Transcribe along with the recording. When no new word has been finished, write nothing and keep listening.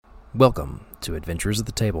Welcome to Adventures at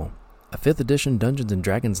the Table, a 5th edition Dungeons &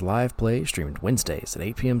 Dragons live play streamed Wednesdays at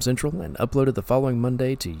 8 p.m. Central and uploaded the following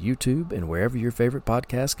Monday to YouTube and wherever your favorite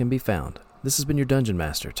podcasts can be found. This has been your Dungeon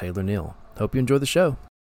Master, Taylor Neal. Hope you enjoy the show.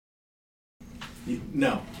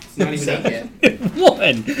 No, it's not even up yet.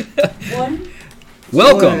 One.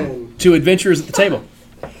 Welcome to Adventures at the Table.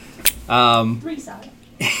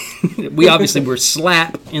 We obviously were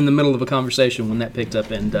slap in the middle of a conversation when that picked up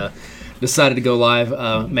and decided to go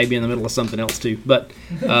live, maybe in the middle of something else too. But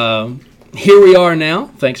here we are now.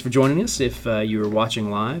 Thanks for joining us if you are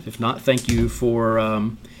watching live. If not, thank you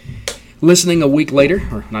for listening a week later,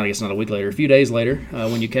 or not, I guess not a week later, a few days later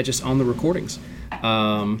when you catch us on the recordings.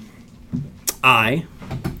 I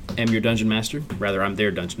am your Dungeon Master. Rather, I'm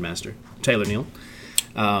their Dungeon Master, Taylor Neal.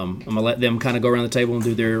 I'm going to let them kind of go around the table and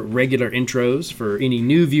do their regular intros for any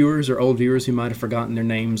new viewers or old viewers who might have forgotten their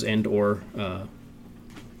names and or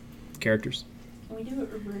characters. Can we do it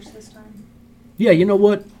reverse this time? Yeah, you know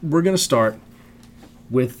what? We're going to start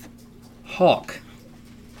with Hawk.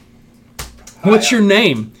 What's your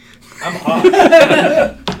name? I'm Hawk.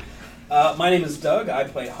 My name is Doug. I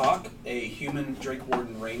play Hawk, a human Drake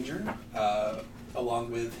Warden Ranger, along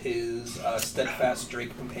with his steadfast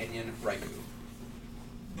Drake companion, Raikou.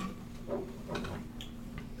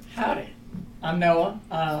 Howdy, I'm Noah.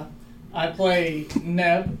 I play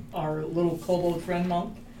Neb, our little kobold friend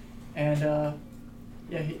monk, and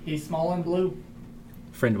he's small and blue.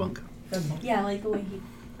 Friend Monk. Friend monk. Yeah, I like the way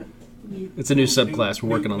he It's a new subclass. We're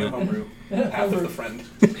working on that. Homebrew. Half of the friend.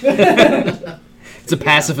 It's a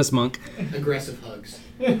pacifist monk. Aggressive hugs.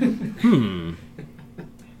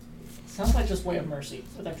 Sounds like just way of mercy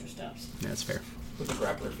with extra steps. That's fair. With the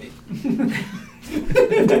grappler feet.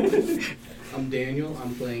 I'm Daniel.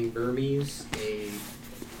 I'm playing Burmese, a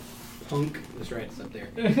punk. That's right, it's up there.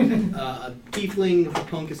 A tiefling with a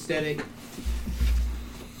punk aesthetic.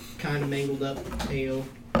 Kind of mangled up tail.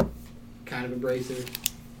 Kind of abrasive.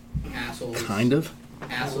 Assholes. Kind of.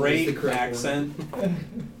 Assholes. Great the correct accent. word.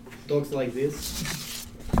 Talks like this.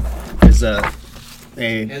 Is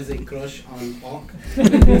Has a crush on Hawk.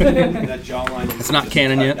 That jawline. It's not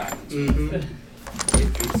canon yet. Mm-hmm.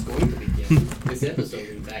 It's going to be canon. This episode,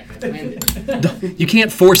 in fact, I planned it. You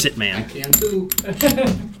can't force it, I man. can too.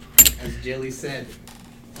 As Jelly said.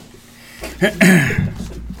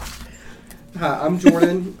 Hi, I'm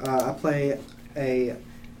Jordan. I play a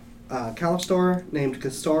Calistar named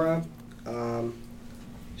Castora.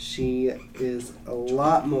 She is a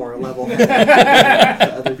lot more level-headed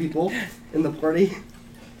than other people in the party.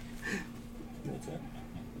 That's it.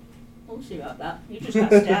 We'll see about that. You just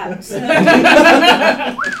got stabs.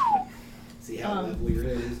 See how lovely it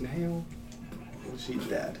is now. She's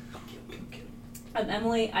dead. I'm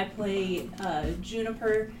Emily. I play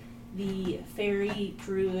Juniper, the fairy,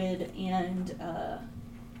 druid, and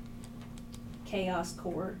chaos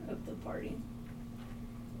core of the party.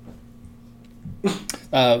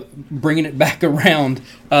 Bringing it back around,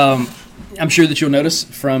 I'm sure that you'll notice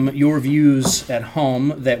from your views at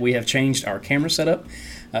home that we have changed our camera setup.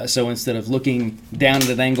 So instead of looking down at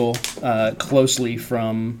an angle closely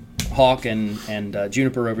from Hawk and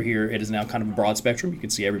Juniper over here, it is now kind of a broad spectrum. You can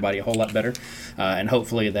see everybody a whole lot better. And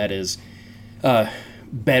hopefully that is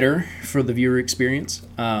better for the viewer experience.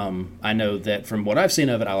 I know that from what I've seen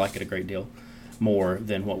of it, I like it a great deal more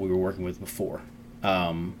than what we were working with before.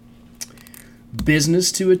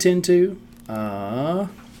 Business to attend to. I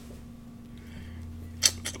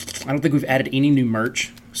don't think we've added any new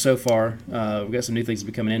merch so far. We've got some new things to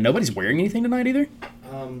be coming in. Nobody's wearing anything tonight either?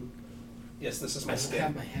 Yes, this is I my don't skin.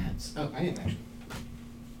 have my hats. Oh, I didn't actually.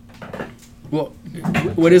 Well,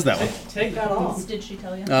 what is that one? Take that off. Did she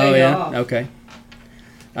tell you? Oh, Take it yeah? off. Okay.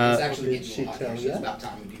 It's actually did she getting hot. tell Actually, you? it's about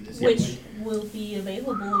time we do this. Which anyway. will be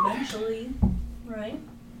available eventually, right?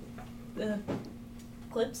 The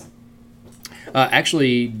clips?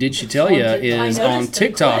 Actually, Did She Tell Ya is I on noticed the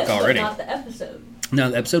TikTok clip, but already. not the episode. No,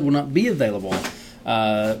 the episode will not be available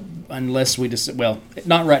unless we just... Well,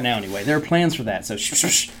 not right now anyway. There are plans for that, so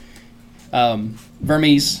shush.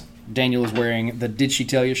 Burmese, Daniel is wearing the Did She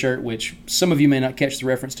Tell Ya shirt, which some of you may not catch the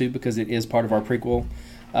reference to because it is part of our prequel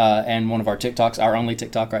and one of our TikToks, our only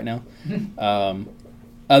TikTok right now.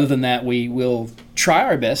 Other than that, we will try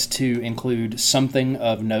our best to include something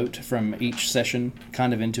of note from each session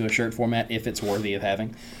kind of into a shirt format if it's worthy of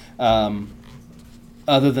having.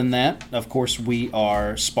 Other than that, of course, we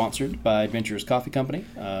are sponsored by Adventurers Coffee Company.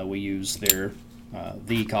 We use their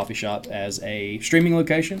The Coffee Shop as a streaming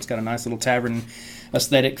location. It's got a nice little tavern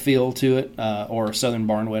aesthetic feel to it, or Southern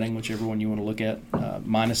Barn Wedding, whichever one you want to look at,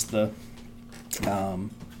 minus the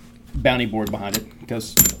bounty board behind it,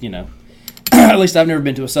 because, you know, At least I've never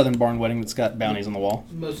been to a Southern barn wedding that's got bounties on the wall.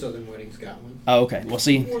 Most Southern weddings got one. Oh, okay. Well,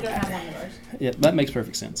 see, We're gonna have one of ours. yeah, that makes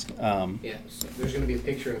perfect sense. Yeah, so there's going to be a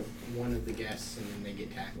picture of one of the guests, and then they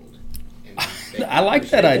get tackled. And they I like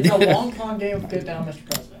that It's a idea. long con game of Get Down, Mr.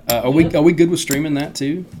 President. Are we good with streaming that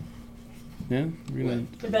too? Yeah, we're gonna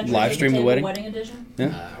Adventures live at stream the Table wedding. Wedding edition.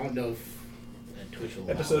 Yeah. I don't know if Twitch will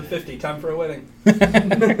allow Episode that. 50, time for a wedding.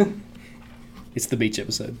 It's the beach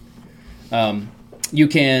episode. You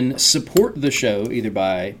can support the show either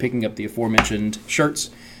by picking up the aforementioned shirts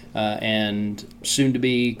and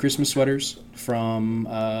soon-to-be Christmas sweaters from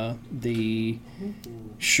the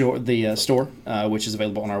store, which is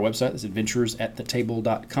available on our website. That's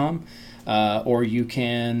adventurersathethetable.com. Or you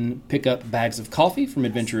can pick up bags of coffee from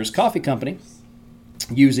Adventurers Coffee Company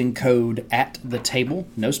using code @thetable,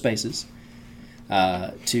 no spaces,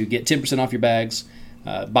 to get 10% off your bags.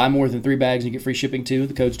 Buy more than 3 bags and you get free shipping too.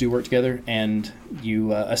 The codes do work together, and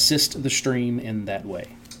you assist the stream in that way.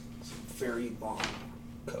 It's a very long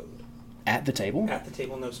code. At the table? At the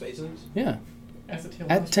table, no spaces. Yeah. As a table,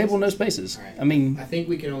 At the table, no spaces. All right. I mean, I think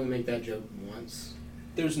we can only make that joke once.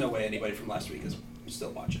 There's no way anybody from last week is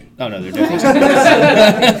still watching. oh no, they're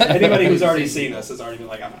definitely. Anybody who's already seen us has already been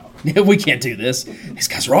like, I'm out. Yeah, we can't do this. These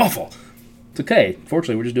guys are awful. It's okay.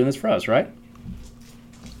 Fortunately, we're just doing this for us, right?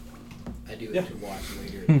 I do it Yeah. to watch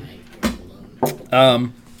later at night when I'm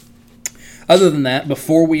alone. Other than that,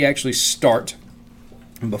 before we actually start,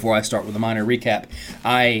 before I start with a minor recap,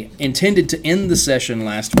 I intended to end the session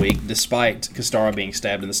last week, despite Kastara being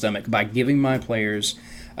stabbed in the stomach, by giving my players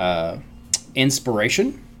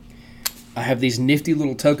inspiration. I have these nifty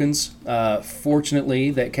little tokens,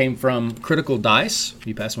 fortunately, that came from Critical Dice. Can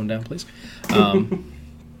you pass one down, please?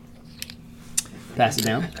 Pass it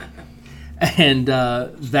down. And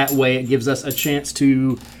that way it gives us a chance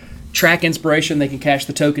to track inspiration. They can cash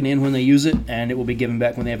the token in when they use it, and it will be given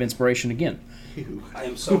back when they have inspiration again. I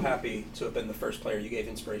am so happy to have been the first player you gave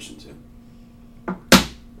inspiration to.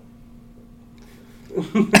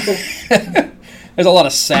 There's a lot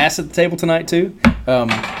of sass at the table tonight, too.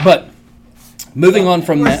 But moving on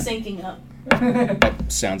from We're that. syncing up.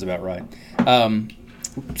 That sounds about right.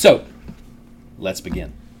 So, let's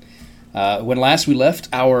begin. When last we left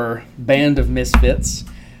our band of misfits,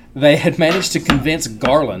 they had managed to convince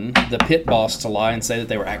Garland, the pit boss, to lie and say that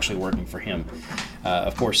they were actually working for him.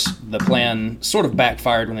 Of course, the plan sort of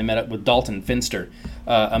backfired when they met up with Dalton Finster,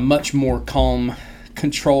 a much more calm,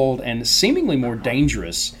 controlled, and seemingly more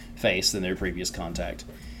dangerous face than their previous contact.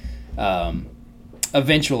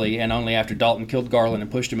 Eventually, and only after Dalton killed Garland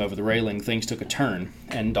and pushed him over the railing, things took a turn,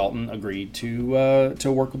 and Dalton agreed to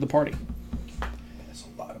work with the party. That's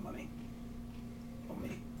a lot of money. On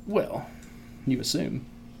me. Well, you assume.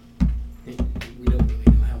 We don't really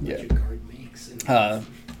know how much Yeah. a guard makes. And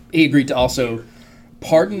He agreed to also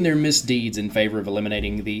pardon their misdeeds in favor of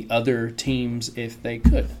eliminating the other teams if they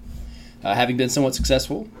could. Having been somewhat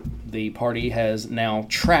successful, the party has now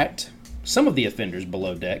tracked some of the offenders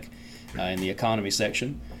below deck in the economy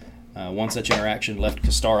section. One such interaction left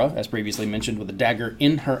Kastara, as previously mentioned, with a dagger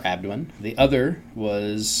in her abdomen. The other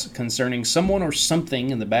was concerning someone or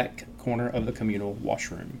something in the back corner of the communal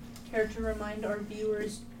washroom. Care to remind our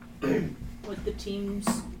viewers what the teams.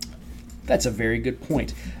 That's a very good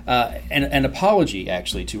point. And an apology,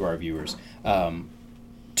 actually, to our viewers.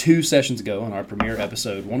 2 sessions ago on our premiere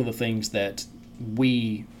episode, one of the things that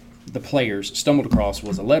we, the players, stumbled across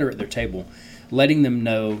was a letter at their table letting them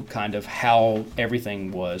know kind of how everything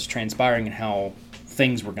was transpiring and how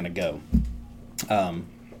things were going to go.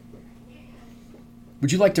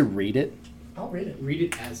 Would you like to read it? I'll read it. read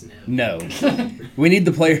it as Nev. No. We need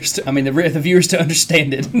the players to, the viewers to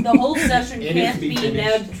understand it. The whole session It needs can't to be be finished.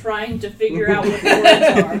 Ned trying to figure out what the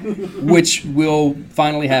words are. Which will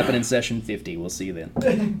finally happen in session 50. We'll see you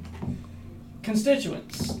then.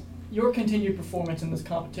 Constituents, your continued performance in this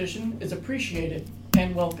competition is appreciated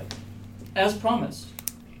and welcome. As promised,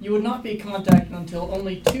 you would not be contacted until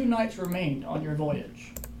only 2 nights remained on your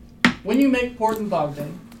voyage. When you make port in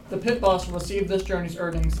Bogden, the pit boss will receive this journey's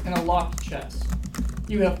earnings in a locked chest.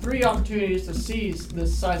 You have 3 opportunities to seize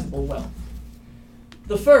this sizable wealth.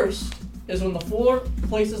 The first is when the floor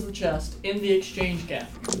places the chest in the exchange gap,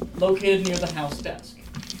 located near the house desk.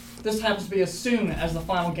 This happens to be as soon as the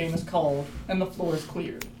final game is called and the floor is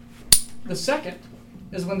cleared. The second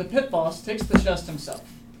is when the pit boss takes the chest himself,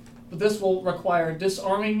 but this will require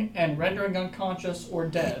disarming and rendering unconscious or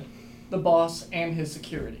dead the boss and his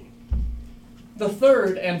security. The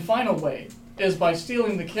third and final way is by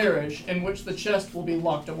stealing the carriage in which the chest will be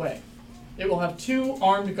locked away. It will have 2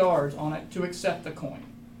 armed guards on it to accept the coin.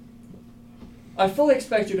 I fully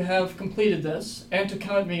expect you to have completed this and to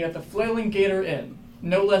come at me at the Flailing Gator Inn,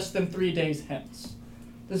 no less than 3 days hence.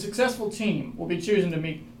 The successful team will be chosen to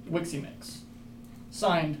meet Wiximix.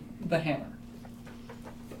 Signed, The Hammer.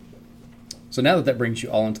 So now that brings you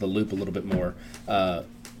all into the loop a little bit more,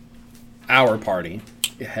 our party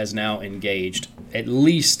has now engaged at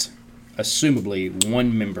least, assumably,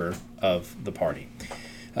 one member of the party,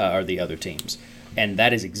 or the other teams. And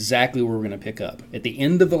that is exactly where we're going to pick up. At the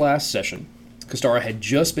end of the last session, Kostara had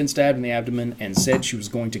just been stabbed in the abdomen and said she was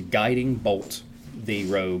going to guiding bolt the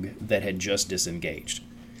rogue that had just disengaged.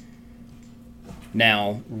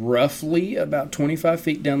 Now, roughly about 25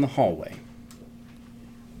 feet down the hallway.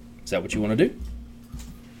 Is that what you want to do?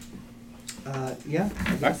 Yeah,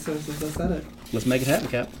 I guess so, since I said it. Let's make it happen,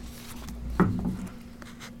 Cap.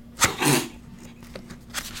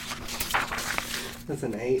 That's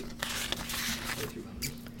an 8.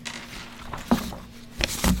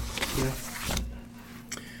 Yeah.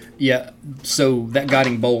 Yeah, so that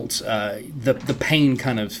guiding bolt, the pain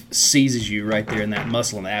kind of seizes you right there in that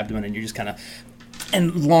muscle in the abdomen, and you're just kind of,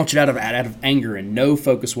 and launch it out of anger and no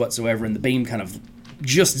focus whatsoever, and the beam kind of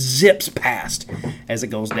just zips past as it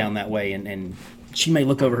goes down that way, and she may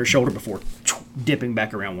look over her shoulder before dipping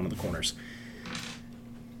back around one of the corners.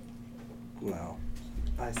 Well,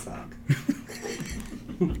 I suck.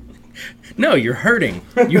 No, you're hurting.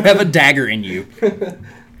 You have a dagger in you.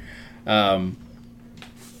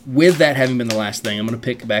 With that having been the last thing, I'm going to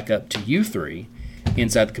pick back up to you three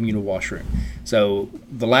inside the communal washroom. So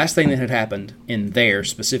the last thing that had happened in there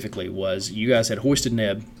specifically was you guys had hoisted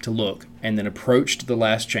Neb to look and then approached the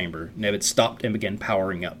last chamber. Neb had stopped and began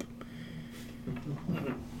powering up.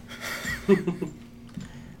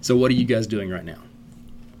 So what are you guys doing right now?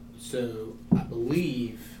 So I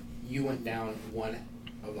believe you went down one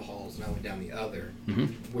of the halls and I went down the other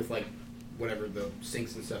with like whatever the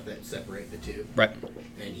sinks and stuff that separate the two. Right.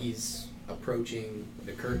 And he's approaching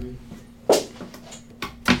the curtain.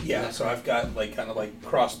 Yeah, so I've got like kind of like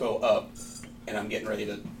crossbow up, and I'm getting ready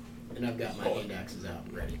to. And I've got my hand axes out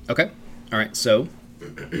ready. Okay. All right. So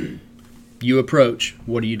you approach.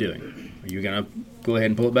 What are you doing? Are you going to go ahead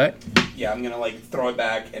and pull it back? Yeah, I'm gonna like throw it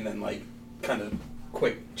back and then like kind of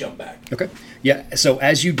quick jump back. Okay. Yeah. So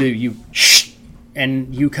as you do, you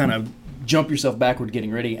and you kind of jump yourself backward,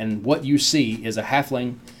 getting ready, and what you see is a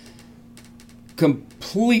halfling,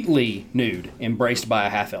 completely nude, embraced by a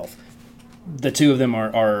half elf. The two of them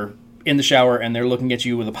are in the shower, and they're looking at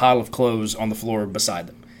you with a pile of clothes on the floor beside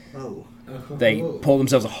them. Oh. They pull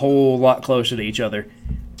themselves a whole lot closer to each other.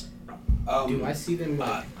 Do I see them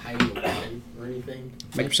hiding a weapon or anything?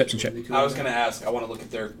 Make a perception check. I was gonna ask. I want to look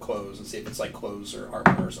at their clothes and see if it's like clothes or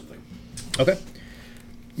armor or something. Okay.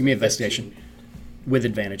 Give me investigation. With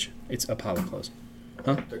advantage. It's a pile of clothes.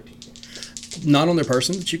 Huh? 13. Not on their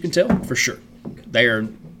person that you can tell, for sure. They are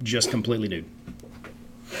just completely nude.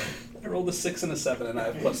 I rolled a 6 and a 7, and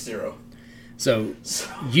I have +0. So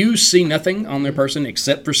you see nothing on their person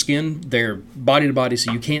except for skin. They're body to body,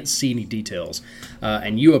 so you can't see any details.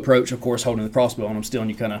 And you approach, of course, holding the crossbow on them still,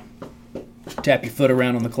 and you kind of tap your foot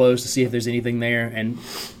around on the clothes to see if there's anything there. And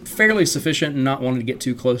fairly sufficient, and not wanting to get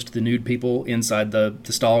too close to the nude people inside the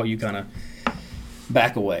stall, you kind of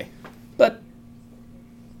back away. But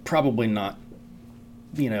probably not,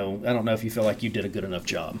 I don't know if you feel like you did a good enough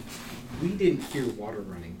job. We didn't hear water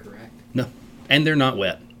running, correct? No. And they're not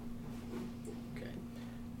wet. Okay.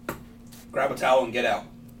 Grab a towel and get out.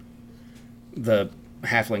 The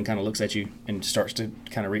halfling kind of looks at you and starts to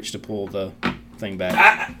kind of reach to pull the thing back.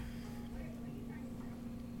 Ah!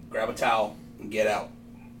 Grab a towel and get out.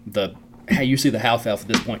 You see the half elf at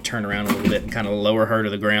this point turn around a little bit and kind of lower her to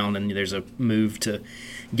the ground, and there's a move to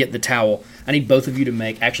get the towel. I need both of you to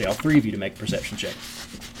make, actually all three of you to make a perception check.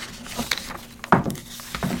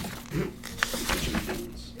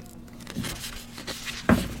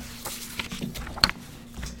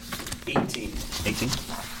 18.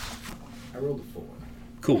 I rolled a 4.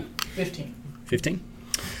 Cool. 15. 15?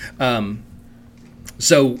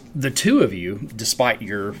 So the two of you, despite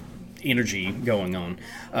your energy going on,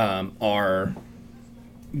 are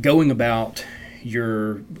going about,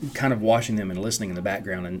 you're kind of watching them and listening in the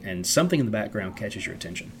background, and something in the background catches your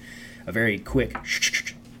attention. A very quick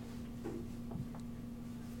shh.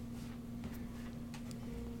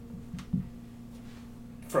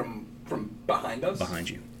 From behind us? Behind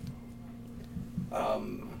you.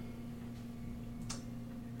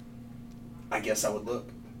 I guess I would look.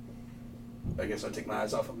 I guess I'd take my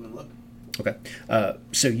eyes off of them and look. Okay.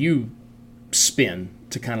 So you spin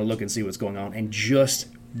to kind of look and see what's going on, and just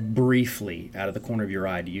briefly, out of the corner of your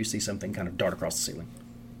eye, do you see something kind of dart across the ceiling?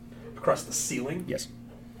 Across the ceiling? Yes.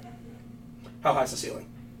 How high is the ceiling?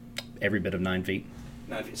 Every bit of 9 feet.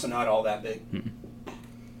 9 feet, so not all that big.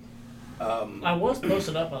 I was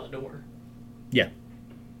posted up by the door. Yeah.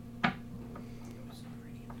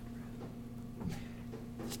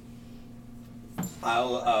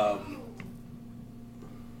 I'll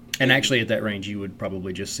And actually, at that range, you would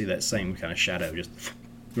probably just see that same kind of shadow. Just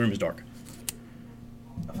the room is dark.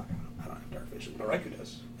 I don't have dark vision, but Raikou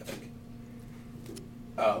does, I think.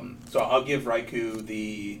 So I'll give Raikou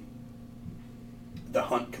the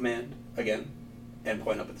hunt command again, and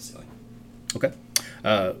point up at the ceiling. Okay.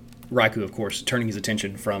 Raikou, of course, turning his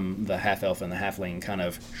attention from the half-elf and the halfling kind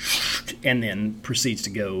of, and then proceeds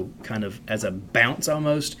to go kind of as a bounce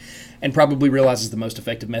almost, and probably realizes the most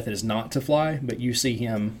effective method is not to fly, but you see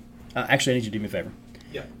him... actually, I need you to do me a favor.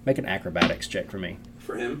 Yeah. Make an acrobatics check for me.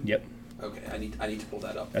 For him? Yep. Okay, I need to pull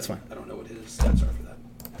that up. That's fine. I don't know what his stats are for that.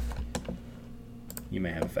 You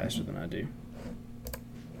may have it faster than I do.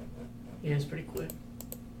 Yeah, it's pretty quick.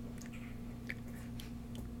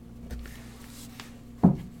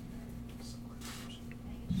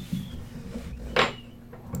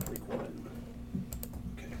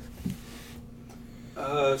 Okay.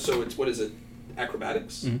 So it's, what is it?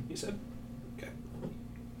 Acrobatics, Mhm. you said? Okay.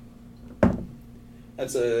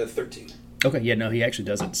 That's a 13. Okay, yeah, no, he actually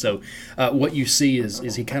does it. So what you see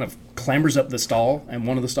is he kind of clambers up the stall, and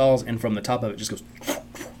one of the stalls, and from the top of it just goes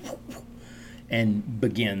and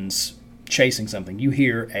begins chasing something. You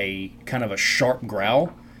hear a kind of a sharp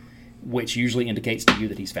growl, which usually indicates to you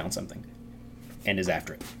that he's found something and is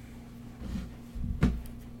after it.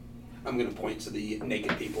 I'm going to point to the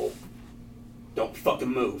naked people. Don't fucking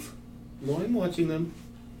move. Well, I'm watching them.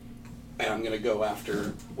 And I'm going to go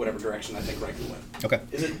after whatever direction I think Raikou went. Okay.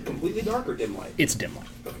 Is it completely dark or dim light? It's dim light.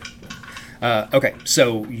 Okay. Okay,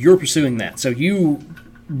 so you're pursuing that. So you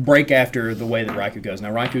break after the way that Raikou goes.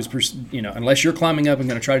 Now, Raiku's, unless you're climbing up and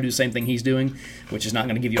going to try to do the same thing he's doing, which is not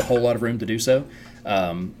going to give you a whole lot of room to do so,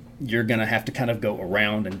 you're going to have to kind of go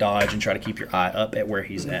around and dodge and try to keep your eye up at where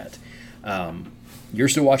he's at. You're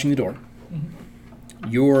still watching the door.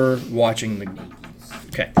 You're watching the...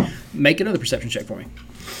 Okay. Make another perception check for me.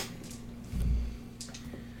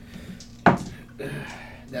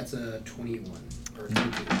 That's a 21. Or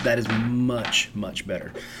 22. That is much, much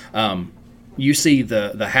better. You see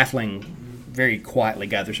the halfling very quietly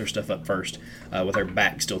gathers her stuff up first, with her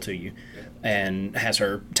back still to you, and has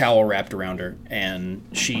her towel wrapped around her, and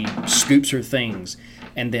she scoops her things,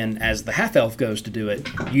 and then as the half-elf goes to do it,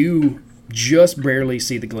 you just barely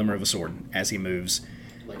see the glimmer of a sword as he moves.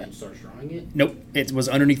 Like he starts drawing it? Nope, it was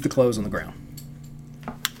underneath the clothes on the ground.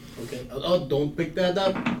 Okay. Oh, don't pick that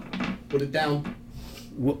up. Put it down.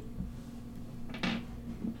 What?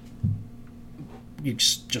 You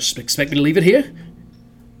just expect me to leave it here?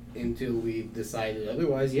 Until we've decided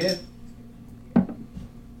otherwise, yeah.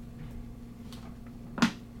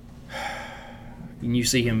 And you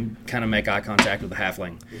see him kind of make eye contact with the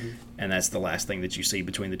halfling, and that's the last thing that you see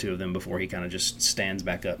between the two of them before he kind of just stands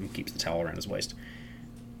back up and keeps the towel around his waist.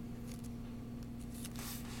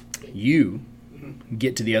 You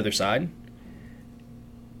get to the other side,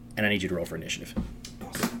 and I need you to roll for initiative.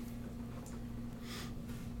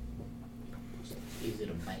 Is it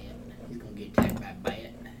a bat? He's gonna get attacked by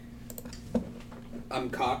a bat.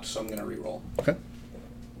 I'm cocked, so I'm going to re-roll. Okay.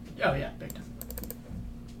 Oh yeah, big time.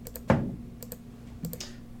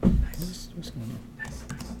 What's going on?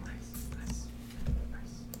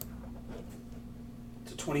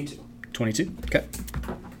 It's a 22. 22. Okay.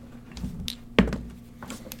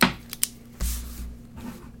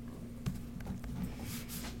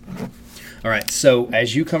 All right. So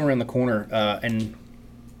as you come around the corner,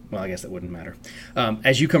 well, I guess that wouldn't matter.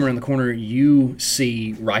 As you come around the corner, you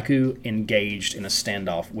see Raikou engaged in a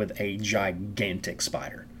standoff with a gigantic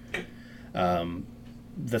spider.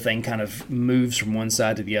 The thing kind of moves from one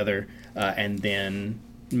side to the other, and then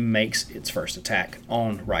makes its first attack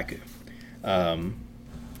on Raikou. Ow,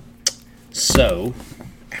 son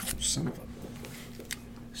of a...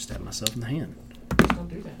 Stabbed myself in the hand. Don't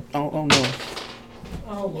do that. Oh no.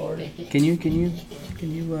 Oh lord. Can you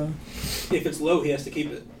If it's low, he has to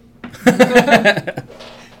keep it.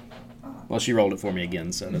 Well, she rolled it for me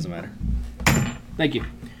again, so it doesn't matter. Thank you.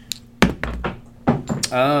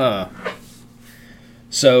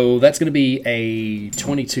 So that's going to be a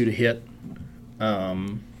 22 to hit.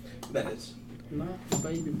 That is. Not the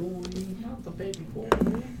baby boy. Not the baby boy.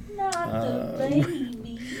 Not the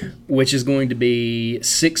baby. Which is going to be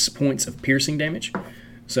 6 points of piercing damage.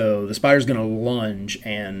 So the spider's going to lunge,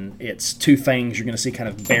 and its two fangs you're going to see kind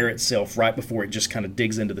of bare itself right before it just kind of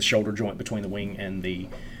digs into the shoulder joint between the wing and the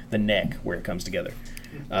neck where it comes together.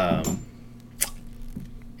 And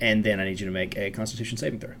then I need you to make a Constitution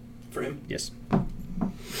saving throw. For him? Yes.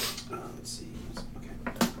 Let's see. Okay.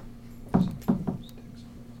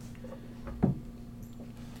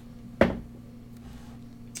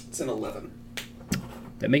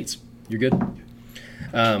 meets. You're good.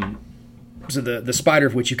 So the spider,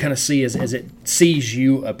 which you kind of see as it sees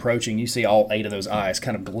you approaching, you see all 8 of those eyes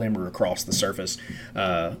kind of glimmer across the surface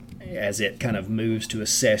as it kind of moves to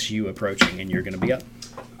assess you approaching, and you're going to be up.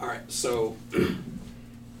 All right, so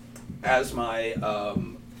as my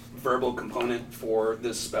verbal component for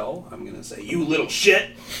this spell, I'm going to say, "You little shit,"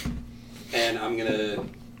 and I'm going to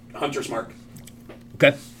Hunter's Mark.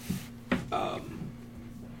 Okay.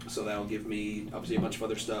 So that'll give me, obviously, a bunch of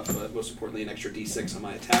other stuff, but most importantly, an extra d6 on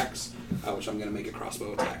my attacks, which I'm going to make a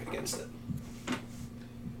crossbow attack against it.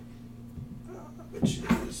 Which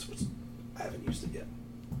I haven't used it yet.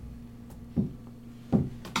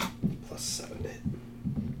 Plus 7 to hit.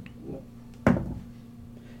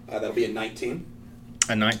 That'll be a 19.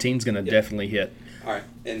 A 19 is going to definitely hit. All right,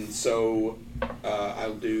 and so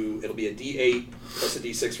it'll be a d8 plus a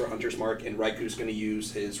d6 for Hunter's Mark, and Raiku's going to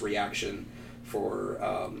use his reaction for,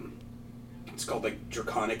 it's called like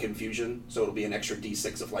Draconic Infusion, so it'll be an extra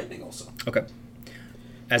d6 of lightning also. Okay.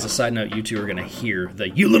 As a side note, you two are going to hear the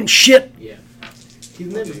 "you little shit." Yeah. He's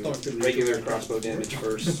never thought to Regular crossbow damage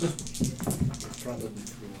first. Probably.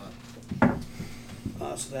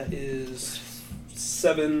 So that is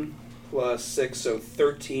 7 plus 6, so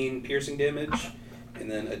 13 piercing damage, and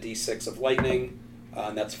then a d6 of lightning,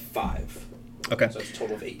 and that's 5. Okay. So it's a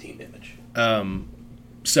total of 18 damage.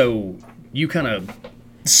 So you kind of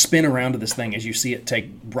spin around to this thing as you see it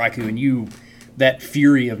take Raikou, and that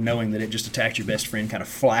fury of knowing that it just attacked your best friend kind of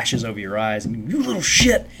flashes over your eyes, and "you little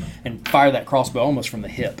shit," and fire that crossbow almost from the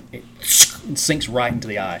hip. It sinks right into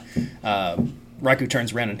the eye. Raikou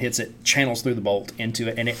turns around and hits it, channels through the bolt into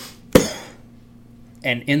it, and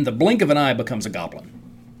in the blink of an eye becomes a goblin.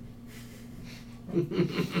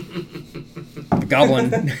 The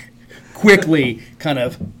goblin quickly kind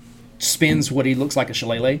of spins what he looks like a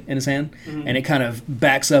shillelagh in his hand, and it kind of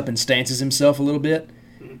backs up and stances himself a little bit,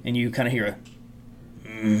 and you kind of hear a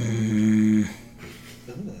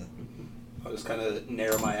I'll just kind of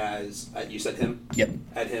narrow my eyes. You said him? Yep.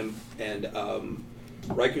 At him, and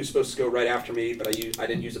Raiku's supposed to go right after me, but I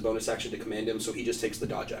didn't use a bonus action to command him, so he just takes the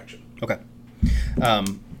dodge action. Okay.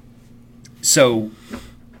 So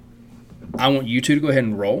I want you two to go ahead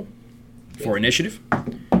and roll for initiative.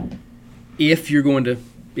 If you're going to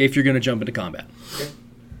jump into combat. Okay.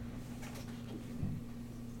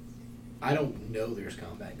 I don't know there's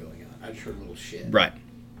combat going on. I just heard a little shit. Right.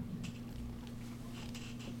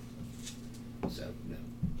 So, no.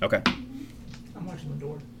 Okay. I'm watching the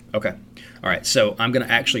door. Okay. All right. So I'm going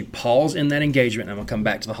to actually pause in that engagement, and I'm going to come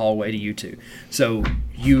back to the hallway to you two. So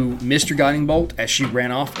you missed your guiding bolt as she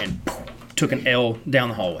ran off and took an L down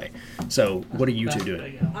the hallway. So what are you two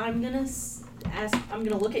doing? I'm gonna I'm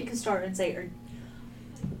gonna look at Kastar and say, "Are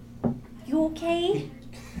you okay?"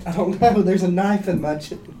 I don't know. There's a knife in my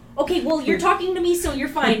chin. Okay, well, you're talking to me, so you're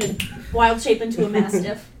fine. And wild shape into a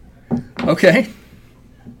mastiff Okay.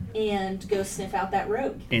 and go sniff out that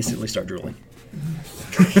rogue. Instantly start drooling.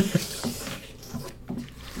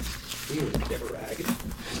 Never rag.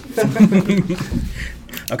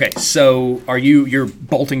 Okay. So you're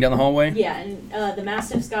bolting down the hallway? Yeah, and the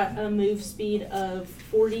mastiff's got a move speed of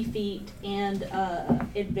 40 feet and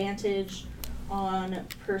advantage on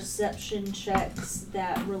perception checks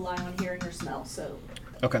that rely on hearing or smell. So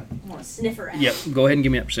Okay. I want to sniff her out. Yep. Go ahead and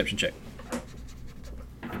give me a perception check.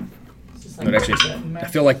 It's just But actually, I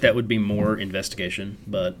feel like that would be more investigation,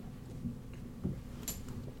 but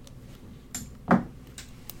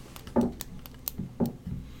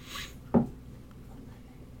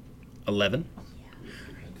 11.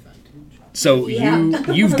 So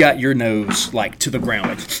Yeah. you've got your nose like to the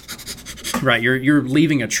ground, right? You're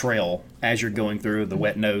leaving a trail as you're going through the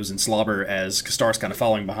wet nose and slobber as Kastar's kind of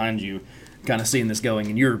following behind you, kind of seeing this going,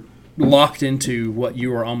 and you're locked into what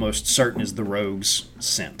you are almost certain is the rogue's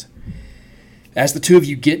scent. As the two of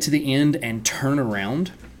you get to the end and turn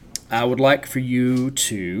around, I would like for you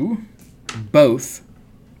to both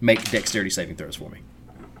make dexterity saving throws for me.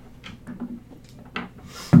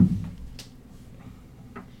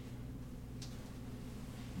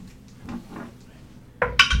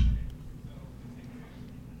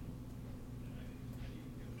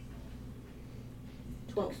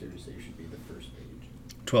 Should be the first page.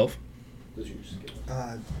 12. Those are your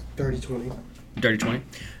skills. Dirty 20. Dirty 20.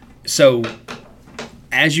 So,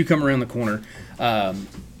 as you come around the corner,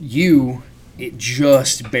 it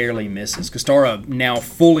just barely misses. Kastara, now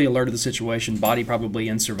fully alert of the situation, body probably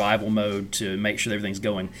in survival mode to make sure everything's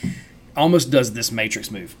going, almost does this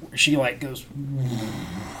Matrix move. Where she like goes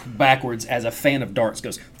backwards as a fan of darts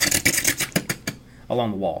goes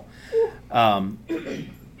along the wall.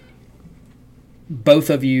 Both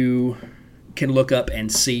of you can look up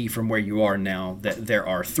and see from where you are now that there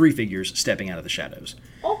are 3 figures stepping out of the shadows.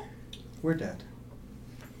 Oh, We're dead.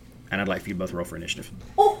 And I'd like for you both to roll for initiative.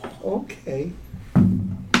 oh. Okay.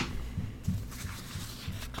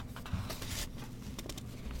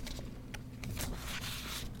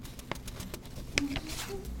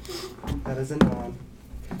 That is a 9.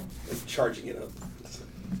 Like charging it up.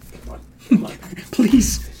 Come on.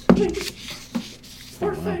 Please.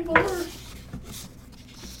 Poor Fangler.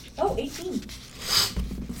 Oh, 18.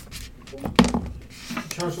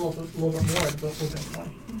 Charge a little bit more, but we'll get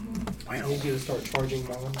money. I need you to start charging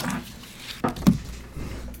mine.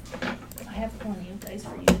 I have plenty of dice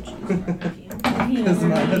for you to choose from if you Doesn't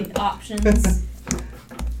matter. need options.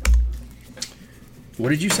 What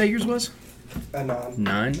did you say yours was? A 9.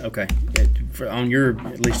 9? Okay. On your,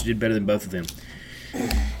 at least you did better than both of them.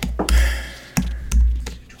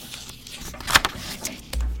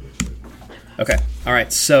 Okay. All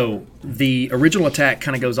right. So the original attack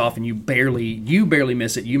kind of goes off, and you barely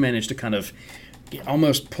miss it. You manage to kind of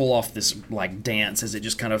almost pull off this like dance as it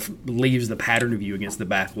just kind of leaves the pattern of you against the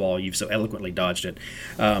back wall. You've so eloquently dodged it.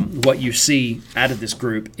 What you see out of this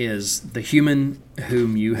group is the human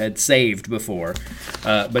whom you had saved before,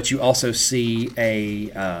 but you also see a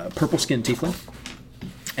purple-skinned tiefling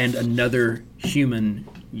and another human,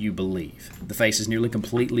 you believe. The face is nearly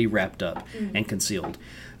completely wrapped up and concealed.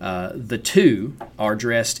 The 2 are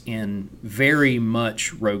dressed in very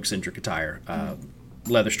much rogue-centric attire.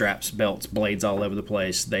 Leather straps, belts, blades all over the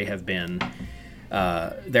place. They have been,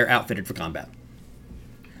 they're outfitted for combat.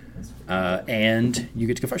 And you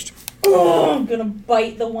get to go first. Oh, I'm gonna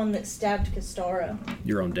bite the one that stabbed Kastara.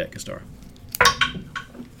 You're on deck, Kastara.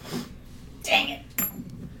 Dang it!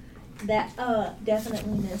 That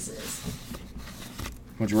definitely misses.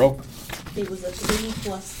 What'd you roll? It was a 3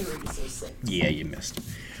 plus 3, so 6. Yeah, you missed.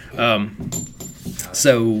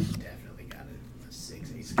 So Definitely got a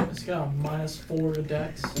 6. It's got a -4 to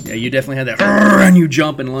dex. yeah, you definitely had that, and you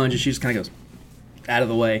jump and lunge, and she just kind of goes out of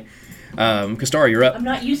the way. Kastara, you're up. I'm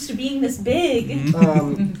not used to being this big.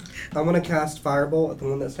 I'm going to cast Firebolt at the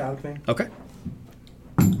one that stabbed me. Okay.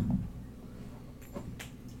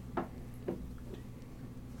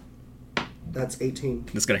 That's 18.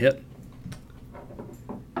 That's going to hit.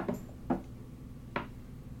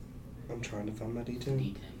 I'm trying to find my D10.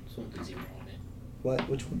 D10. It's one with the 0 on it. What?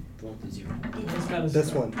 Which one? The one with the 0. It's got a This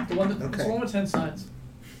 0. one. The one, it's Okay. the one with 10 sides.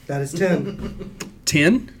 That is 10.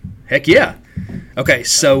 10? Heck yeah. Okay,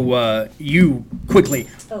 so you quickly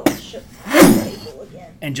Oh, shit. Table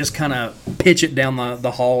again. and just kind of pitch it down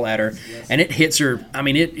the hall at her, and it hits her. I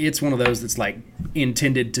mean, it's one of those that's like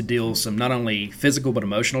intended to deal some not only physical but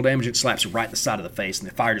emotional damage. It slaps her right in the side of the face, and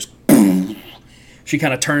the fire just... She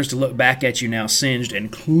kind of turns to look back at you now, singed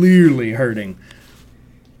and clearly hurting.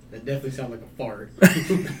 That definitely sounds like a fart.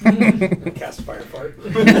 Cast fire fart.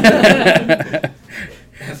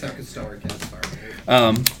 That's how Kastara casts fire.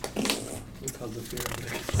 Because of fear of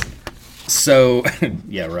it. So,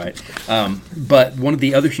 yeah, right. But one of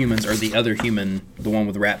the other humans, or the other human, the one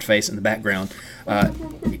with the wrapped face in the background,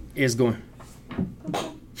 is going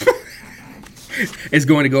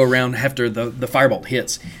to go around after the firebolt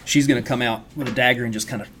hits. She's going to come out with a dagger and just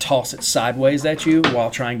kind of toss it sideways at you while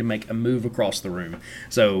trying to make a move across the room.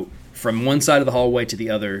 So from one side of the hallway to the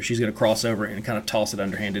other, she's going to cross over and kind of toss it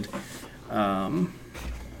underhanded.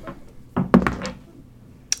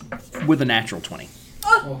 With a natural 20.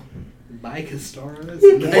 Oh, bye, Kastara.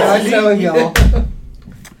 Yeah, I know, y'all.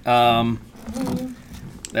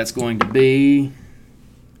 That's going to be,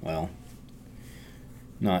 well,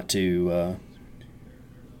 not to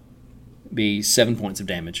be 7 points of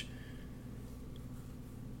damage.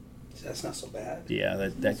 That's not so bad. Yeah,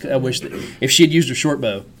 that I wish that if she had used her short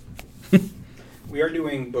bow. We are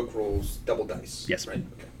doing book rolls, double dice. Yes. Right?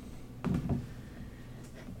 Okay.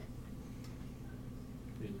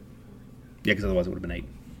 Yeah, because otherwise it would have been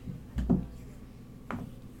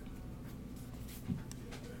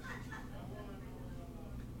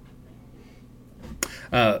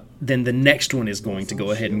 8. Then the next one is going to go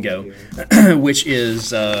ahead and go, which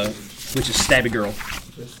is Stabby Girl.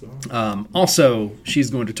 Also, she's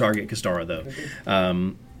going to target Kastara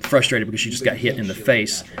though, frustrated because she just got hit in the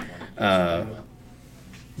face.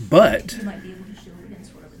 But You might be able to shield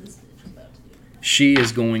against whatever this bitch is about to do. she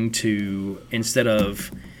is going to, she's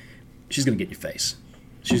going to get your face.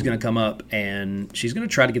 She's going to come up and she's going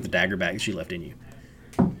to try to get the dagger back that she left in you.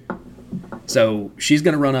 So she's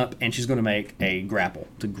going to run up and she's going to make a grapple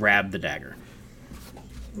to grab the dagger.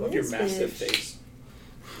 Love your This massive bitch.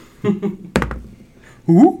 face.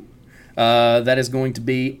 Ooh. That is going to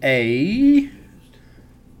be a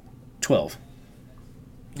 12.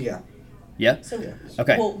 Yeah. Yeah? So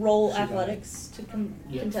Okay. we'll roll She got athletics to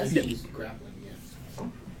Yeah, contest. he's grappling. Yeah.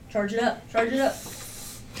 Charge it up. Charge it up.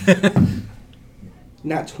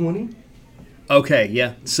 Not 20? Okay,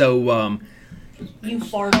 yeah. So, You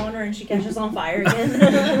fart on her and she catches on fire again.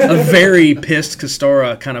 a very pissed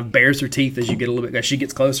Kastora kind of bares her teeth as you get a little bit, as she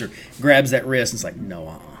gets closer, grabs that wrist, and it's like,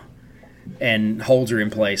 no, and holds her in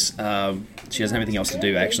place. She doesn't have anything else to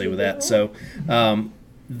do, actually, with that. So,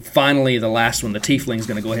 finally, the last one, the tiefling's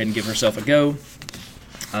going to go ahead and give herself a go.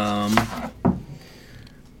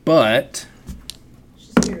 But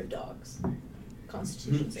She's scared of dogs.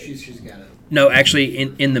 Constitution save. She's got a. no, actually,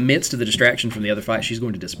 in the midst of the distraction from the other fight, she's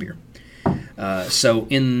going to disappear. So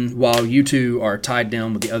while you two are tied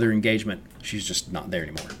down with the other engagement, she's just not there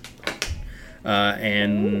anymore.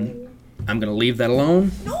 And I'm going to leave that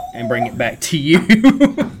alone and bring it back to you.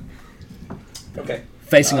 Okay.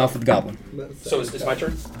 Facing off with the goblin. So it's my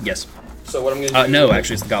turn? Yes. So what I'm going to do... No,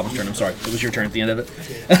 actually, it's the goblin's turn. I'm sorry. It was your turn at the end of it.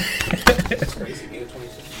 That's crazy. You get a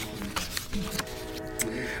 26.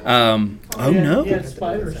 Oh, no. He had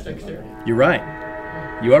spider sticks there. You're right.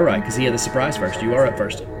 You are right, because he had the surprise first. You are up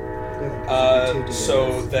first.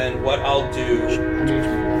 So then what I'll do...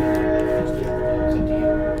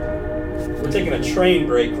 We're taking a train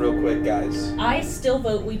break real quick, guys. I still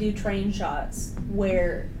vote we do train shots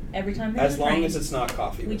where every time there's As a long train, as it's not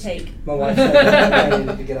coffee. we whiskey. take My wife said that I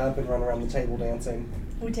needed to get up and run around the table dancing.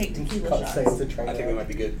 tequila Say it's shots. a train. I think we might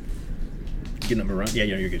be good. Get number run. Yeah,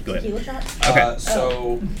 you're good. Go ahead. Tequila shots. Okay.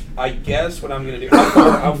 So I guess what I'm going to do...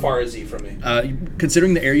 How far is he from me?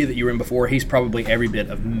 Considering the area that you were in before, he's probably every bit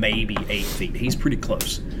of maybe 8 feet. He's pretty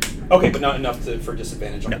close. Okay, but not enough for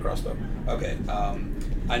disadvantage on No. the crossbow. Okay.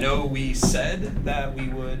 I know we said that we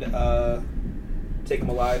would take him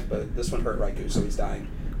alive, but this one hurt Raikou, so he's dying.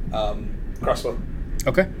 Crossbow.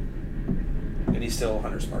 Okay. And he's still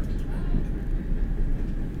hunter's marked.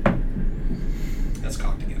 That's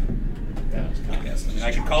cocked again. Yeah, it's I kind guess. I mean,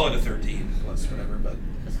 I could call it a 13 plus whatever, but...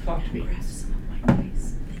 It's cocked beat.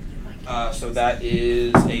 So that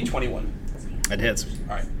is a 21. That hits.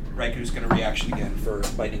 All right. Raikou's going to reaction again for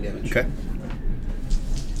lightning damage. Okay.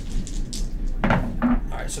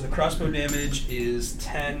 All right, so the crossbow damage is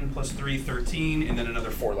 10 plus 3, 13, and then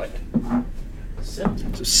another 4 lightning. So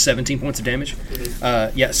 17 points of damage.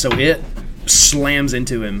 Yeah, so it slams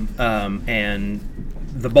into him, and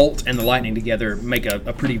the bolt and the lightning together make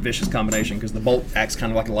a pretty vicious combination because the bolt acts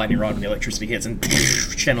kind of like a lightning rod when the electricity hits and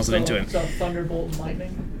channels it into him. So thunderbolt and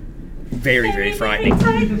lightning. Very, very frightening.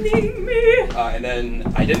 And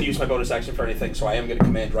then I didn't use my bonus action for anything, so I am going to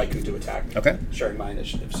command Raikou to attack. Okay. Sharing my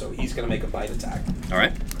initiative, so he's going to make a bite attack. All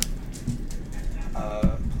right.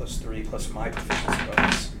 Plus 3 plus my proficiency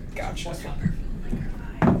bonus. Gotcha.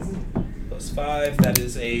 Plus 5, that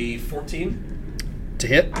is a 14. To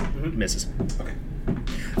hit, Mhm. misses. Okay.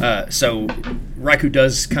 So Raikou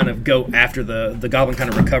does kind of go after the goblin, kind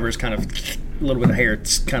of recovers, kind of a little bit of hair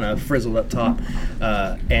kind of frizzled up top,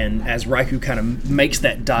 and as Raikou kind of makes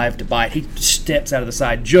that dive to bite, he steps out of the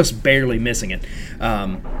side, just barely missing it,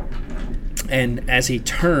 and as he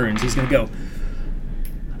turns, he's going to go,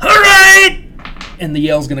 all right, and the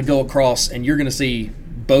yell's going to go across, and you're going to see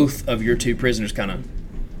both of your two prisoners kind of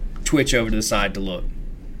twitch over to the side to look.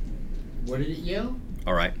 What did it yell?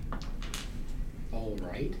 All right. All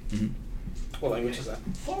right. What language is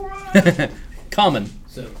that? Common.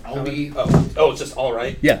 So I'll be. Oh, it's just all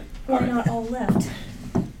right. Yeah. We're Alright. not all left.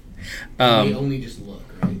 We only just look,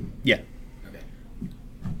 right? Yeah. Okay.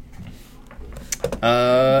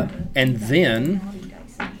 And then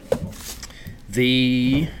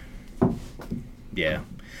the the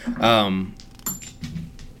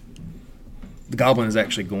goblin is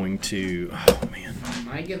actually going to. Oh man.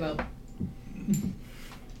 I give up.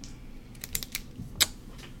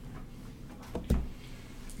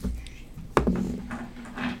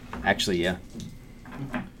 Actually, yeah.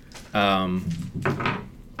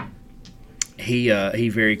 He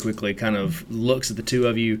very quickly kind of looks at the two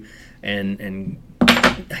of you and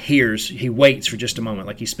hears. He waits for just a moment,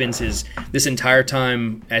 like he spends this entire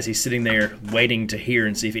time as he's sitting there waiting to hear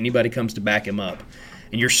and see if anybody comes to back him up.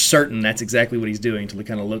 And you're certain that's exactly what he's doing until he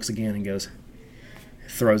kind of looks again and goes,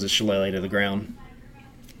 throws his shillelagh to the ground.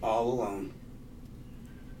 All alone.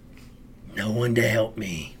 No one to help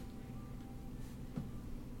me.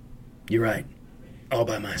 You're right. All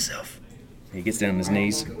by myself. He gets down on his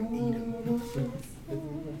knees.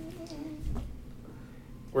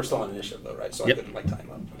 We're still on initiative though, right? So Yep. I couldn't time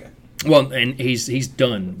up. Okay. Well, and he's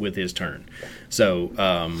done with his turn. So,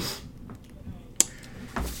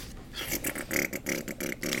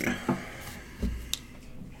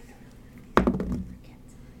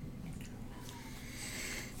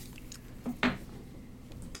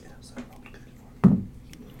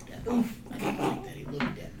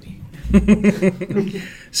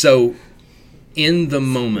 So, in the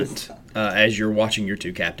moment, as you're watching your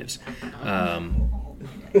two captives,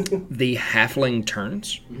 the halfling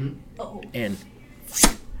turns Oh. and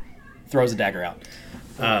throws a dagger out.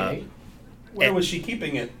 Okay. Where was she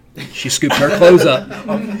keeping it? She scooped her clothes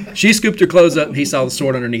up. She scooped her clothes up, and he saw the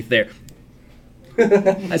sword underneath there.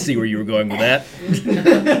 I see where you were going with that.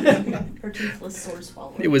 Her toothless sword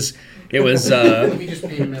swallow. It was. Let me just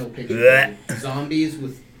paint a mental picture. for you. Zombies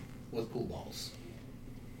with pool balls.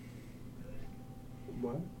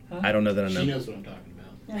 What? I don't know that I She know. knows what I'm talking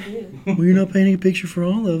about. I do. Well, you're not painting a picture for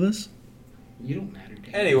all of us. You don't matter.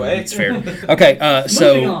 Dan. Anyway. It's fair. Okay, Moving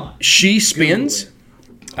so on. she spins,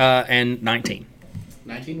 and 19.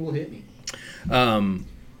 19 will hit me. Wah,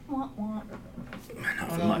 wah. Not Oh,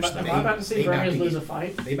 for no, much. am I about to see They about Vermes to lose get- a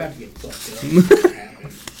fight? They about to get fucked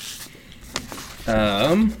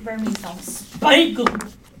up. Vermes on spike 'em.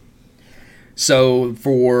 So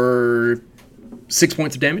for 6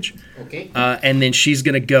 points of damage, Okay. and then she's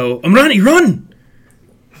gonna go, Umrani, run!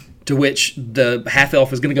 To which the half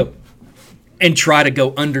elf is gonna go and try to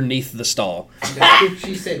go underneath the stall. That's what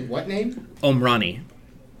she said. What name? Omrani.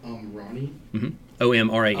 Ronnie.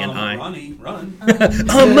 Omrani. Ronnie, run.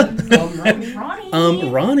 Ronnie. Ronnie.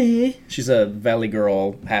 Ronnie. She's a valley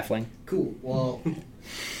girl halfling. Cool. Well,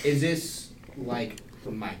 is this like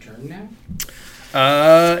my turn now?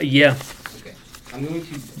 Yeah. Okay. I'm going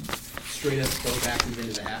to straight up go back into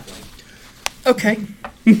the halfling. Okay.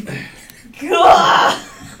 Gah!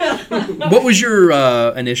 What was your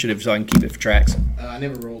initiative so I can keep it for tracks? I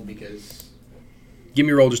never rolled because Give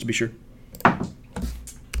me a roll just to be sure.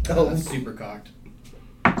 that's super cocked.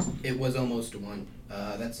 It was almost a 1.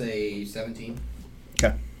 That's a 17.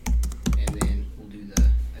 Okay. And then we'll do the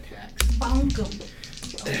attacks. Bonk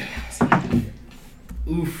 'em.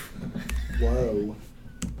 Oof. Whoa.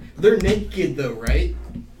 They're naked though, right?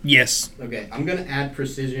 Yes. Okay, I'm gonna add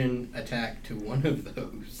precision attack to one of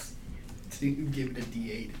those to give it a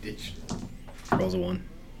D8 additional. Rolls a 1.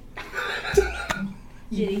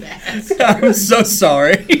 Giddy. I'm so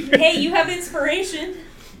sorry. Hey, you have inspiration.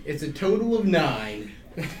 It's a total of 9.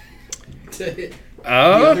 To hit. The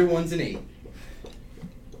Uh, other one's an 8.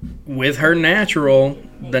 with her natural,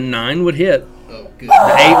 the 9 would hit. Oh, good.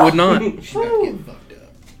 The 8 would not. She's about to get fucked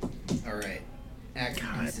up. Alright. Action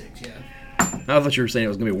D6, yeah. I thought you were saying it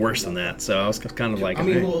was going to be worse than that, so I was kind of like, I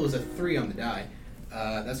mean, okay. well, it was a 3 on the die.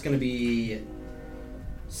 That's gonna be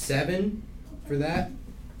 7 for that.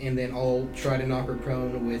 And then I'll try to knock her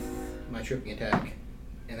prone with my tripping attack.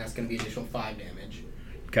 And that's gonna be additional 5 damage.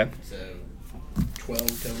 Okay. So 12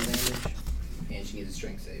 total damage. And she needs a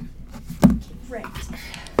strength save. Right.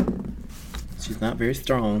 She's not very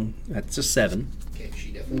strong. That's a 7. Okay,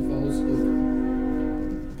 she definitely falls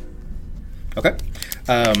over. Okay.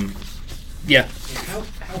 Yeah. And how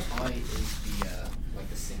high is the like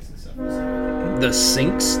the sinks and stuff? The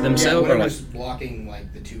sinks Yeah, themselves are like, whatever's blocking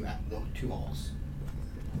like the two halls.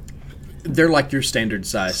 they're like your standard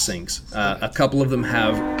size sinks. A couple of them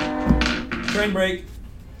have, Train break.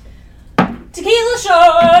 Tequila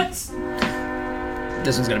shots.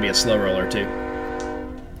 this one's going to be a slow roller too.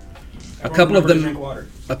 A Everyone couple of remember to them, drink water.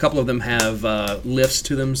 a couple of them have lifts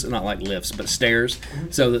to them, so not like lifts, but stairs,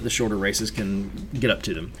 so that the shorter races can get up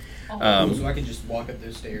to them. So I can just walk up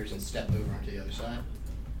those stairs and step over onto the other side.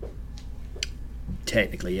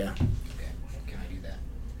 Technically, yeah. Okay, can I do that?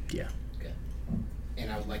 Yeah. Okay.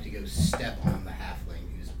 And I would like to go step on the halfling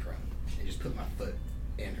who's prone and just put my foot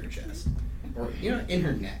in her chest, or in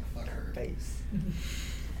her neck. Fuck her. Face.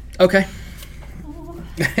 Okay.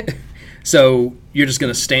 So you're just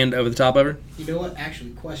going to stand over the top of her? You know what?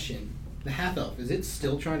 Actually, question: the half elf, is it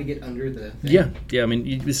still trying to get under the thing? Yeah. I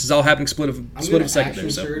mean, this is all happening split of I'm a gonna second action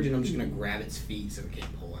there. So, surge, and I'm just gonna grab its feet so it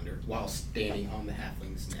can't pull under while standing on the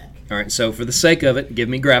halfling's neck. all right. So for the sake of it, give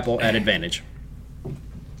me grapple at advantage.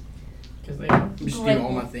 Because they I'm just doing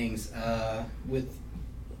all my things. With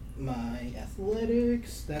my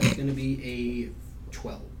athletics, that's gonna be a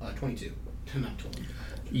 22. Not 12.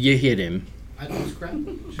 You hit him. I lost crap.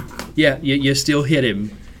 Yeah, you still hit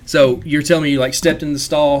him. So you're telling me you like stepped in the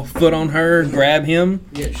stall, foot on her, grab him?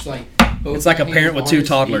 Yeah, just like both It's like a my parent hands with two on his feet,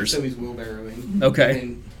 toddlers. so he's wheelbarrowing. Okay.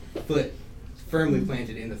 And foot firmly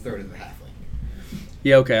planted in the throat of the halfling.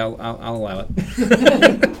 Yeah, okay, I'll allow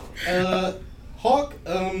it. Hawk,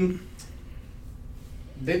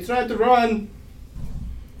 they tried to run.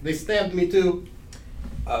 They stabbed me too.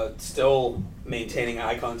 Still maintaining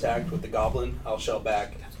eye contact with the goblin, I'll shout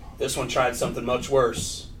back. This one tried something much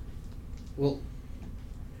worse. Well,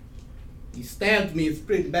 he stabbed me. It's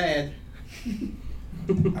pretty bad.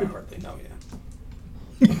 I hardly know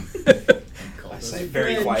you. say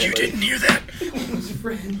very quietly. You didn't hear that. Those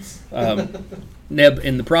friends. Neb,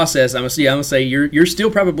 in the process, I'm gonna say you're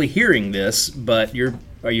still probably hearing this, but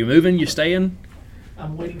are you moving? You staying?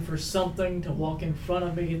 I'm waiting for something to walk in front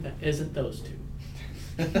of me that isn't those two.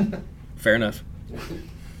 Fair enough.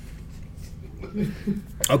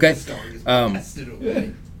 Okay. Blasted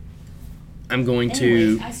away. I'm going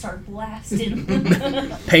Anyways, to I start blasting.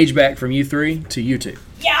 page back from you three to you two.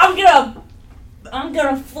 Yeah, I'm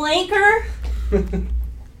gonna flank her, and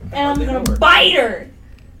I'm gonna bite her.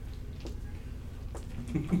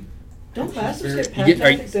 Don't bastards Very- get pet You get-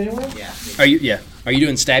 are you- tactics anyway? Yeah. Are you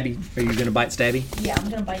doing stabby? Are you gonna bite stabby? Yeah, I'm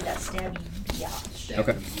gonna bite that stabby biatch.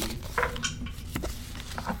 Okay.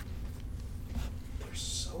 They're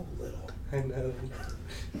so little. I know.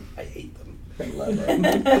 I hate them. I love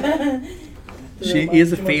them. She Like,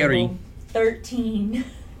 is a too much fairy. alone. 13.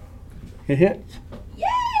 It hit. Yay!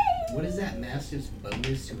 What is that mastiff's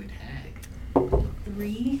bonus to attack?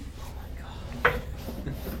 3. Oh my god.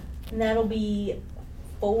 And that'll be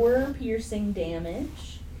 4 piercing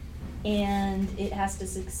damage. And it has to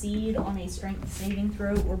succeed on a strength saving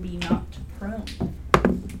throw or be knocked prone.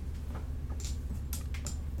 I'm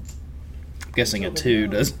guessing a 2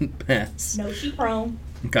 doesn't pass. No, she prone.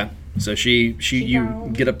 Okay. So you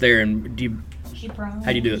prone. get up there and She prone.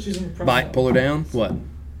 how do you do She's in the it? prone Bite, mode. pull her down? What?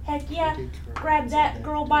 Heck yeah. Grab that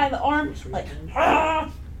girl by the arm. Like,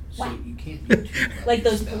 ah! So Wow. you can't do too much Like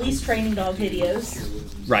those without police training dog videos. cure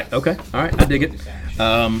wounds, Right. Okay. All right. I dig it. bonus action,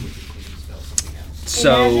 Um, which is when you spell something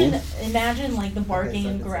else. So Imagine like the barking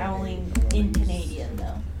and growling in Canadian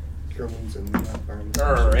though. Cure wounds and burns.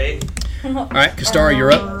 Alright. all right, Kastara,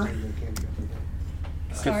 you're up.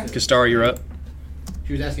 Sorry. Kastara, you're up.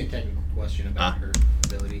 She was asking a technical question about Ah. her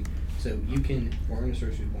ability. So you can earn a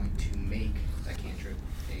sorcery point to make a cantrip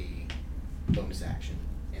a bonus action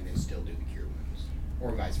and then still do the cure wounds.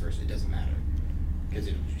 Or vice versa, it doesn't matter. Because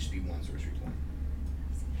it'll just be one sorcery point.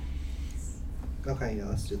 Okay, yeah,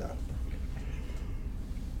 let's do that.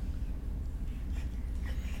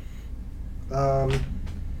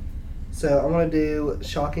 So I'm gonna do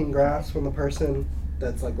shocking grasp from the person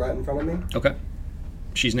that's like right in front of me. Okay.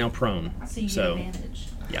 She's now prone. So you get So advantage.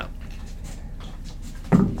 yeah.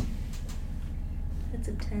 It's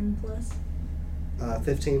a 10 plus.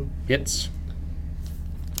 15. Hits.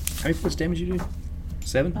 How many points damage you do?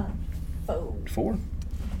 7? Oh. 4?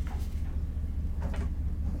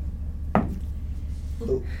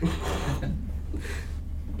 Ooh.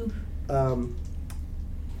 Oof.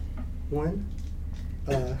 1.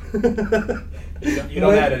 You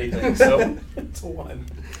don't add anything, so it's a 1.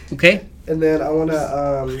 Okay. And then I want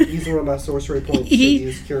to use one of my sorcery points to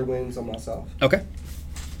use cure wounds on myself. Okay.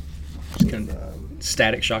 Just gonna Um,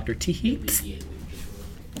 static shocked her. Tee.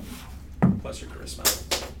 Plus your charisma.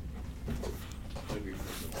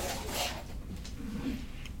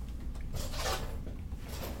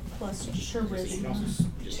 Plus So you can also charisma.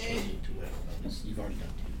 just change it to whatever bonus. You've already done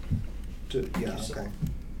 2. yeah, okay.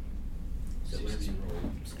 So whatever you roll,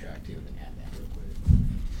 subtract 2 and then add that real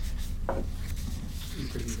quick. You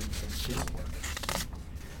could even his work.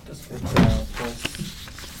 It's,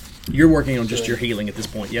 plus You're working on just your healing at this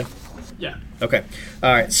point, yeah? Yeah. Okay.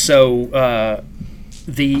 All right. So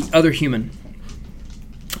the other human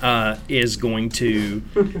is going to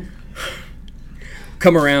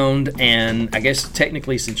come around, and I guess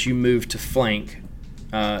technically, since you moved to flank,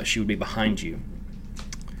 she would be behind you.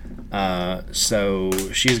 So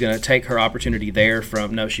she's going to take her opportunity there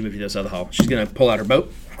from. No, she moved to this other hall. She's going to pull out her bow,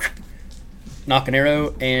 knock an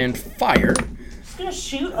arrow, and fire. She's gonna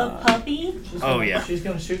shoot a puppy. She's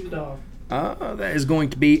gonna shoot the dog. That is going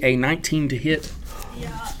to be a 19 to hit.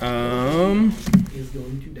 Yeah. Is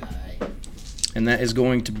going to die. And that is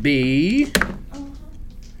going to be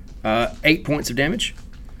 8 points of damage.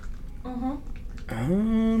 Uh-huh.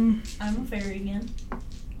 Um, I'm a fairy again.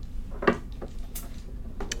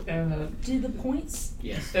 And Do the points?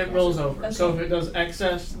 Yes. it rolls over. Okay. So if it does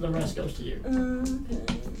excess, the rest goes to you.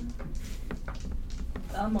 Okay.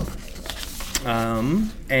 I'm okay.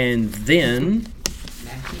 and then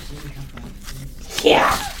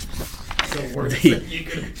Yeah. The worst The- that you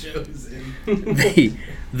could have chosen.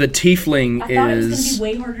 the tiefling I thought it was gonna is be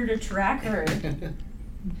way harder to track her.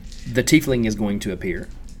 the tiefling is going to appear.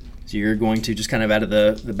 So you're going to just kind of out of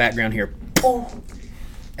the background here, Oh,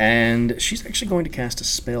 and she's actually going to cast a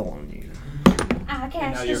spell on you. I now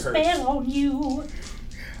cast a you're hurt. spell on you.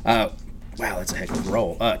 Wow, that's a heck of a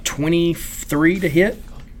roll. 23 to hit.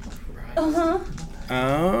 Uh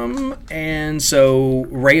huh. And so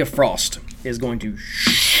Ray of Frost is going to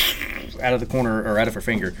out of the corner, or out of her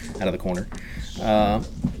finger, out of the corner,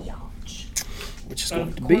 which is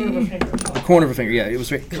going to be Corner of a finger. the corner of a finger. Yeah, it was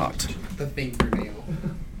very cocked. The fingernail.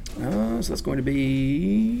 So that's going to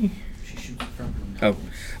be... She shoots from her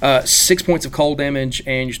nose. 6 points of cold damage,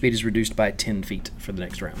 and your speed is reduced by 10 feet for the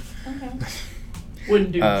next round. Okay.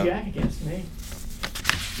 Wouldn't do jack against me.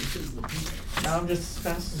 This is the pink. Now I'm just as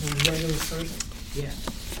fast as a regular person. Yeah.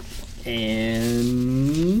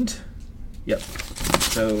 And... Yep.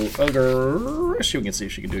 So, Ogre... She can see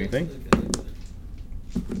if she can do anything.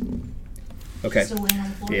 Okay. Still laying on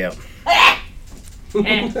the floor. Yeah.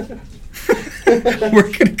 We're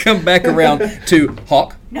going to come back around to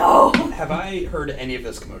Hawk. No. Have I heard any of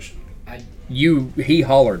this commotion? He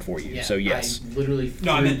hollered for you, Yeah, so yes. I literally.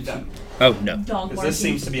 No, I meant them. Oh, no. Dog Because barking. this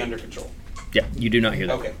seems to be under control. Yeah, you do not hear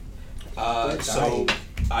that. Okay. So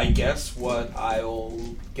I guess what I'll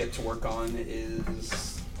get to work on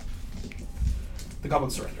is the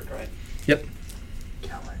goblin surrendered, right? Yep.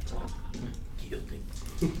 Guilty.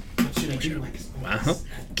 What should I do? Uh-huh.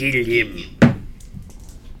 Kill him.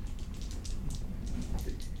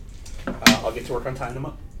 I'll get to work on tying them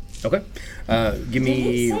up. Okay. Give me... Did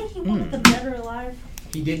he say he wanted them dead or alive?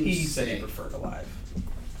 He didn't He said say. he preferred alive.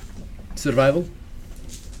 Survival?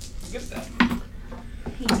 Get that.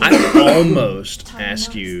 He did. I almost Time asked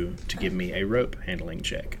ups. you to give me a rope handling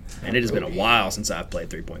check. And it has been a while since I've played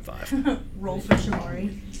 3.5. Roll for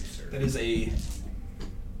Shamari. That is a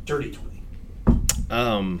dirty 20.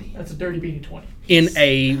 That's a dirty beaty 20. In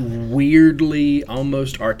a weirdly,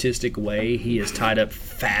 almost artistic way, he is tied up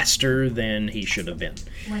faster than he should have been.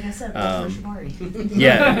 Like I said, roll for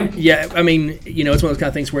Shamari. Yeah. I mean, it's one of those kind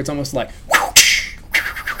of things where it's almost like,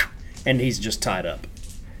 and he's just tied up.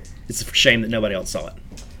 It's a shame that nobody else saw it.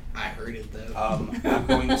 I heard it though. I'm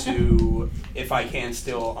going to, if I can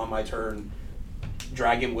still on my turn,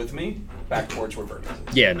 drag him with me back towards where Vernon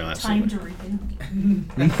is. Yeah, no, Time absolutely. to recoup.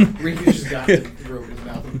 Riku just got the rope in his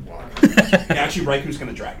mouth and walked. Actually, Raiku's going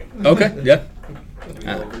to drag him. Okay, yeah. We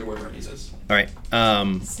go over to where Vernon is. All right.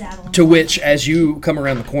 Saddle him. To which, as you come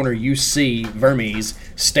around the corner, you see Vermes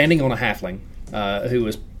standing on a halfling who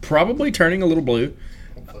is probably turning a little blue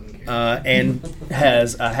and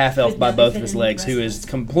has a half elf With by nothing both of fit his in legs who is restless.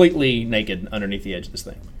 completely naked underneath the edge of this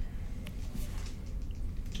thing.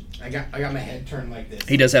 I got my head turned like this.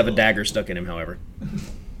 He does have a dagger stuck in him, however.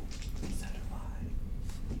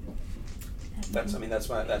 That's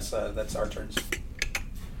our turns.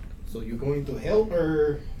 So you're going to help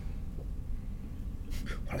or?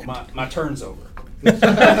 My turn's over. You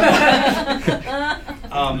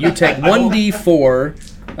take I will- 1d4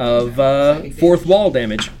 of fourth wall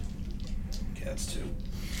damage. Okay, that's 2.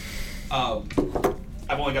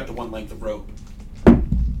 I've only got the one length of rope,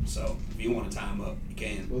 so if you want to tie him up, you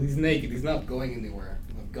can. Well, he's naked. He's not going anywhere.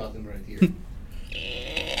 I've got him right here.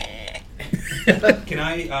 Can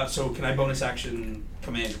I bonus action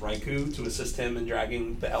command Raikou to assist him in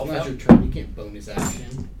dragging the elf Not out? your turn. You can't bonus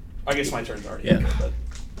action. I guess my turn's already Yeah. over, but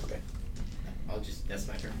okay. That's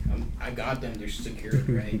my turn. I got them. They're secured,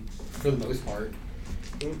 right? For the most part.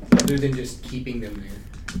 Other than just keeping them there.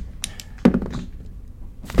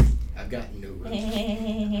 I've got no rope.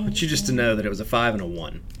 I want you just to know that it was a 5 and a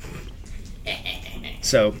 1.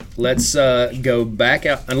 So let's go back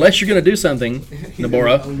out. Unless you're going to do something,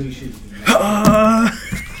 Nabora. Only shoot.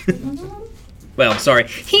 Well, sorry.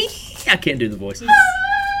 I can't do the voice.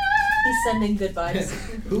 He's sending good vibes.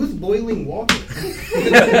 Who's boiling water?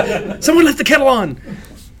 Someone left the kettle on.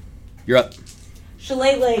 You're up.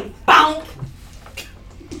 Shillelagh, bonk!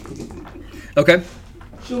 Okay.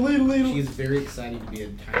 She's very excited to be a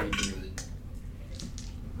tiny druid.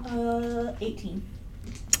 18.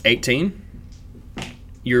 18.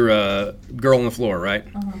 You're a girl on the floor, right?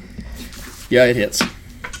 Uh-huh. Yeah, it hits.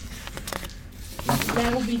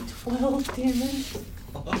 That'll be 12 damage.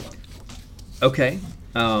 Okay.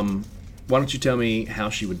 Why don't you tell me how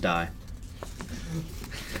she would die?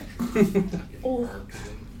 Oh.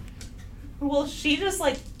 Well, she just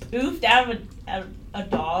like poofed out of a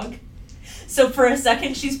dog. So for a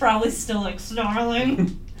second, she's probably still like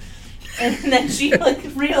snarling. And then she like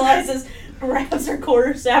realizes, grabs her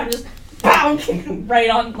quarterstaff and just bonk right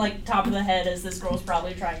on like top of the head as this girl's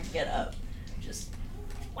probably trying to get up. Just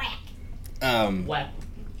whack. Wow.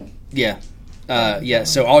 Yeah. Yeah,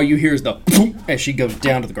 so all you hear is the as she goes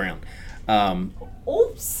down to the ground.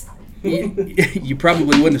 Oops. You probably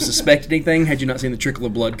wouldn't have suspected anything had you not seen the trickle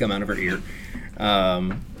of blood come out of her ear.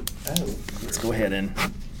 Let's go ahead and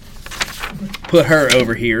put her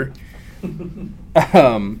over here. Do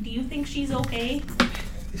you think she's okay?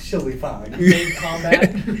 She'll be fine. Mid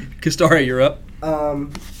combat. Kastara, you're up.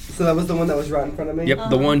 So that was the one that was right in front of me? Yep,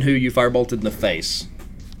 the one who you firebolted in the face.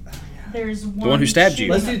 There's one. one who stabbed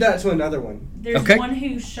you. Let's do that to another one. There's Okay. one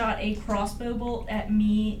who shot a crossbow bolt at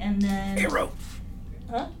me, and then Arrow.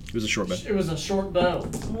 Huh? It was a short bow. It was a short bow,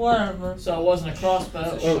 Whatever. so it wasn't a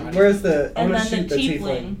crossbow. Oh, where's the? I'm And gonna then shoot the the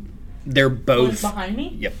tiefling. They're One's both. behind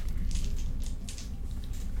me? Yep.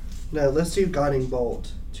 No, let's do guiding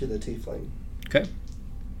bolt to the tiefling. Okay.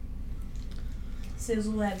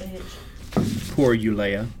 Sizzle that bitch. Poor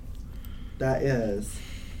Eulea. That is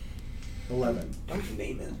 11. Don't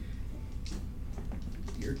name it.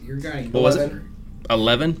 You're guiding. What was it? 11.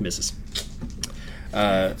 11 misses.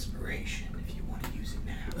 Inspiration, if you want to use it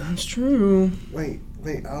now. That's true. Wait.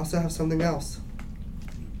 I also have something else.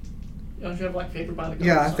 Don't you have like favored by the gods?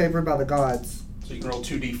 Yeah, I favored by the gods. So you can roll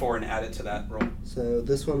 2d4 and add it to that roll. So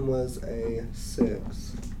this one was a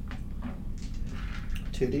 6.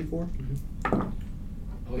 2d4?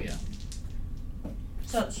 Oh yeah,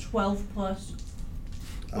 So it's 12 plus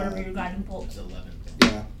whatever your guiding bolt. it's 11.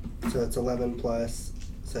 Yeah. So it's 11 plus,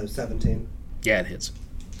 so 17. Yeah, it hits.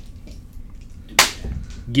 Do that.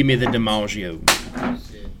 Give me the DiMaggio.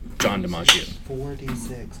 That's it. John DiMaggio.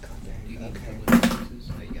 4d6. God You dang. need Okay. a couple of pieces.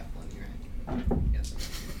 Oh, you got plenty, right? Yes.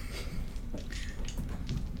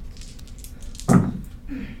 Fuck.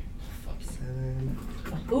 7.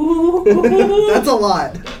 Ooh. That's a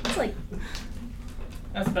lot. It's like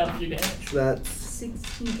That's about a few damage. That's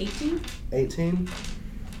 16, 18? 18.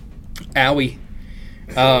 Owie.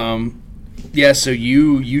 Yeah, so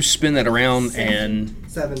you spin that around and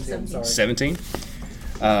 17, sorry. 17. I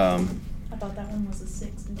thought that one was a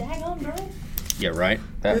 6. Daggone, bro. Yeah, right.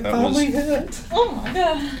 That It was. finally hit. Oh my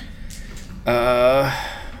god.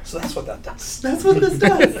 So that's what that does. That's what this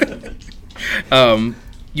does.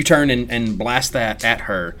 You turn and blast that at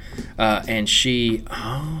her, and she.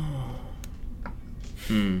 Oh.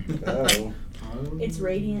 Oh. It's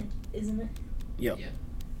radiant, isn't it? Yep. Yeah.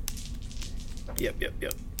 Yep.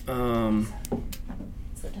 It's the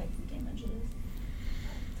type of damage it is.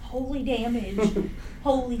 Holy damage.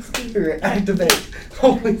 Holy spirit. Spirit activate.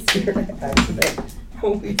 Holy Spirit activate.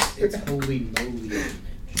 Holy Spirit. It's holy moly.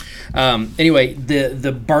 Anyway,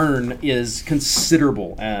 the burn is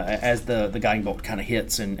considerable as the guiding bolt kind of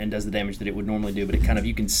hits and does the damage that it would normally do, but it kind of,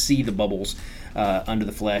 you can see the bubbles under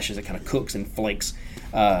the flesh as it kind of cooks and flakes,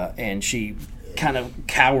 and she kind of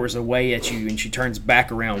cowers away at you, and she turns back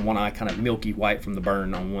around, one eye kind of milky white from the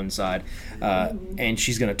burn on one side, and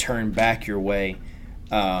she's going to turn back your way,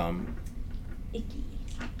 Icky.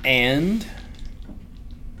 and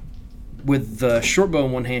with the short bow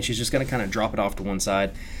in one hand, she's just going to kind of drop it off to one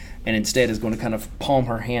side, and instead is going to kind of palm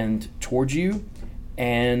her hand towards you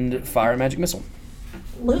and fire a magic missile.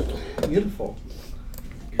 Loot. Beautiful.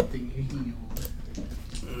 Good thing you healed.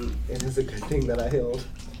 It is a good thing that I healed.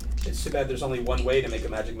 It's too bad there's only one way to make a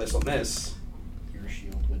magic missile miss. Your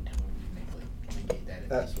shield would totally negate that if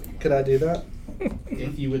that's what you Could want. I do that?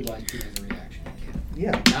 If you would like to as a reaction, you can.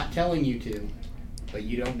 Yeah. Not telling you to, but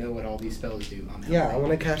you don't know what all these spells do. I'm Yeah, I helping.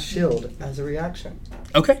 want to cast shield as a reaction.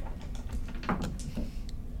 Okay.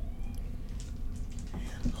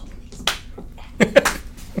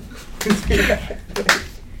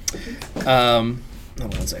 Hold on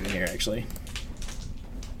 1 second here, actually.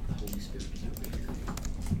 The Holy Spirit is over here.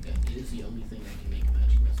 It is the only thing that can make a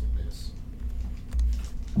magic missile miss.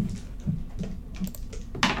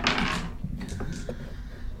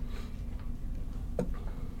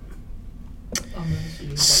 I'm gonna see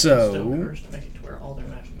like So- stone curse to make it to where all their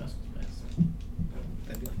magic missiles miss.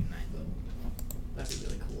 That'd be like a 9th level. That'd be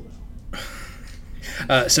really cool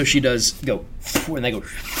though. So she does go, and they go,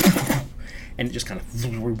 and it just kind of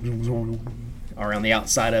around the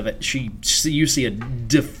outside of it. You see a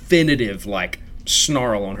definitive like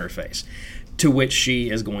snarl on her face, to which she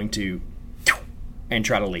is going to and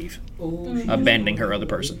try to leave, abandoning her other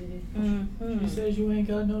person. She says you ain't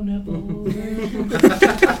got no nipples.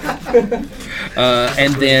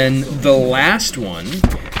 And then the last one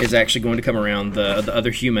is actually going to come around the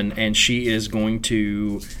other human, and she is going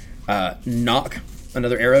to knock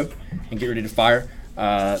another arrow and get ready to fire.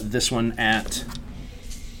 This one at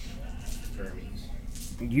Hermes.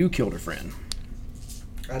 you killed her friend.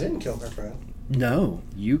 I didn't kill her, friend. No,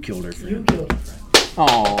 you killed her friend. You killed her friend.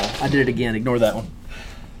 Oh, I did it again. Ignore that one.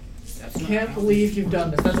 That's not Can't how- believe you've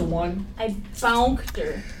done this. That's a 1. I bonked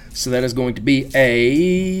her. So that is going to be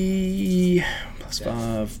a plus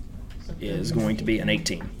 5 is going to be an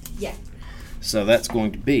 18. Yeah. So that's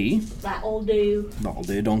going to be That'll do. all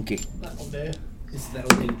day donkey. That'll do. Is that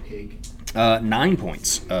a big pig? 9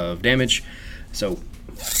 points of damage. So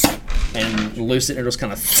and loose it, and it'll just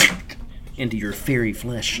kind of into your fairy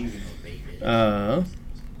flesh. And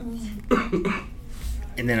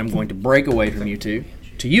then I'm going to break away from you two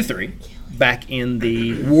to you three, back in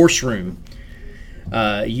the wars room.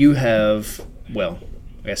 You have, well,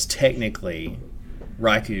 I guess technically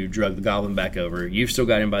Raikou drug the goblin back over. You've still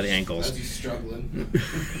got him by the ankles. As he's struggling.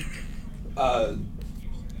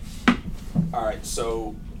 Alright,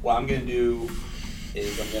 so what I'm going to do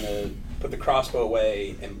is I'm going to put the crossbow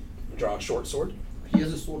away and draw a short sword. He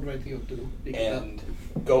has a sword right here, too. Pick it up. And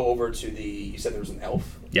go over to the... You said there was an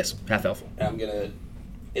elf? Yes, half elf. And I'm going to...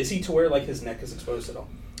 Is he to where, like, his neck is exposed at all?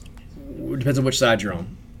 Depends on which side you're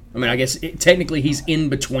on. I mean, I guess technically he's in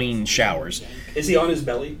between showers. Is he on his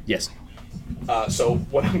belly? Yes. So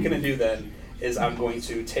what I'm going to do then is I'm going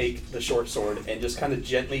to take the short sword and just kind of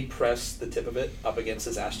gently press the tip of it up against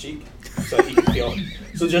his ass cheek so that he can feel...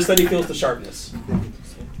 So just that he feels the sharpness.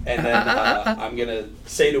 And then I'm going to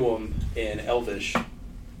say to him in Elvish,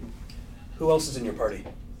 who else is in your party?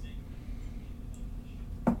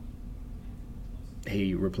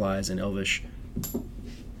 He replies in Elvish,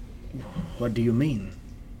 what do you mean?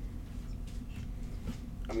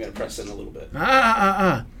 I'm going to press in a little bit.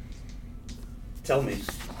 Tell me.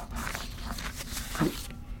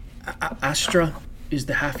 Astra is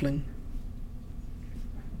the halfling.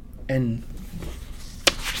 And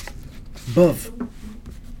Bov,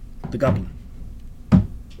 the goblin.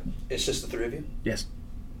 It's just the three of you? Yes.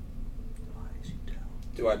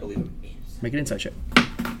 Do I believe him? Make an insight check.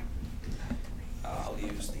 I'll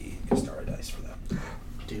use the Istara dice for that.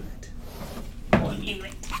 Do it.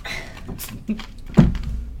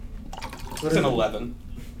 It's an 11.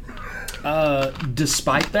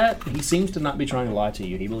 Despite that, he seems to not be trying to lie to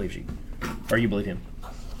you. He believes you. Or you believe him.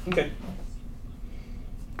 Okay.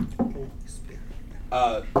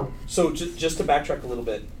 So just to backtrack a little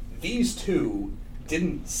bit, these two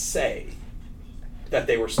didn't say that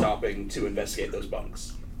they were stopping to investigate those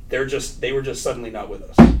bunks. They were just suddenly not with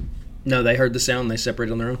us. No, they heard the sound. They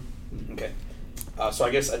separated on their own. Okay. So I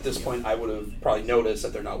guess at this point I would have probably noticed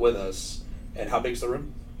that they're not with us. And how big's the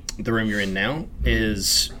room? The room you're in now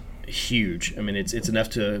is huge. I mean, it's enough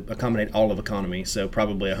to accommodate all of economy, so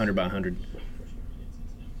probably 100 by 100.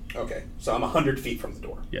 Okay, so I'm 100 feet from the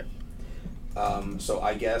door. Yeah. So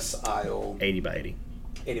I guess I'll... 80 by 80.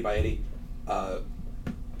 80 by 80.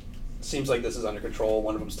 Seems like this is under control.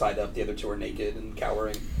 One of them's tied up. The other two are naked and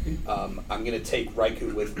cowering. I'm going to take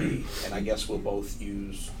Raikou with me, and I guess we'll both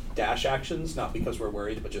use dash actions, not because we're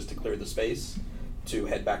worried, but just to clear the space, to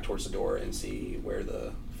head back towards the door and see where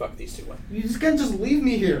the fuck these two went. You just can't just leave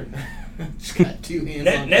me here. Just got two hands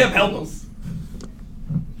on Neb, help him.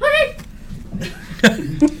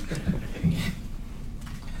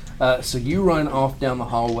 So you run off down the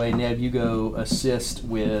hallway. Neb, you go assist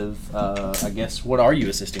with, I guess, what are you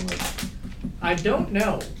assisting with? I don't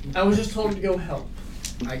know. I was just told to go help.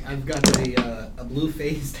 I've got a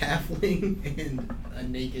blue-faced halfling and a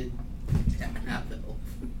naked half-elf.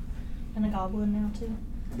 And a goblin now, too.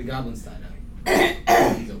 The goblin's tied up.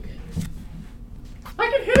 He's okay. I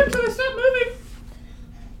can hit him till they stop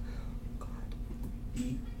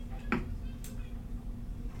moving.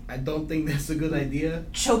 I don't think that's a good idea.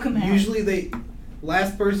 Choke him out. Usually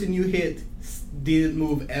last person you hit didn't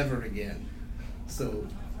move ever again. So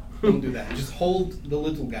don't do that. Just hold the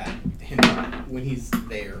little guy, and when he's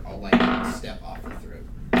there, I'll step off the throat.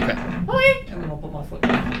 Okay. And then I'll put my foot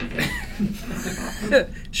down.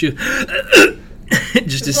 Shoot.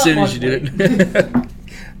 Just as soon as you did it.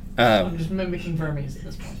 I'm just mimicking Vermes at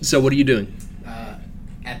this point. So what are you doing?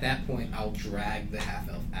 At that point, I'll drag the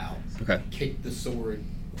half-elf out. Okay. Kick the sword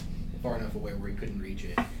far enough away where he couldn't reach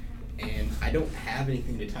it. And I don't have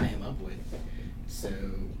anything to tie him up with. So...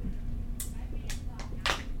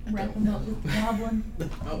 Wrap him up with the goblin.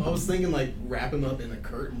 I was thinking, wrap him up in a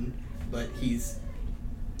curtain, but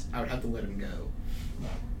I would have to let him go.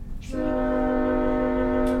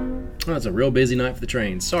 Oh, it's a real busy night for the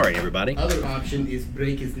train. Sorry, everybody. Other option is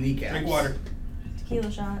break his kneecaps. Drink water.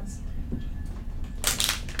 Tequila shots.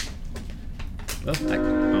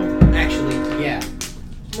 Actually, yeah. I'm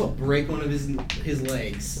gonna break one of his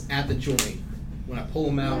legs at the joint. When I pull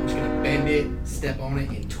him out, I'm just gonna bend it, step on it,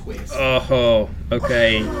 and twist. Oh,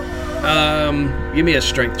 okay. Give me a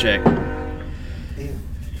strength check.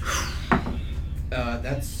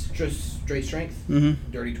 That's just straight strength.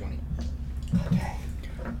 Mm-hmm. Dirty 20. Okay.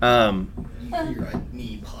 You hear a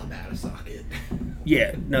knee pop out of socket.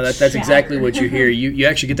 Yeah, no, that's exactly what you hear. You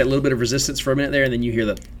actually get that little bit of resistance for a minute there, and then you hear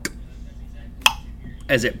the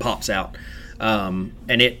as it pops out, and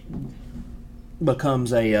it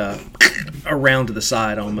becomes a round to the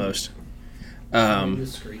side almost.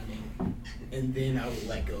 Was screaming, and then I would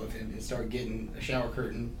let go of him and start getting a shower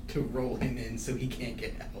curtain to roll him in so he can't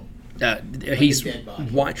get out. He's a dead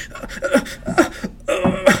body.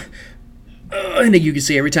 And you can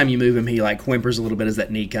see every time you move him, he whimpers a little bit as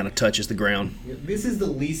that knee kind of touches the ground. This is the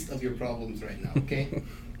least of your problems right now, okay?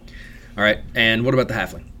 All right, and what about the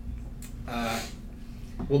halfling?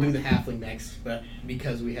 We'll do the halfling next, but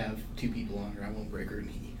because we have 2 people on her, I won't break her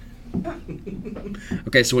knee.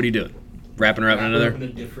 Okay, so what are you doing? Wrapping her up in Wrap her another? in a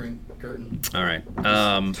different curtain. All right.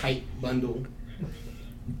 Tight bundle.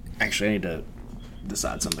 Actually, I need to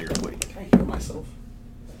decide something real quick. Can I heal myself?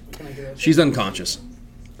 Can I do that? She's unconscious.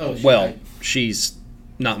 Oh, Well, she's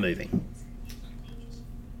not moving.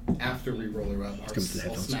 after we roll her up, come to the I'll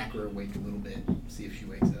headphones. smack her awake a little bit, see if she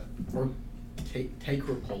wakes up, or take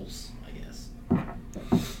her pulse, I guess.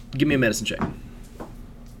 Give me a medicine check.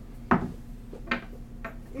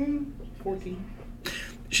 14.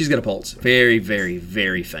 She's got a pulse. Very, very,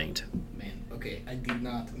 very faint. Man, okay, I did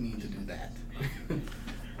not mean to do that.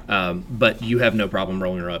 But you have no problem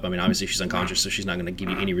rolling her up. I mean, obviously she's unconscious, so she's not going to give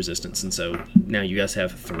you any resistance. And so now you guys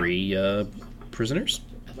have 3 prisoners.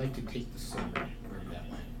 I'd like to take the sword wherever that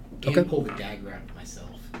went. Okay. And pull the dagger out myself.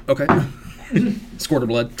 Okay. Squirt of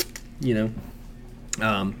blood. You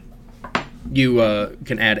know. You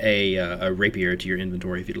can add a rapier to your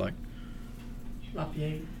inventory if you'd like.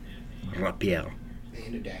 Rapier. Rapier.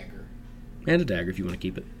 And a dagger. And a dagger if you want to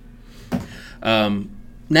keep it.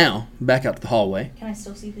 Now, back out to the hallway. Can I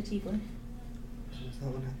still see the tiefling? Does that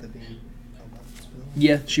one have to be a level spell?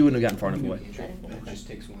 Yeah, she wouldn't have gotten far enough away. It just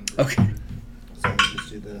takes one. Okay. So we just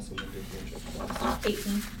do this and then do the interest.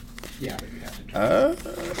 18. Yeah, but you have to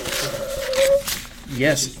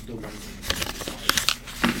Yes. Just the one thing.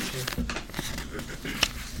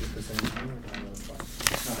 Get the same number or do I roll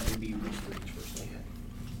twice? It'd be one for each person.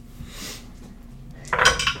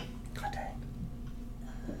 God dang.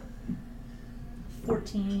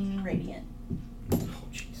 14 radiant. Oh,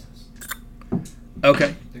 Jesus.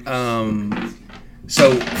 Okay.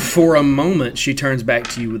 So for a moment, she turns back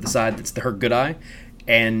to you with the side that's her good eye,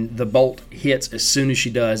 and the bolt hits as soon as she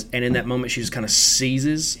does. And in that moment, she just kind of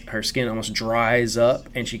seizes. Her skin almost dries up,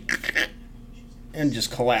 and she just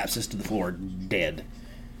collapses to the floor, dead.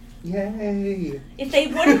 Yay! If they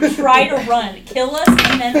wouldn't try to run, kill us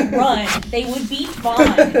and then run, they would be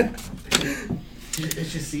fine. It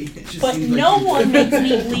just But seems no like one makes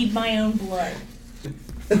me bleed my own blood.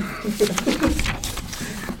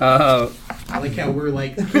 I like how we're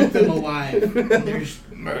like, keep them alive. And there's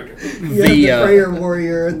murder. The prayer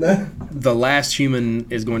warrior and The last human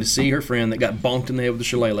is going to see her friend that got bonked in the head with the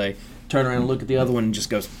shillelagh, turn around and look at the other one and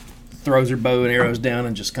just throws her bow and arrows down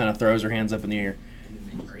and just kind of throws her hands up in the air. And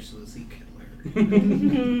then they mercilessly kill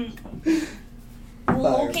her.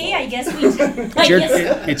 Well, okay, I guess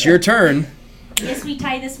It's your turn. guess we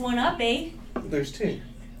tie this one up, eh? There's 2.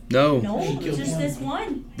 No. No, She it's killed just one. this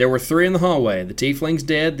one. There were 3 in the hallway. The tiefling's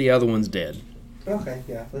dead. The other one's dead. Okay,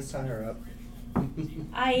 yeah, let's tie her up.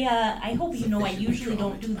 I hope you know I usually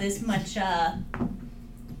don't do this much,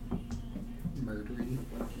 Murdering.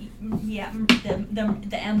 yeah,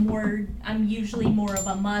 the M word. I'm usually more of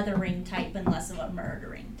a mothering type and less of a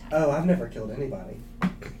murdering type. Oh, I've never killed anybody.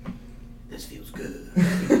 This feels good.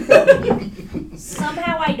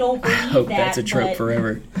 Somehow I don't believe I hope that, that's a trope but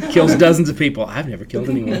forever. Kills dozens of people. I've never killed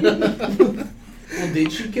anyone. Well,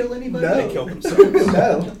 did she kill anybody? No. They killed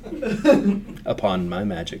themselves. No. Upon my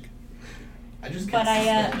magic. I just But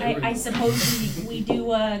got I suppose we do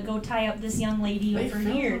go tie up this young lady over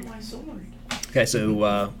here. My sword. Okay,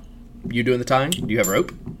 so you doing the tying? Do you have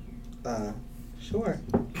rope? Sure.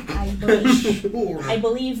 I believe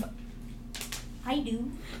Sure. I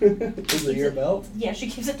do. Is it your belt? Yeah, she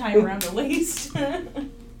keeps it tied around her waist. Tell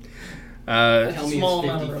me Small it's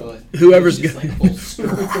amount 50 of foot. Whoever's It's just like full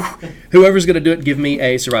skirt. Whoever's going to do it, give me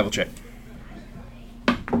a survival check.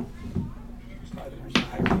 I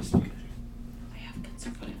have good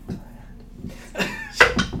survival.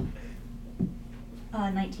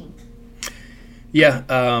 19. Yeah,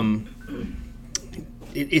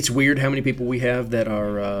 it's weird how many people we have that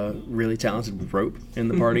are really talented with rope in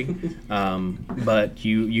the party. But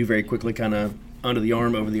you very quickly kind of under the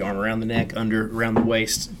arm, over the arm, around the neck, around the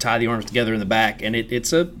waist, tie the arms together in the back, and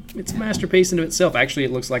it's a masterpiece into itself. Actually,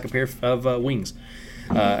 it looks like a pair of wings.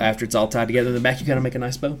 After it's all tied together in the back, you kind of make a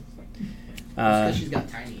nice bow. Because she's got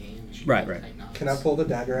tiny hands. She Right, can right. tighten knots. Can I pull the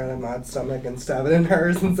dagger out of my stomach and stab it in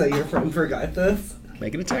hers and say your friend forgot this?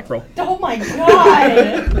 Make an attack roll. Oh my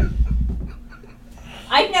god!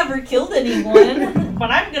 I've never killed anyone, but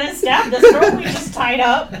I'm gonna stab this girl we just tied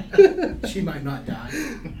up. She might not die.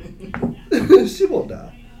 She will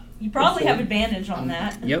die. You probably have advantage on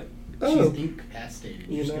that. Yep, Oh. She's incapacitated.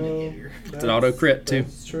 You You're just know, gonna hit her. it's an auto crit too.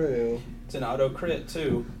 That's true. It's an auto crit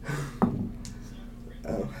too.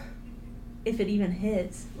 Oh. If it even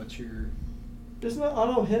hits. What's your Isn't it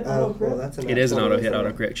auto hit, Oh, auto crit? well, that's a It is an 20, auto hit, isn't auto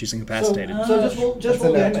it? crit. She's incapacitated. So just That's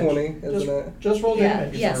roll a nat damage. 20, isn't it? Just roll Yeah,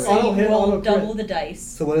 damage. yes. Auto So hit, you roll auto crit. double the dice.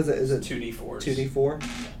 So what is it? Is it 2d4s. 2d4? Plus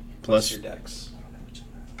Plus your dex.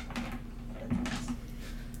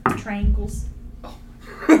 Triangles.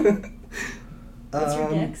 What's your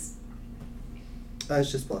dex?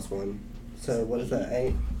 It's just +1. So what is that?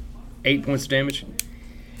 8? 8 points of damage.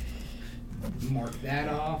 Mark that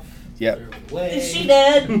off. Yep. Clear the way. Is she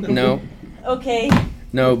dead? No, Okay.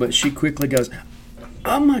 no, but she quickly goes,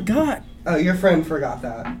 "Oh my god!" Oh, your friend forgot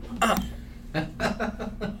that.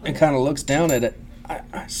 and kind of looks down at it.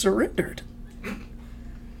 I surrendered.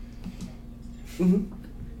 Mm-hmm.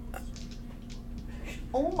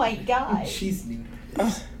 Oh my god. She's new.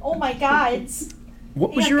 Oh my gods.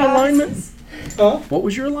 What was Yeah, your gods alignment? is Huh? What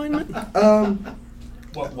was your alignment?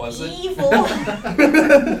 What was it? Evil.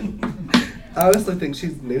 I honestly think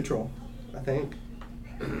she's neutral. I think.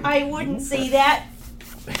 I wouldn't say that.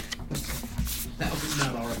 That was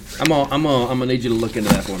not our I'm gonna need you to look into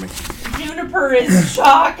that for me. Juniper is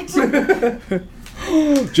shocked.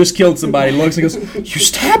 Just killed somebody. Looks and goes, "You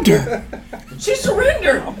stabbed her." She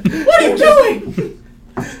surrendered. What are you doing?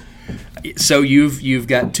 So you've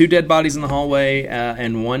got 2 dead bodies in the hallway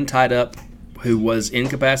and 1 tied up who was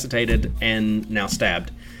incapacitated and now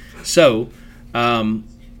stabbed. So,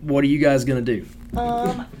 what are you guys gonna do?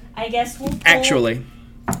 I guess we'll pull. Actually,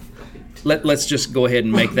 let's just go ahead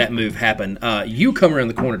and make that move happen. You come around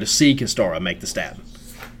the corner to see Kistara make the stab.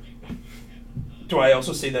 Do I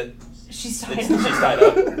also see that She's she's tied up. tied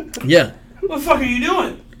up? Yeah. What the fuck are you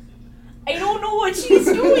doing? I don't know what she's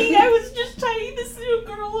doing. I was just tying this little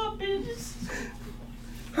girl up and just...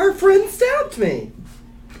 Her friend stabbed me.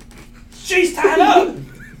 She's tied up, and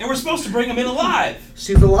we're supposed to bring him in alive.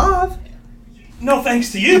 She's alive. No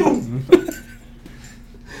thanks to you.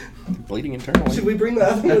 Bleeding internally. Should we bring the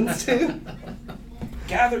other ones too?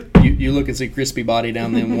 Gather. You look and see crispy body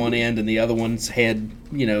down the one end and the other one's head,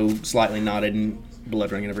 slightly knotted and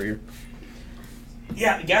blood running over here.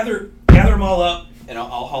 Yeah, gather them all up, and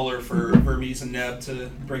I'll holler for Vermes and Neb to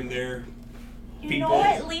bring their You people. know,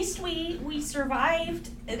 at least we survived.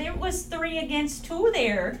 There was 3 against 2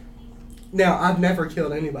 there. Now, I've never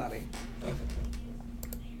killed anybody.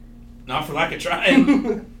 Not for lack of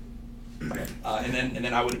trying. And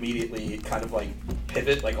then I would immediately kind of like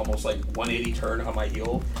pivot, like almost like 180 turn on my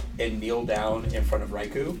heel, and kneel down in front of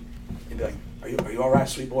Raikou, and be like, "Are you all right,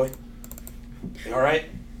 sweet boy? You all right?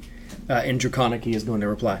 And Draconic, he is going to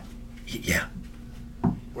reply, "Yeah."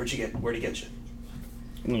 Where'd he get you?"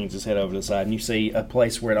 And you just head over to the side, and you see a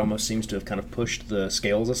place where it almost seems to have kind of pushed the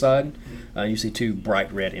scales aside. You see 2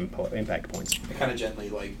 bright red impact points. I kind of gently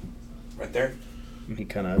like, right there. And he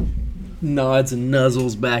kind of nods and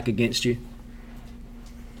nuzzles back against you.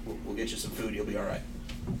 We'll get you some food. You'll be all right.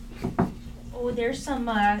 Oh, there's some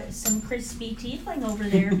crispy tiefling over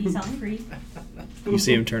there if he's hungry. You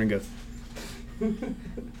see him turn and go,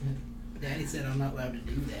 Daddy said I'm not allowed to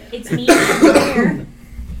do that. It's me over there.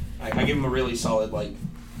 I give him a really solid like,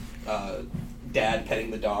 dad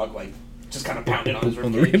petting the dog, like just kind of pounding on his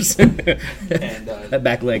on the ribcage. ribs. And That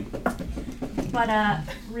back leg. But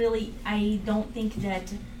really, I don't think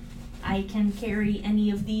that I can carry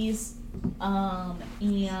any of these. And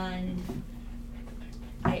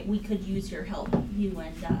we could use your help, you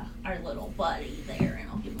and our little buddy there, and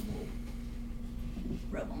I'll give him a little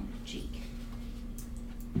rub on the cheek.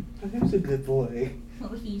 Who's a good boy? Oh,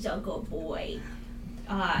 he's a good boy.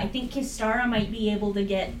 I think Kistara might be able to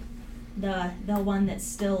get the one that's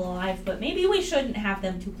still alive, but maybe we shouldn't have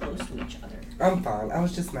them too close to each other. I'm fine. I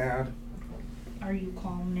was just mad. Are you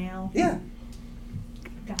calm now? Yeah.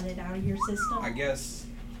 Got it out of your system? I guess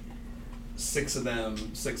 6 of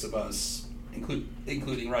them, 6 of us,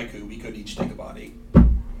 including Raikou, we could each take a body.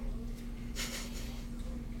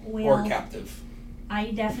 Well, Or captive.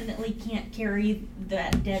 I definitely can't carry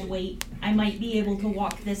that dead weight. I might be able to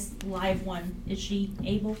walk this live one. Is she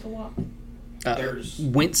able to walk?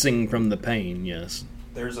 Wincing from the pain, yes.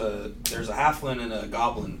 There's a halfling and a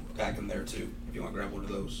goblin back in there too. If you want to grab one of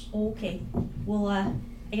those. Okay. Well, I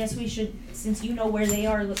guess we should, since you know where they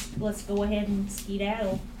are, let's go ahead and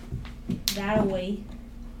skedaddle that away.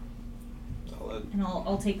 Solid. And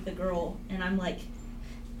I'll take the girl, and I'm like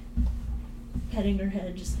petting her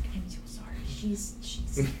head, just like, I'm so sorry. She's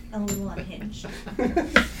a little unhinged.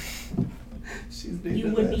 She's new You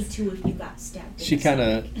to would be this. too if you got stabbed. in She the kind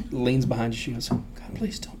stomach. of leans behind you. She goes, "Oh, God,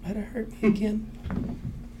 please don't let her hurt me again."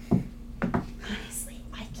 Honestly,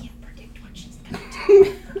 I can't predict what she's gonna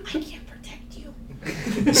do. I can't protect you.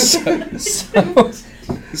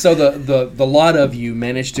 So the lot of you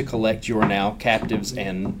managed to collect your now captives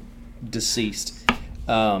and deceased.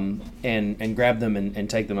 and grab them and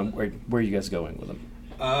take them. Where are you guys going with them?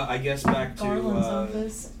 I guess back to Garland's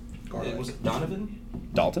office. was it Donovan?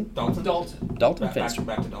 Dalton? Dalton. Dalton Back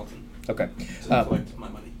Fenster. to Dalton. Okay. To collect my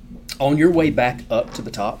money. On your way back up to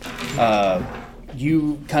the top,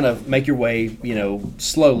 you kind of make your way,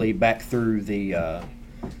 slowly back through the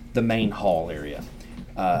main hall area,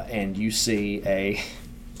 and you see a.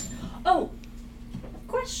 Oh,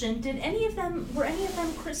 question: were any of them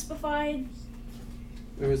crispified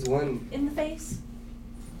There was one. in the face?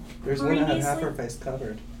 There's one that had half Previously? her face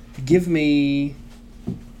covered. Give me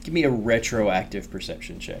a retroactive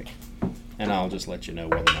perception check, and I'll just let you know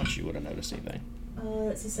whether or not you would have noticed anything.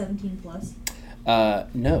 That's a 17 plus.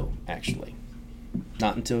 No, actually,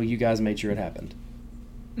 not until you guys made sure it happened.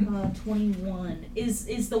 21.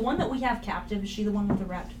 Is the one that we have captive? Is she the one with the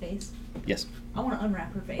wrapped face? Yes. I want to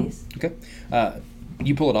unwrap her face. Okay.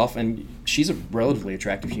 You pull it off, and she's a relatively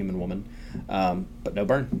attractive human woman, but no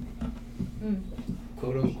burn. Mm.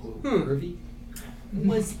 Quote unquote curvy.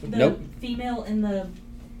 Was the Nope. female in the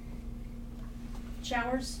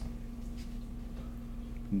showers?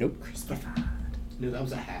 Nope. No, that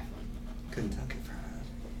was a half one. Kentucky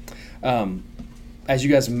Fried. As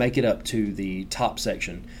you guys make it up to the top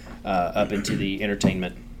section, up into the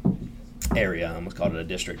entertainment area, I almost called it a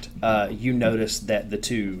district, you notice that the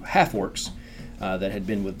two half-orcs that had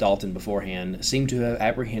been with Dalton beforehand seem to have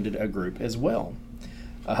apprehended a group as well.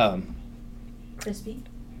 Crispy.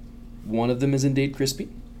 One of them is indeed crispy.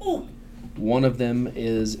 Oh. One of them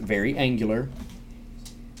is very angular.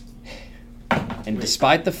 And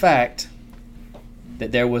despite the fact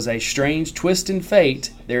that there was a strange twist in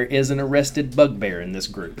fate, there is an arrested bugbear in this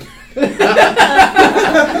group.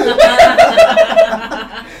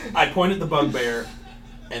 I point at the bugbear,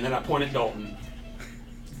 and then I point at Dalton.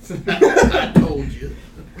 I told you.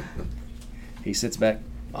 He sits back.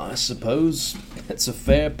 I suppose that's a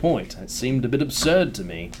fair point. It seemed a bit absurd to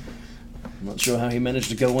me. I'm not sure how he managed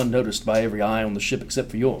to go unnoticed by every eye on the ship except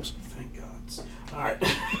for yours. Thank God. All right.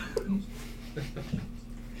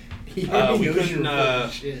 He We already knows couldn't, your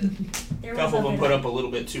shit. There A was couple of a them bit put of up a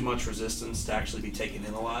little bit too much resistance to actually be taken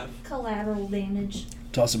in alive. collateral damage.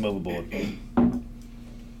 Toss him overboard.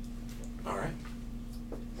 All right.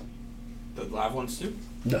 The live ones too?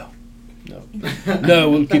 No. No,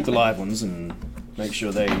 we'll keep the live ones and make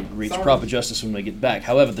sure they reach proper justice when they get back.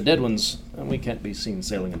 However, the dead ones, we can't be seen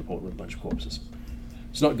sailing into port with a bunch of corpses.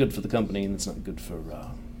 It's not good for the company, and it's not good for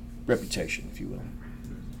reputation, if you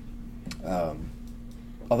will.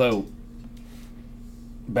 Although,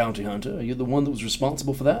 bounty hunter, are you the one that was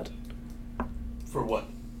responsible for that? For what?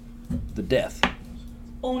 The death.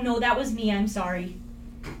 Oh no, that was me. I'm sorry.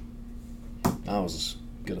 I was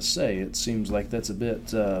gonna say, it seems like that's a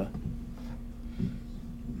bit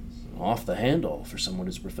off the handle for someone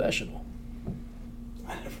who's professional.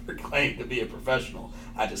 I never claimed to be a professional.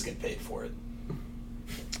 I just get paid for it.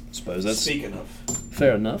 Suppose that's Speaking of,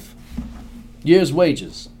 fair enough. Year's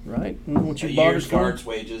wages, right? Isn't what a you bartered year's for? guards'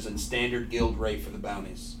 wages and standard guild rate for the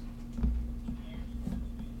bounties.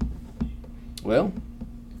 Well,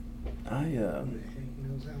 I He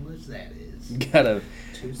knows how much that is. gotta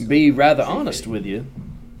be rather honest with you.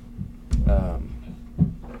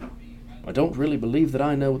 I don't really believe that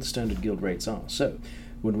I know what the standard guild rates are. So,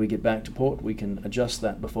 when we get back to port, we can adjust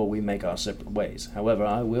that before we make our separate ways. However,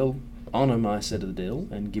 I will honor my set of the deal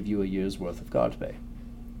and give you a year's worth of guard pay.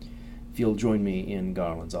 If you'll join me in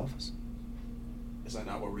Garland's office. Is that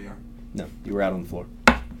not where we are? No, you were out on the floor,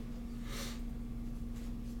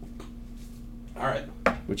 All right.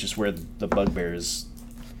 which is where the bugbear is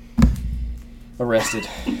arrested.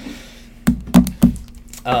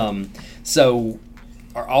 So,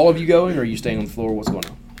 are all of you going, or are you staying on the floor? What's going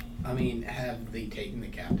on? I mean, have they taken the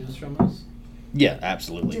captives from us? Yeah,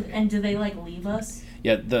 absolutely. And do they leave us?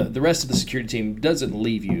 Yeah, the rest of the security team doesn't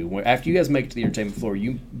leave you. After you guys make it to the entertainment floor,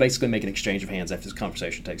 you basically make an exchange of hands after this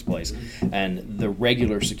conversation takes place. And the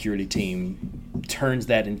regular security team turns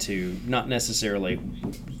that into not necessarily...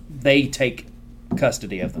 They take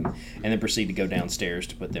custody of them and then proceed to go downstairs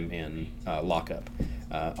to put them in lockup,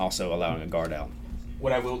 also allowing a guard out.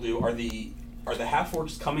 What I will do, are the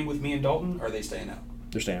half-orcs coming with me and Dalton, or are they staying out?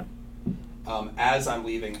 They're staying out. As I'm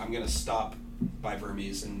leaving, I'm going to stop by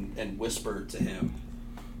Vermes and whisper to him,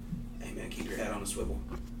 "Hey man, keep your head on a swivel.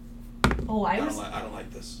 Oh, I don't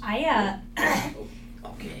like this." Oh,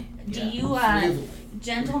 okay. Do Yeah. you, Swivel.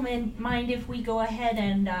 gentlemen, mind if we go ahead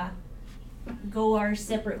and go our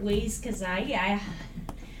separate ways? Cause I'm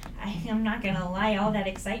not gonna lie, all that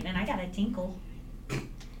excitement, I got a tinkle,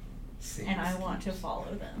 and I want to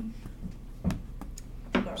follow them.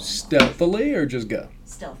 Stealthily or just go?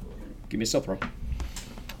 Stealthily. Give me a stealth roll.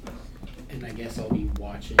 And I guess I'll be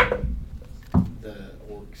watching the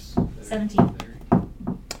orcs. That 17. Are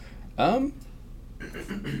there.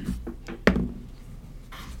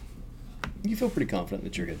 You feel pretty confident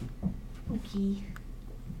that you're hidden. Okay.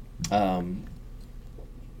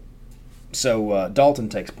 So Dalton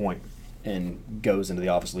takes point and goes into the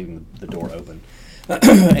office, leaving the door open,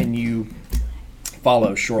 and you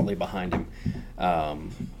follow shortly behind him.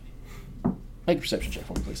 Make a perception check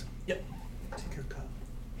for me, please. Yep. Take your cup.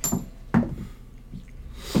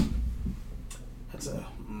 That's a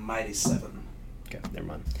mighty 7. Okay, never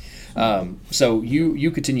mind. So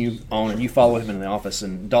you continue on, and you follow him in the office,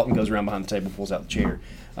 and Dalton goes around behind the table, pulls out the chair,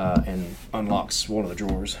 and unlocks one of the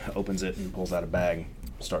drawers, opens it, and pulls out a bag,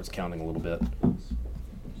 starts counting a little bit.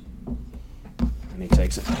 And he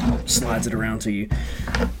takes it, slides it around to you.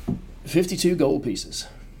 52 gold pieces.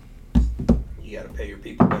 You gotta pay your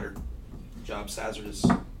people better. Job's hazardous.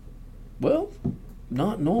 Well,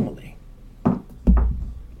 not normally.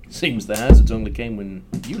 Seems the hazards only came when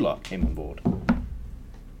you lot came on board.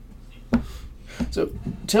 So,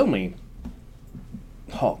 tell me,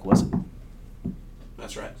 Hawk, was it?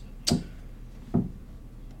 That's right.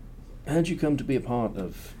 How'd you come to be a part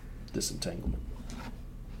of this entanglement?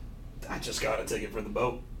 I just got a ticket for the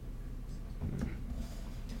boat.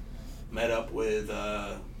 Met up with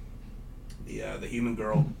the human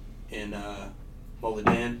girl in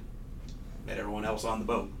Bogden. Met everyone else on the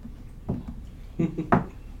boat.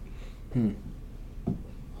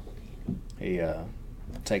 He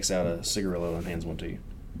takes out a cigarillo and hands one to you.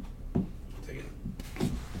 Take it.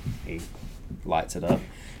 He lights it up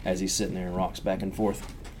as he's sitting there and rocks back and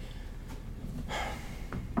forth.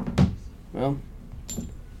 Well,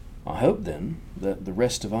 I hope then that the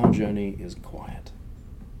rest of our journey is quiet.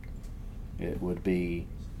 It would be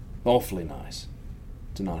awfully nice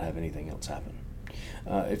to not have anything else happen.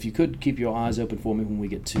 If you could keep your eyes open for me when we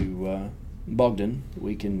get to Bogden,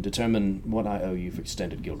 we can determine what I owe you for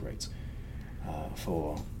extended guild rates.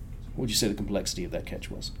 For what would you say the complexity of that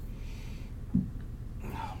catch was?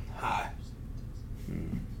 Hi.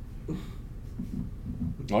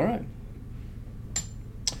 All right.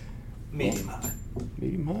 Medium high.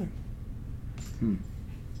 Medium high.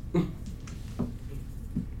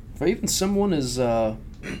 For even someone as, well,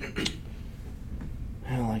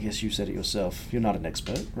 I guess you said it yourself. You're not an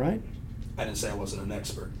expert, right? I didn't say I wasn't an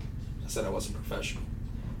expert. I said I wasn't professional.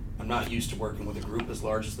 I'm not used to working with a group as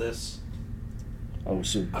large as this. Oh,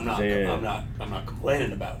 so I'm not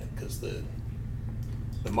complaining about it because the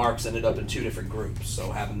marks ended up in 2 different groups,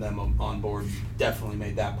 so having them on board definitely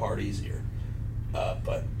made that part easier.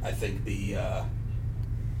 But I think the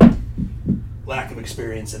lack of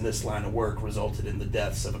experience in this line of work resulted in the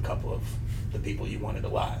deaths of a couple of the people you wanted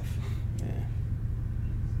alive. Yeah.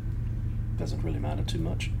 Doesn't really matter too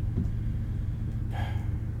much.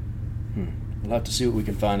 We'll have to see what we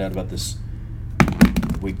can find out about this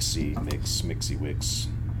Mixy Wix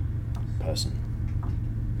person.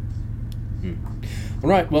 All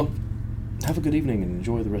right, well, have a good evening and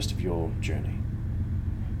enjoy the rest of your journey.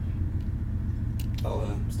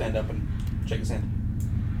 I'll stand up and shake his hand.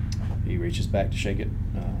 He reaches back to shake it.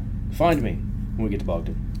 Find me when we get to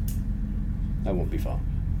Bogden. I won't be far.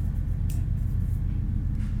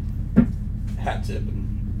 Hat tip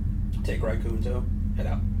and take Raikou in tow. Head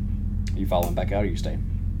out. You follow him back out, or you stay?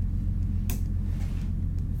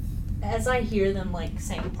 As I hear them like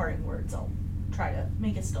saying parting words, I'll try to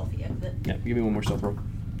make a stealthy exit. Yeah, give me one more stealth roll.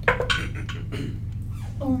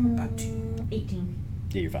 18.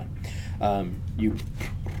 Yeah, you're fine. You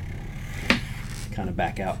kind of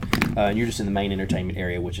back out. And you're just in the main entertainment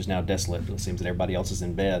area, which is now desolate. It seems that everybody else is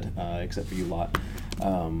in bed, except for you lot.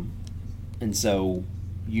 And so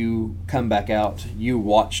you come back out. You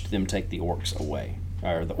watched them take the orcs away.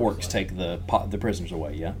 Or the orcs take the prisoners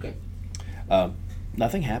away, yeah? Okay.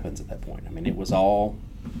 Nothing happens at that point. I mean, it was all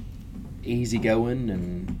easy going,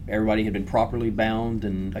 and everybody had been properly bound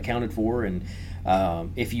and accounted for. And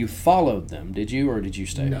if you followed them, did you, or did you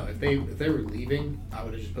stay? No, if they were leaving, I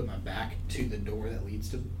would have just put my back to the door that leads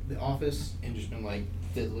to the office and just been like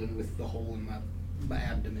fiddling with the hole in my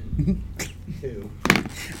abdomen. Ew. I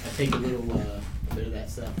take a little bit of that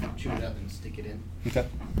stuff, chew it up, and stick it in. Okay.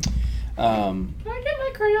 Can I get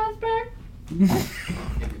my crayons back?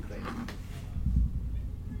 Everything.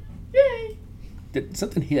 Yay! Did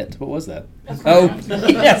something hit? What was that? That's Oh, crayons.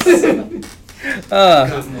 yes.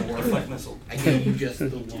 Reflect missile. I gave you just the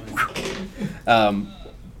one.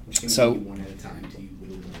 So- Give you one at a time till you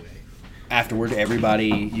whittle them away. Afterward, everybody,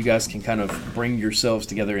 you guys can kind of bring yourselves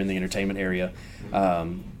together in the entertainment area.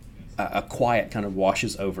 A quiet kind of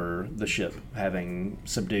washes over the ship, having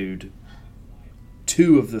subdued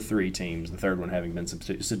two of the three teams, the third one having been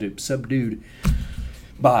subdued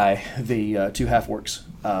by the two half-orcs.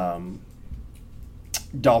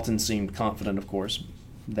 Dalton seemed confident, of course,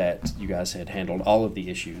 that you guys had handled all of the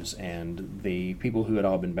issues, and the people who had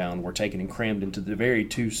all been bound were taken and crammed into the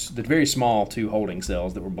very small two holding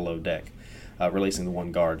cells that were below deck, releasing the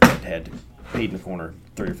one guard that had peed in the corner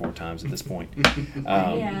 3 or 4 times at this point.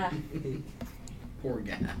 Yeah. Poor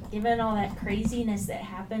guy. Given all that craziness that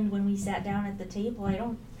happened when we sat down at the table, I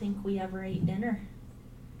don't think we ever ate dinner.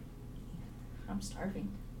 I'm starving.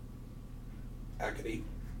 I could eat.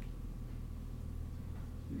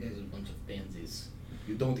 You guys are a bunch of pansies.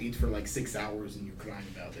 You don't eat for like 6 hours and you're crying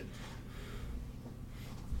about it.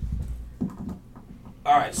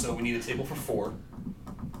 Alright, so we need a table for 4.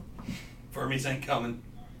 Vermes ain't coming.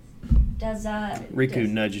 Does Riku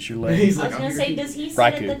nudges your leg. I was gonna say, does he sit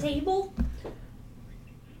Riku. at the table?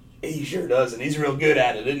 He sure does, and he's real good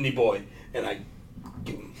at it, isn't he, boy? And I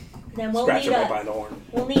give him, Then we'll scratch need him right behind the horn.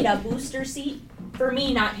 we'll need a booster seat for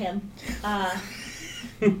me, not him.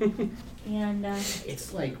 And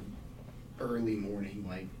It's like early morning,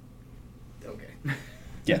 like, okay.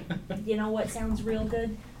 Yeah. you know what sounds real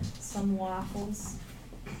good? Some waffles.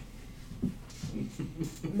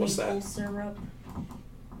 What's Maple that? syrup.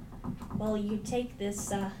 Well, you take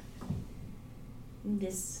this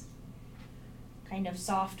this kind of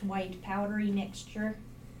soft white powdery mixture,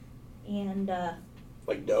 and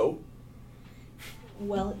Like dough?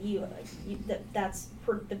 well, that's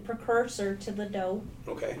the precursor to the dough,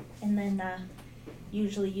 Okay. and then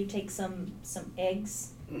usually you take some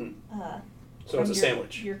eggs. Mm. from So it's a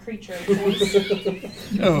sandwich. Your creature of choice.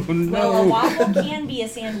 Oh, no. Well, a waffle can be a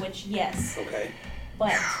sandwich, yes. Okay.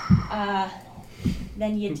 But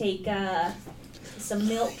then you take some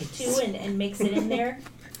milk too and mix it in there.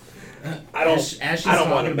 I don't. As she's I don't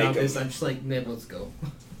talking want to about make this, them. I'm just like, Nib, let's go.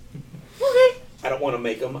 Okay. I don't want to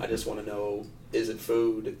make them. I just want to know: is it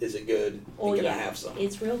food? Is it good? Oh And can yeah, I have some?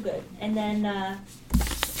 it's real good. And then you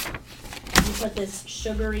put this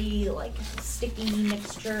sugary, like sticky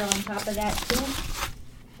mixture on top of that too,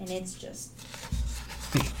 and it's just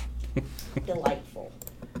delightful.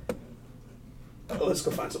 Oh, let's go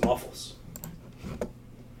find some waffles.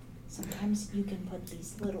 Sometimes you can put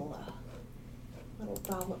these little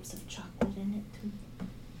dollops of chocolate in it too.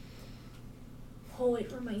 Oh,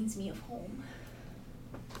 it reminds me of home.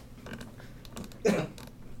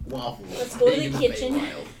 Waffles. Let's go to Big the in kitchen.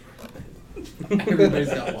 Feywild. Everybody's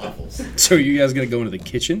got waffles. So are you guys going to go into the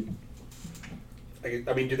kitchen?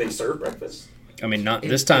 I mean, do they serve breakfast? I mean, not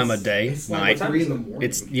this time of day, It's night. like 3 in the morning.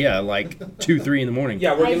 It's, like 2, 3 in the morning.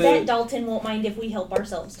 Yeah, we're I gonna. bet Dalton won't mind if we help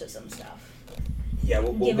ourselves to some stuff, Yeah,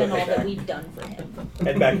 we'll go given all head that back. we've done for him.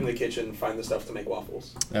 Head back in the kitchen, find the stuff to make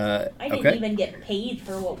waffles. I didn't Okay. even get paid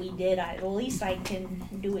for what we did. The least I can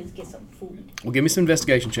do is get some food. Well, give me some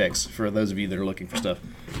investigation checks for those of you that are looking for stuff.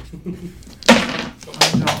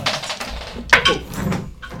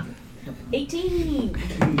 18.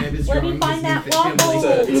 Nib is Let me drawing find his that new family.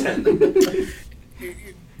 waffle. It's a 10.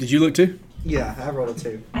 Did you look too? Yeah, I rolled a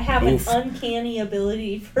 2. I have Oof. an uncanny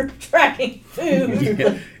ability for tracking food.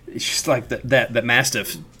 Yeah. It's just like that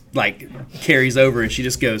Mastiff like carries over and she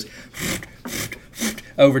just goes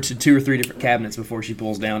over to 2 or 3 different cabinets before she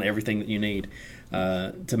pulls down everything that you need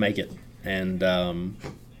to make it. And They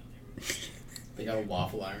got a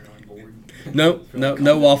waffle iron on board.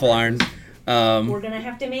 no waffle iron. We're gonna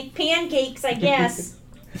have to make pancakes, I guess.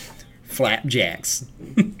 Flapjacks.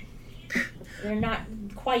 They're not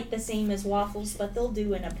quite the same as waffles, but they'll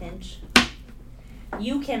do in a pinch.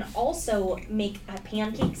 You can also make a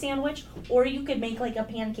pancake sandwich, or you could make like a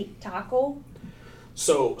pancake taco.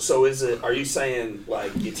 So is it? Are you saying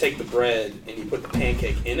like you take the bread and you put the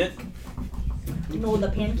pancake in it? No, the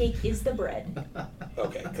pancake is the bread.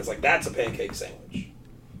 Okay, because like that's a pancake sandwich.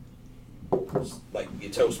 Like you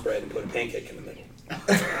toast bread and put a pancake in the middle.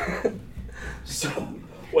 So.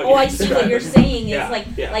 What Oh, you're I see what you're describing- saying. It's Yeah, like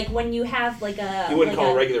yeah. like when you have like a. You wouldn't like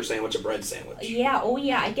call a regular sandwich a bread sandwich. Yeah. Oh,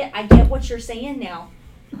 yeah. I get what you're saying now.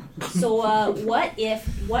 So, what if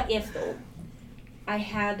though, I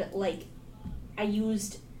had like, I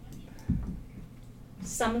used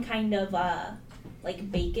some kind of like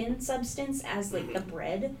bacon substance as like the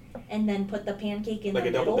bread, and then put the pancake in Like the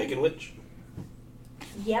a double middle. bacon witch?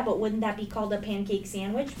 Yeah, but wouldn't that be called a pancake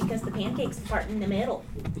sandwich because the pancake's the part in the middle?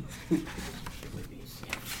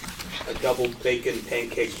 A double bacon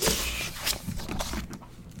pancake witch.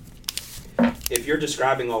 If you're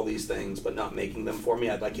describing all these things but not making them for me,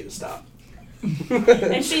 I'd like you to stop.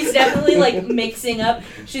 And she's definitely like mixing up.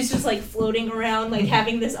 She's just like floating around, like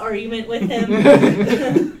having this argument with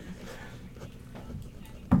him.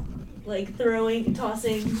 like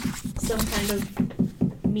tossing some kind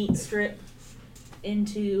of meat strip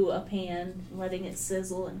into a pan, letting it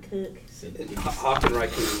sizzle and cook. And Hawk and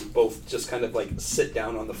Raikou both just kind of like sit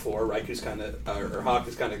down on the floor. Raiku's kind of, or Hawk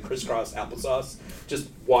is kind of crisscross applesauce, just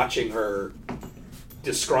watching her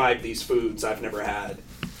describe these foods I've never had,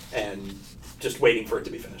 and just waiting for it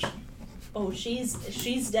to be finished. Oh, she's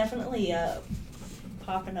definitely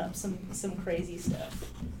popping up some crazy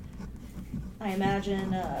stuff. I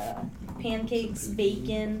imagine pancakes,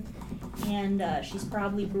 bacon, and she's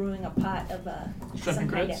probably brewing a pot of Shrimp some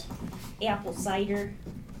and kind grits? of apple cider.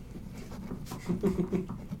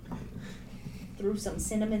 Threw some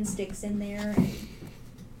cinnamon sticks in there.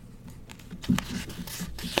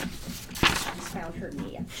 Just found her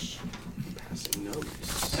niche. Passing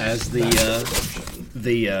notes. As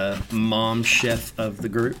the mom chef of the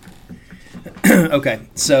group. Okay,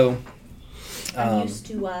 so I'm used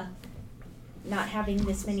to not having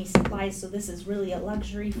this many supplies, so this is really a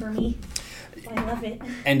luxury for me. I love it.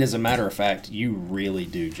 and as a matter of fact, you really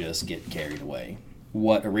do just get carried away.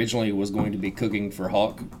 What originally was going to be cooking for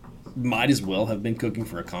Hawk might as well have been cooking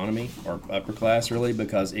for economy or upper class, really,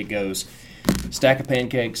 because it goes stack of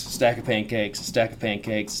pancakes, stack of pancakes, stack of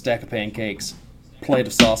pancakes, stack of pancakes, plate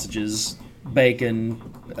of sausages, bacon,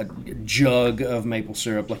 a jug of maple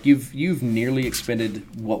syrup. Like you've nearly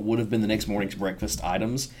expended what would have been the next morning's breakfast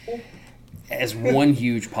items as one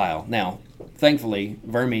huge pile. Now, thankfully,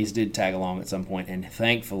 Vermes did tag along at some point, and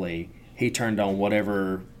thankfully he turned on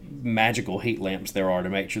whatever magical heat lamps there are to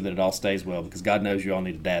make sure that it all stays well, because God knows you all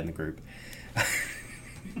need a dad in the group.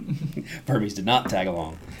 Vermes did not tag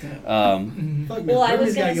along. Fuck, Well, I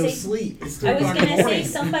was gotta gonna go say- sleep. It's I was 3 o'clock in gonna the say morning.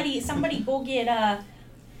 somebody go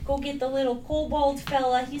get the little Cobalt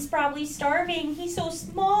fella. He's probably starving. He's so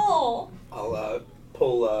small. I'll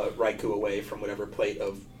pull Raikou away from whatever plate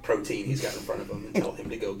of protein he's got in front of him and tell him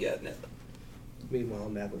to go get Nip. Meanwhile,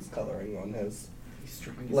 Matt was coloring on his He's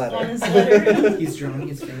drawing letter. On his letter. He's drawing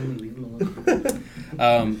his family. Leave him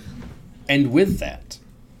alone. And with that,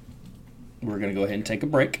 we're going to go ahead and take a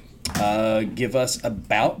break. Give us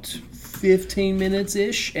about 15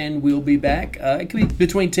 minutes-ish, and we'll be back. It could be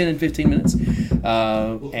between 10 and 15 minutes. Well,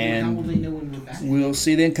 how will And they know when we're back? we'll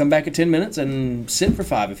see then. Come back at 10 minutes and sit for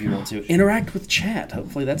 5 if you want to. Interact with chat.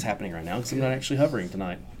 Hopefully that's happening right now, because I'm not actually hovering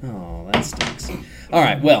tonight. Oh, that stinks. All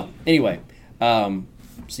right, well, anyway,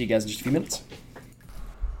 see you guys in just a few minutes.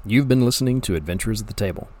 You've been listening to Adventures at the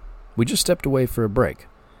Table. We just stepped away for a break.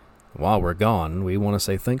 While we're gone, we want to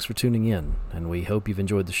say thanks for tuning in, and we hope you've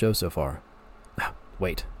enjoyed the show so far.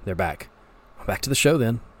 Wait, they're back. Back to the show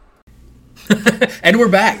then. And we're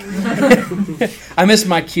back. I missed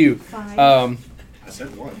my cue. 5, I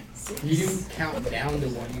said one. 6, You didn't count down to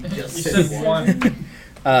one. You just You said said one.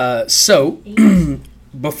 one. So, 8,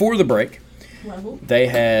 before the break, level. they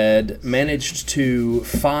had managed to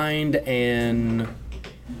find an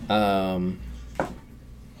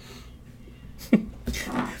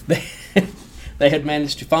they had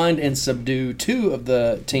managed to find and subdue 2 of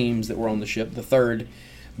the teams that were on the ship, the third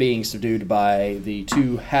being subdued by the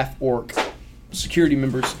 2 half-orc security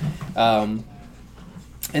members. And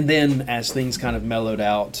then as things kind of mellowed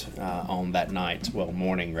out on that night, well,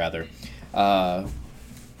 morning rather,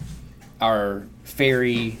 our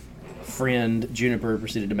fairy friend Juniper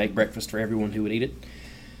proceeded to make breakfast for everyone who would eat it.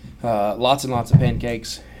 Lots and lots of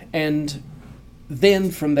pancakes. And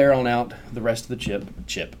then from there on out, the rest of the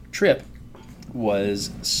trip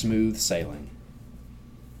was smooth sailing.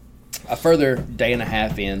 A further day and a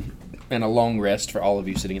half in, and a long rest for all of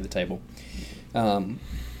you sitting at the table.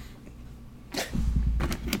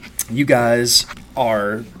 You guys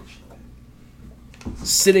are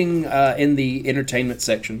sitting in the entertainment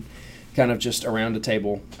section, kind of just around a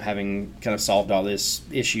table, having kind of solved all these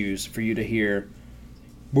issues, for you to hear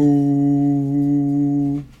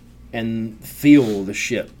boo and feel the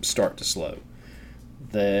ship start to slow.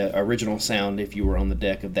 The original sound, if you were on the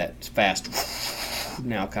deck of that fast,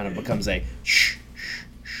 now kind of becomes a shh, shh,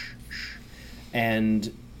 shh, shh,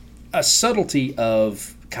 and a subtlety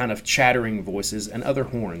of kind of chattering voices and other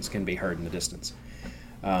horns can be heard in the distance.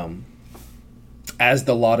 As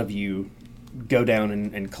the lot of you go down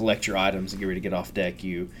and collect your items and get ready to get off deck,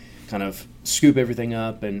 you kind of scoop everything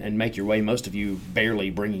up and make your way, most of you barely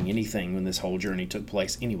bringing anything when this whole journey took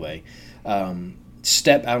place anyway.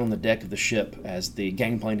 Step out on the deck of the ship as the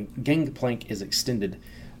gangplank is extended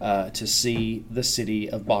to see the city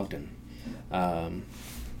of Bogden.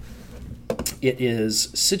 It is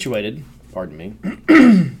situated, pardon me,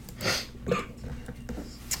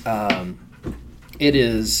 it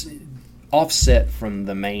is offset from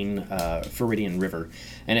the main Floridian River,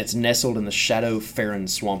 and it's nestled in the Shadow Farron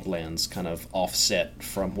swamplands, kind of offset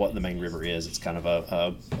from what the main river is. It's kind of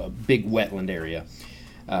a big wetland area.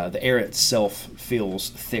 The air itself feels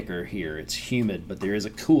thicker here. It's humid, but there is a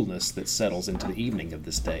coolness that settles into the evening of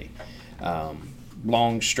this day.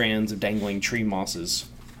 Long strands of dangling tree mosses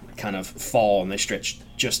kind of fall, and they stretch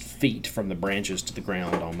just feet from the branches to the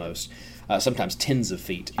ground almost, sometimes tens of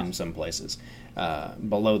feet in some places,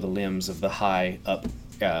 below the limbs of the high up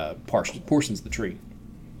portions of the tree.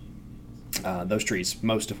 Those trees,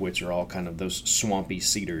 most of which are all kind of those swampy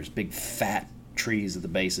cedars, big fat trees at the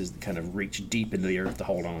bases that kind of reach deep into the earth to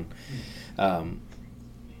hold on.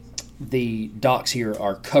 The docks here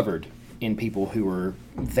are covered in people who are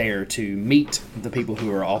there to meet the people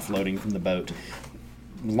who are offloading from the boat.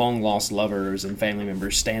 Long lost lovers and family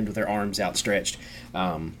members stand with their arms outstretched.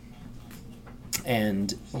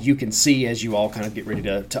 And you can see as you all kind of get ready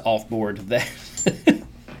to offboard that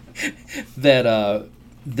that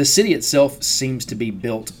the city itself seems to be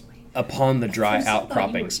built upon the dry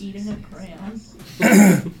outcroppings. You were eating a crayon.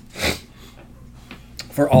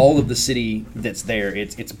 For all of the city that's there,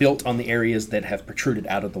 it's built on the areas that have protruded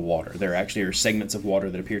out of the water. There actually are segments of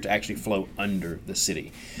water that appear to actually flow under the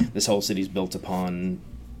city. This whole city is built upon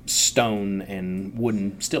stone and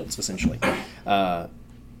wooden stilts, essentially.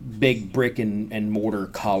 Big brick and mortar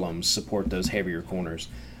columns support those heavier corners.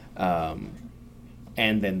 And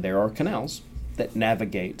then there are canals that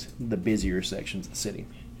navigate the busier sections of the city.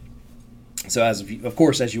 So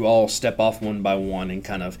as you all step off one by one and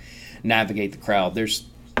kind of navigate the crowd, there's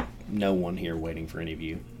no one here waiting for any of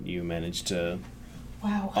you. You managed to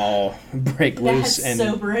all break loose. That's and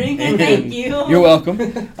sobering. Thank you. You're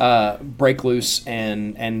welcome. Break loose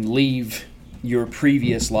and leave your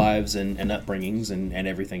previous lives and upbringings and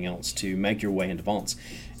everything else to make your way into Vance.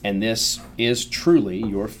 And this is truly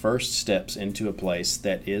your first steps into a place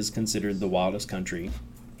that is considered the wildest country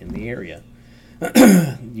in the area.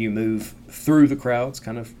 You move through the crowds,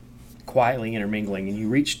 kind of quietly intermingling, and you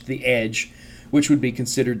reach the edge, which would be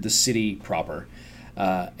considered the city proper.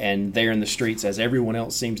 And there in the streets, as everyone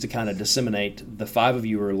else seems to kind of disseminate, the five of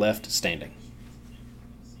you are left standing,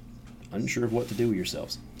 unsure of what to do with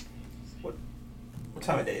yourselves. What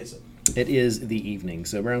time of day is it? It is the evening,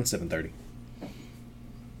 so around 7:30.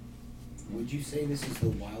 Would you say this is the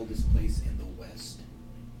wildest place in the West?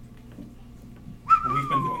 We've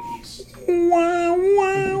been going east.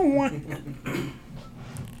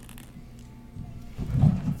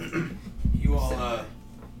 You all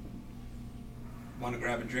want to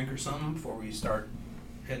grab a drink or something before we start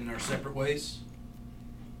heading our separate ways?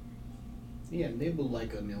 Yeah, they would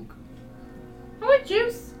like a milk I want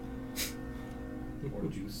juice. or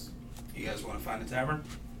juice. You guys want to find a tavern?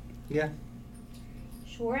 Yeah.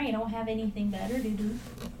 Sure, I don't have anything better to do.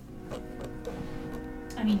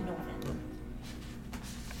 I mean, Norman.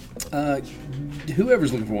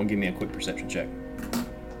 Whoever's looking for one, give me a quick perception check.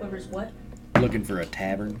 Whoever's what? Looking for a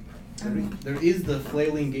tavern. There is the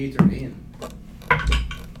Flailing Gator Inn.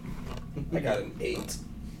 I got an 8.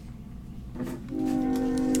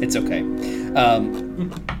 It's okay.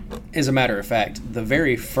 As a matter of fact, the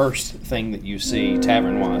very first thing that you see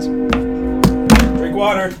tavern-wise, Drink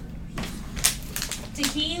water.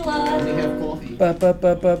 Tequila. They have coffee.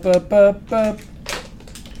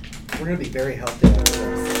 We're gonna be very healthy after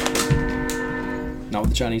this. not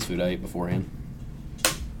with the Chinese food I ate beforehand.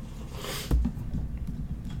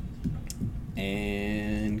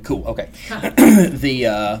 And cool. Okay.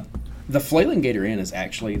 The Flailing Gator Inn is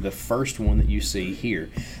actually the first one that you see here.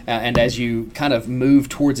 And as you kind of move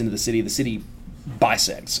towards into the city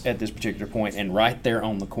bisects at this particular point, and right there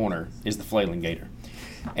on the corner is the Flailing Gator.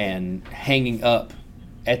 And hanging up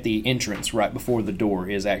at the entrance right before the door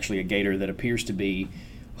is actually a gator that appears to be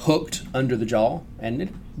hooked under the jaw, and it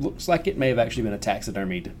looks like it may have actually been a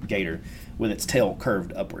taxidermied gator with its tail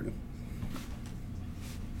curved upward.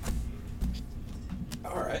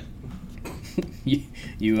 All right.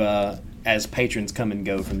 You as patrons come and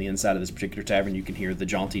go from the inside of this particular tavern, you can hear the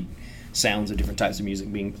jaunty sounds of different types of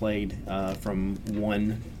music being played from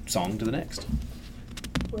one song to the next.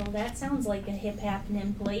 Well, that sounds like a hip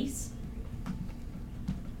happening place.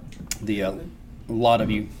 A lot of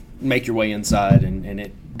you make your way inside, and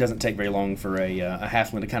it doesn't take very long for a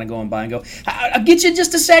halfling to kind of go on by and go, "I'll get you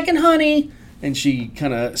just a second, honey." And she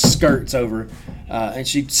kind of skirts over, and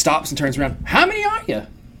she stops and turns around. "How many are you?"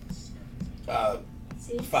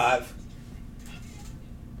 5.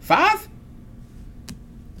 5?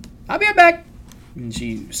 I'll be right back. And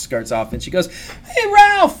she skirts off, and she goes, "Hey,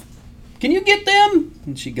 Ralph, can you get them?"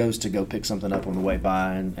 And she goes to go pick something up on the way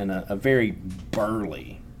by, and a very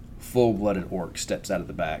burly, full-blooded orc steps out of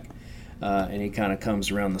the back. and he kind of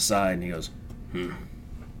comes around the side and he goes, He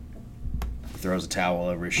throws a towel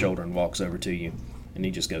over his shoulder and walks over to you, and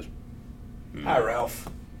he just goes, Hi, Ralph.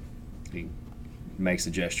 He makes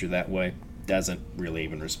a gesture that way, doesn't really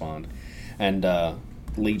even respond, and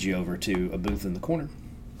leads you over to a booth in the corner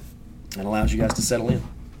and allows you guys to settle in.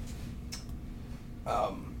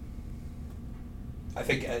 I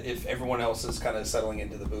think if everyone else is kind of settling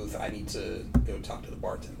into the booth, I need to go talk to the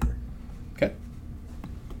bartender. Okay.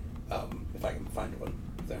 If I can find one,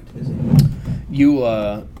 if they're too busy.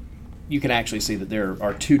 You can actually see that there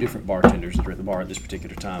are two different bartenders that are at the bar at this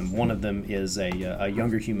particular time. One of them is a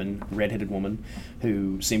younger human, redheaded woman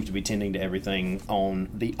who seems to be tending to everything on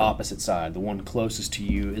the opposite side. The one closest to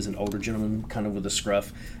you is an older gentleman, kind of with a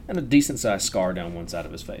scruff and a decent-sized scar down one side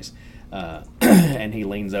of his face. And he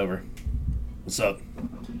leans over. What's up?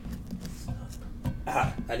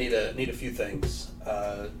 I need a few things.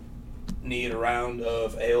 Need a round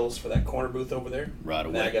of ales for that corner booth over there. Right away.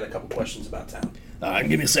 And then I got a couple questions about town. All right,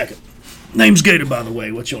 give me a second. Name's Gator, by the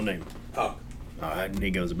way. What's your name? Oh. All right, and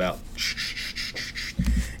he goes about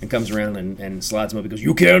and comes around and slides him up. He goes,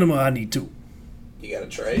 you carrying him or I need to? You got a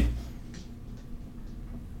tray?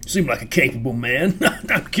 You seem like a capable man.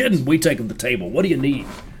 I'm kidding. We take him to the table. What do you need?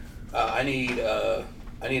 I need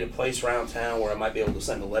a place around town where I might be able to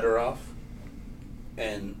send a letter off,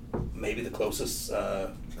 and maybe the closest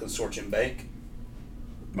consortium bank.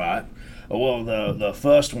 Right. Well, the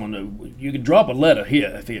first one, you can drop a letter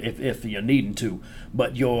here if you're needing to,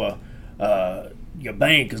 but your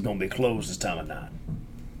bank is going to be closed this time of night.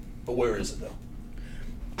 But where is it, though?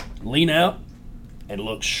 Lean out and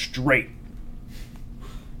look straight.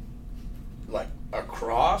 Like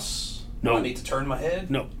across? No. Do I need to turn my head?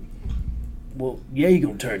 No. Well, yeah, you're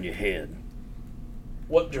going to turn your head.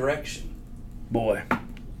 What direction? Boy.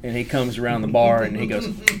 And he comes around the bar and he goes,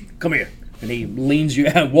 come here. And he leans you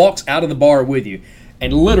out, walks out of the bar with you,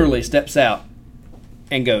 and literally steps out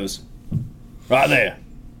and goes, right there.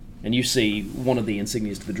 And you see one of the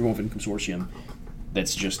insignias to the Dwarven Consortium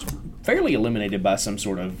that's just fairly illuminated by some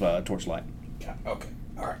sort of torchlight. Okay,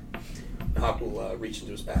 all right. Hawk will reach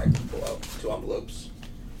into his bag and pull out 2 envelopes.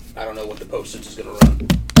 I don't know what the postage is going to run.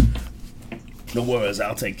 No worries,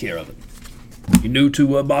 I'll take care of it. You new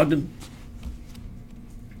to Bogden?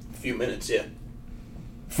 A few minutes, yeah.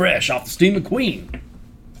 Fresh off the Steaming Queen.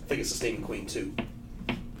 I think it's the Steaming Queen, too.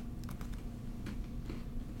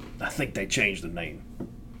 I think they changed the name.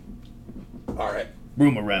 All right.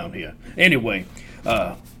 Room around here. Anyway,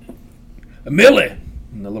 Millie!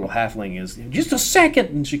 And the little halfling is, just a second!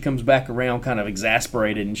 And she comes back around kind of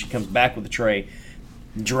exasperated, and she comes back with a tray,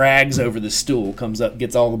 drags over the stool, comes up,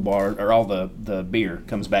 gets all the beer,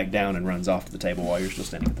 comes back down and runs off to the table while you're still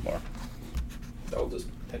standing at the bar. I'll just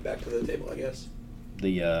head back to the table, I guess.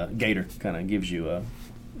 The gator kind of gives you a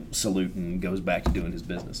salute and goes back to doing his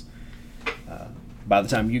business. By the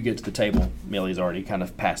time you get to the table, Millie's already kind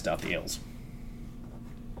of passed out the ales.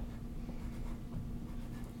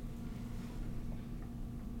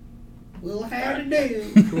 Well, how to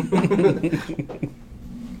do?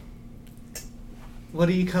 What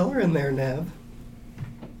are you coloring there, Nev?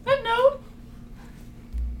 A note.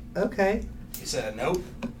 Okay. You said a note?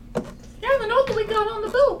 Yeah, the note that we got on the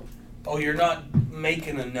boat. Oh, you're not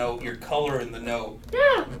making a note, you're coloring the note.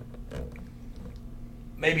 Yeah.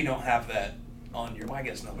 Maybe don't have that on your... I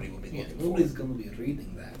guess nobody will be Yeah, looking for nobody's it. going to be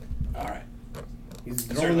reading that. All right. He's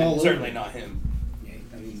drawing all over. Certainly not him. Yeah,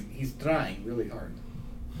 I mean, he's trying really hard.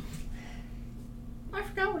 I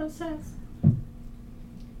forgot what it says.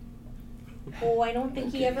 Oh, I don't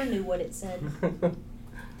think he ever knew what it said.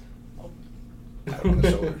 Pat on the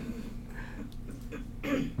shoulder.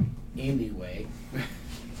 Anyway,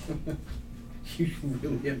 you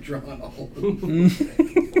really have drawn all of them.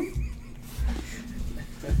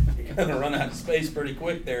 You're going to run out of space pretty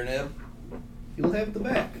quick there, Neb. You'll have the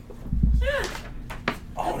back. Yeah.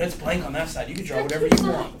 Oh, and it's blank on that side. You can draw whatever you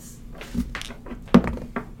want.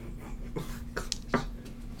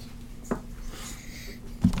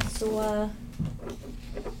 So,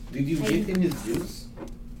 Did you get him his juice?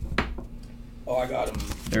 Oh, I got him.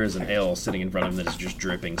 There is an ale sitting in front of him that is just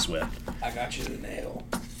dripping sweat. I got you the nail.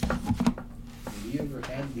 Have you ever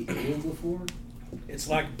had the ale before? It's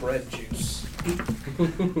like bread juice.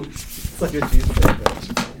 It's like a juice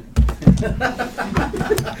sandwich.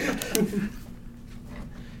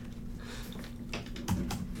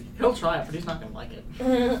 He'll try it, but he's not gonna like it.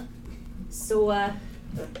 so,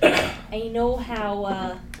 I know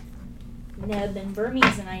how, Neb and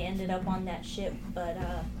Burmese and I ended up on that ship, but,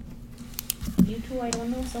 you two I don't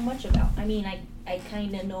know so much about. I mean, I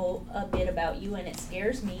kind of know a bit about you and it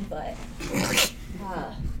scares me, but,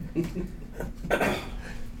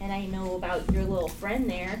 And I know about your little friend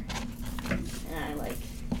there. And I, like,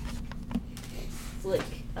 flick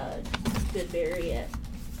a good berry at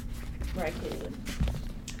Raikou.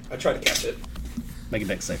 I try to catch it. Make a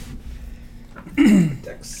dex save.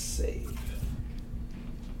 Dex save.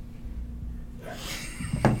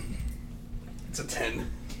 It's a 10.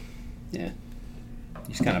 Yeah. You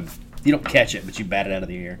just kind of, you don't catch it, but you bat it out of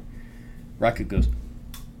the air. Raikou goes,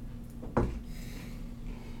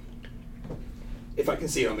 If I can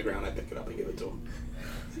see it on the ground, I pick it up and give it to him.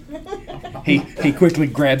 he quickly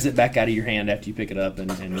grabs it back out of your hand after you pick it up,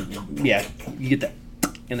 and yeah, you get that,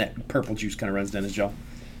 and that purple juice kind of runs down his jaw.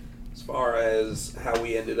 As far as how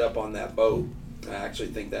we ended up on that boat, I actually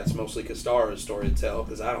think that's mostly Kastara's story to tell,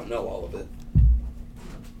 because I don't know all of it.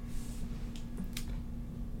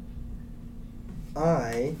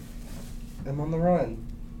 I am on the run.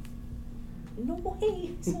 No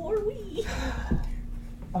way, so are we.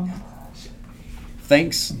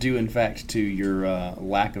 Thanks due, in fact, to your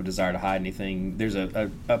lack of desire to hide anything, there's a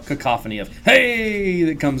cacophony of "hey"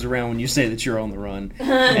 that comes around when you say that you're on the run.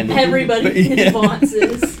 And everybody yeah.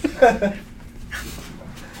 advances.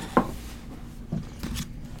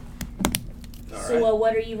 So,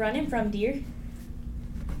 what are you running from, dear?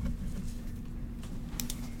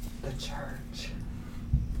 The church.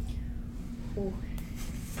 Ooh.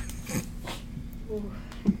 Ooh.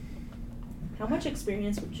 How much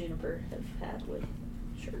experience would Juniper have had with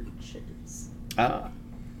churches?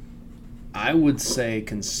 I would say,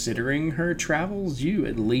 considering her travels, you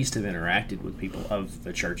at least have interacted with people of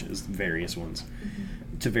the churches, various ones,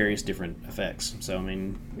 to various different effects. So, I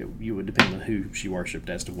mean, you would depend on who she worshipped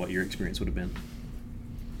as to what your experience would have been.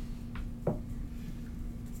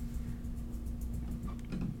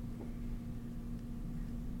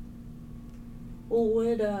 Well,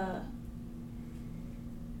 would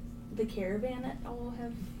the caravan at all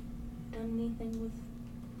have done anything with?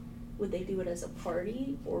 Would they do it as a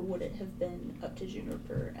party, or would it have been up to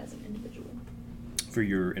Juniper as an individual? For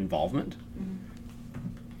your involvement?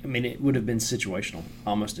 I mean, it would have been situational,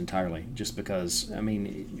 almost entirely, just because, I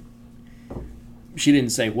mean, she didn't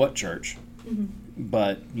say what church,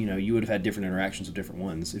 but, you know, you would have had different interactions with different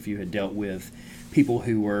ones. If you had dealt with people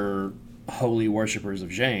who were holy worshippers of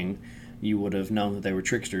Zhang, you would have known that they were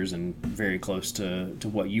tricksters and very close to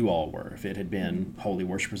what you all were. If it had been holy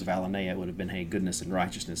worshippers of Alanea, it would have been, hey, goodness and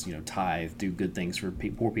righteousness, you know, tithe, do good things for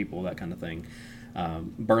poor people, that kind of thing.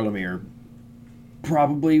 Berlemere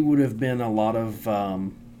probably would have been a lot of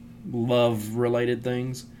love-related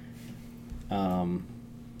things,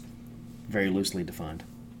 very loosely defined.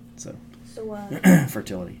 So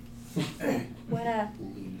fertility.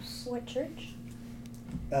 What church?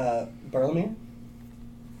 Berlemere?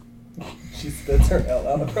 She spits her L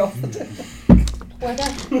out across the table.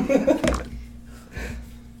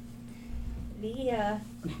 We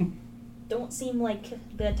don't seem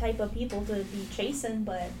like the type of people to be chasing,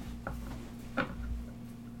 but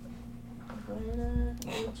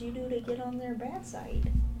what would you do to get on their bad side?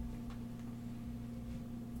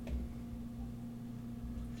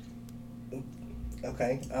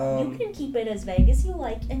 Okay. You can keep it as vague as you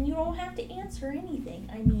like, and you don't have to answer anything.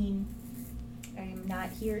 I mean, I am not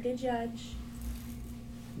here to judge.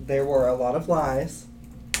 There were a lot of lies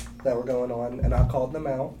that were going on, and I called them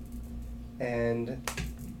out, and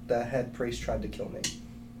the head priest tried to kill me.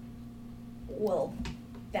 Well,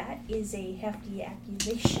 that is a hefty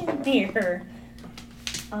accusation there.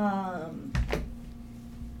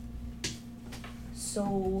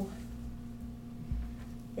 So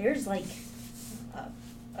there's like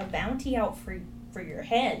a bounty out for your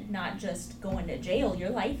head, not just going to jail. Your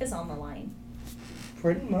life is on the line.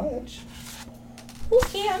 Pretty much.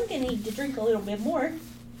 Okay, I'm gonna need to drink a little bit more.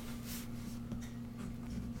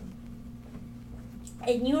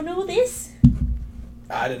 And you know this?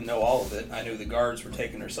 I didn't know all of it. I knew the guards were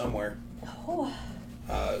taking her somewhere. Oh.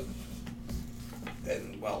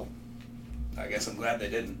 And, well, I guess I'm glad they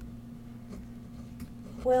didn't.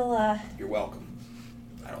 Well, You're welcome.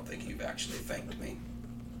 I don't think you've actually thanked me.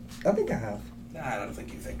 I think I have. Nah, I don't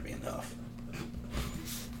think you thanked me enough.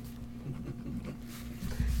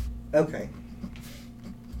 Okay.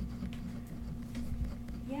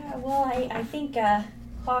 yeah, well, I think,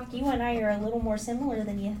 Hawk, you and I are a little more similar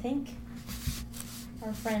than you think.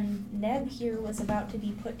 Our friend Neb here was about to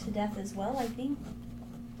be put to death as well, I think.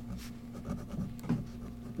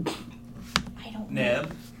 I don't know.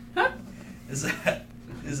 Neb? Huh? Is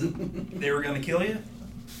it, they were gonna kill you?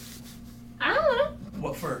 I don't know.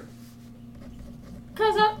 What for?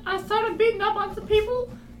 Because I started beating up on some people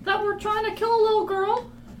that were trying to kill a little girl.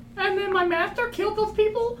 And then my master killed those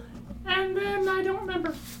people. And then I don't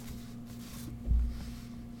remember.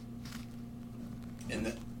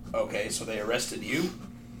 And Okay, so they arrested you?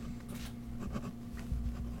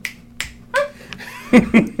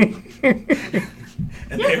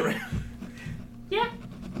 And they Yeah.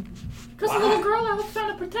 Because Why? the little girl I was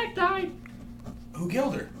trying to protect died. Who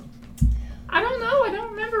killed her? I don't know. I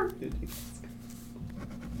don't remember.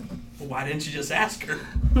 Well, why didn't you just ask her?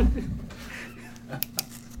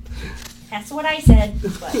 That's what I said,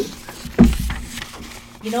 but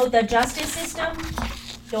you know the justice system.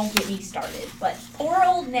 Don't get me started. But poor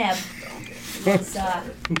old Neb was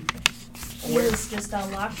he was just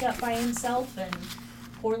locked up by himself and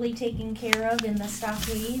poorly taken care of in the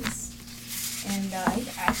stockades. And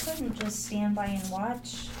I couldn't just stand by and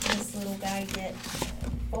watch this little guy get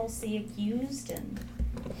falsely accused and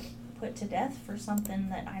put to death for something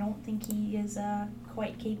that I don't think he is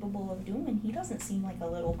quite capable of doing. He doesn't seem like a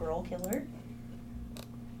little girl killer.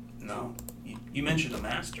 No. You mentioned the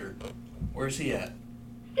master. Where's he at?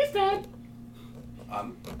 He's dead.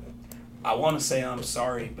 I want to say I'm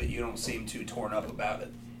sorry, but you don't seem too torn up about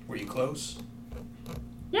it. Were you close?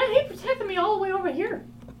 Yeah, he protected me all the way over here.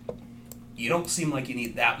 You don't seem like you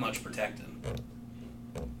need that much protecting.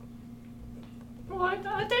 Well,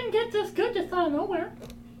 I didn't get this good just out of nowhere.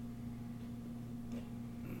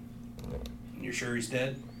 You're sure he's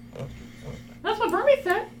dead? That's what Vermi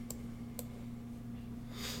said.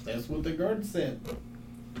 That's what the guard said.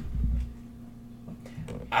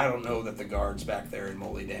 I don't know that the guards back there in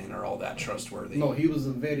Molidan are all that trustworthy. No, he was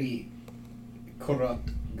a very corrupt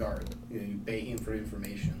guard. You pay him for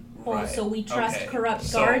information. Oh, Right. so we trust Okay. corrupt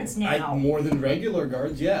So, guards now. More than regular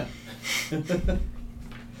guards, yeah.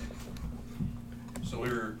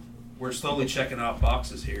 So we're slowly checking off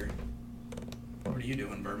boxes here. What are you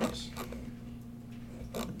doing, Burmese?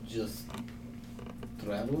 Just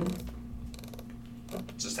traveling.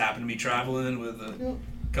 Just happened to be traveling with a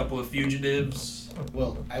couple of fugitives.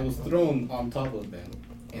 Well, I was thrown on top of them,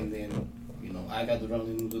 and then, I got run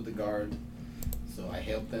into the guard, so I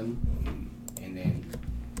helped them, and then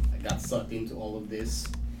I got sucked into all of this.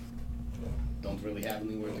 Don't really have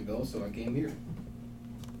anywhere to go, so I came here.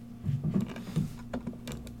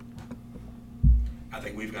 I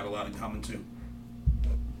think we've got a lot in common too.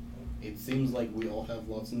 It seems like we all have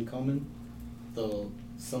lots in common, though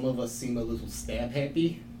some of us seem a little stab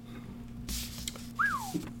happy.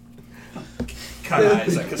 Cut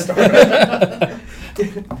eyes, I could start.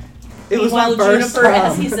 It was my Meanwhile, first Juniper,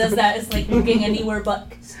 as he time. says that, is like looking anywhere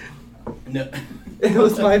but. No. It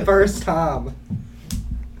was my first time.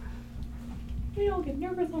 We all get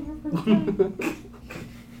nervous on our first time.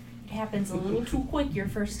 It happens a little too quick your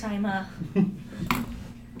first time,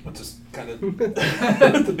 What's this kind of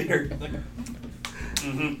the beard? Like,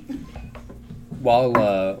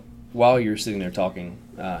 While you're sitting there talking,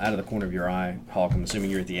 out of the corner of your eye, Hawk, I'm assuming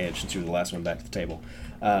you're at the edge since you were the last one back to the table,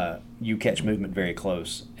 you catch movement very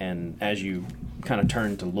close, and as you kind of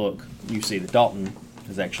turn to look, you see that Dalton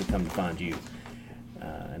has actually come to find you.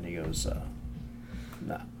 And he goes,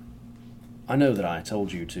 I know that I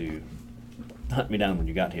told you to hunt me down when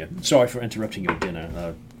you got here. Sorry for interrupting your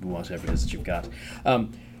dinner, whatever it is that you've got.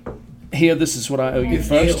 Here, this is what I owe you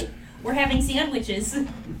first. we're having sandwiches.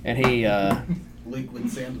 And he... Liquid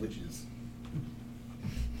sandwiches.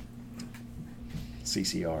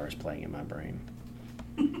 CCR is playing in my brain.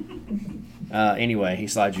 Anyway, he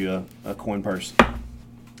slides you a coin purse.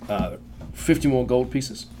 50 more gold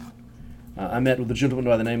pieces. I met with a gentleman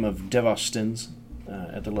by the name of Devostins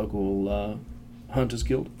at the local Hunters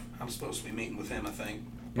Guild. I'm supposed to be meeting with him, I think.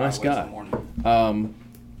 Nice Wednesday guy. morning.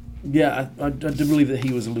 Yeah, I do believe that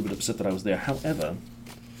he was a little bit upset that I was there. However,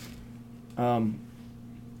 a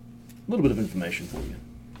little bit of information for you.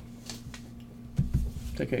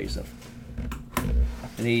 Take care of yourself.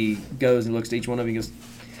 And he goes and looks at each one of you and goes,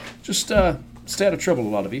 just stay out of trouble, a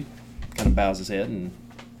lot of you. Kind of bows his head and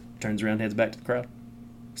turns around, heads back to the crowd.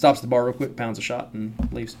 Stops at the bar real quick, pounds a shot, and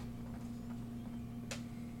leaves.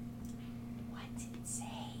 What's it say?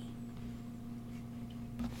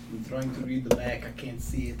 I'm trying to read the back, I can't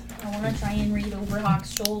see it. I want to try and read over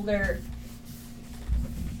Hawk's shoulder.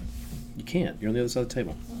 You can't. You're on the other side of the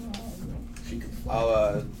table. She could fly.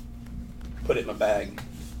 I'll put it in my bag.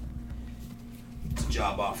 It's a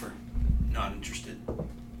job offer. Not interested.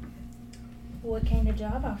 What kind of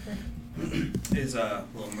job offer? Is a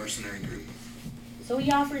little mercenary group. So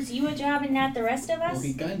he offers you a job and not the rest of Well, us?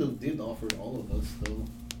 he kind of did offer all of us, though.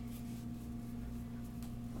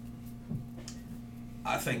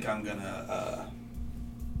 I think I'm gonna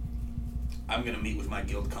meet with my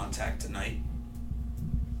guild contact tonight.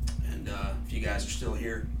 And if you guys are still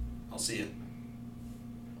here, I'll see you.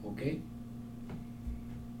 Okay.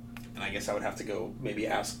 And I guess I would have to go maybe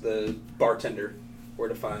ask the bartender where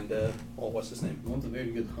to find, what's his name? One's a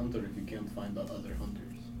very good hunter if you can't find the other hunters.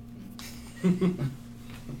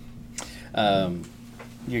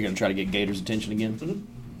 You're going to try to get Gator's attention again?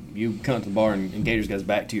 Mm-hmm. You come to the bar, and Gator's goes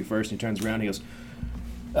back to you first, and he turns around and he goes,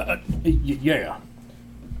 yeah.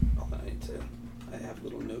 Oh, I have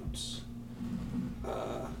little notes.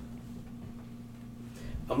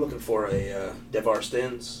 I'm looking for a Devar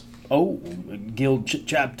Stens. Oh, guild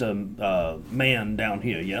chapter man down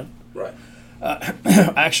here, yeah? Right.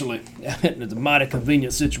 Actually, it's a mighty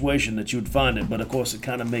convenient situation that you would find it, but of course it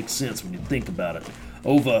kind of makes sense when you think about it.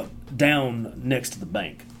 Over, down next to the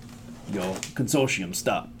bank. Your consortium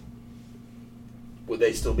stop. Would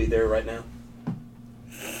they still be there right now?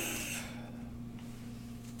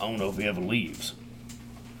 I don't know if he ever leaves.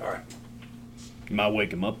 All right. You might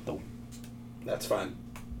wake him up, though. That's fine.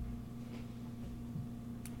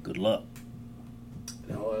 Good luck.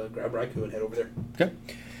 And I'll grab Raikou and head over there. Okay.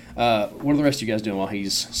 What are the rest of you guys doing while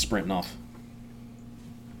he's sprinting off?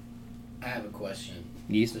 I have a question.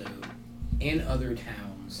 Yes? So, in other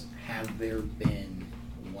towns, have there been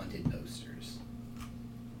wanted posters?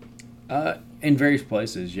 In various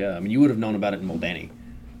places, yeah. I mean, you would have known about it in Moldani.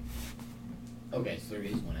 Okay, so there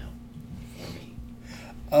is one out for me.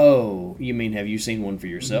 Oh, you mean have you seen one for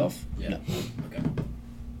yourself? Yeah. No. Okay.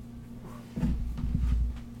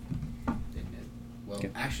 Didn't it? Well, Okay.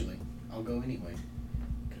 actually, I'll go anyway.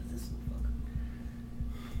 Because this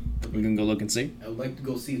motherfucker. We can go look and see. I would like to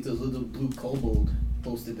go see if there's a little blue kobold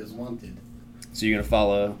posted as wanted. So you're going to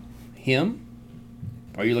follow him?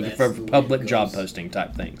 Or are you looking That's for the way public it job goes. posting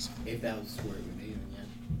type things? If that was where it would be, then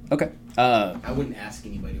yeah. Okay. I wouldn't ask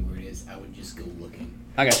anybody where it is. I would just go looking.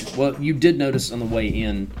 I got you. Well, you did notice on the way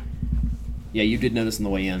in. Yeah, you did notice on the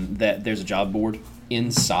way in that there's a job board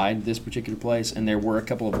inside this particular place, and there were a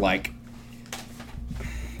couple of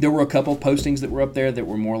postings that were up there that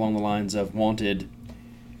were more along the lines of wanted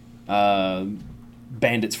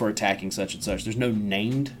bandits for attacking such and such. There's no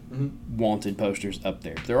named wanted posters up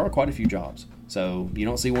there. There are quite a few jobs, so you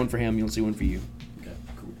don't see one for him, you don't see one for you. Okay,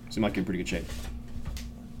 cool. Seem like you're in pretty good shape.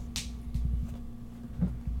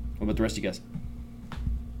 What about the rest of you guys?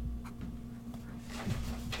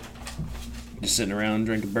 Just sitting around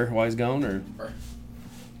drinking beer while he's gone, or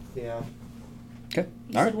Yeah. okay,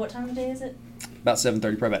 You all said right. what time of day is it? About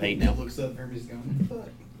 7:30, probably about 8 now. Looks up, everybody's going, fuck.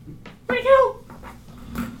 Where'd he go?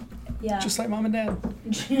 Yeah. Just like mom and dad.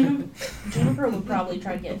 Juniper would probably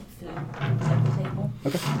try to get food at the table.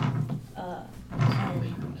 Okay.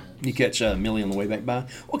 And You catch Millie on the way back by.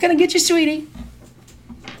 What can I get you, sweetie?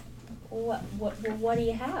 what do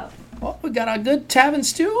you have? Well, we got a good tavern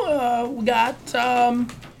stew. We got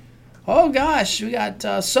oh gosh, we got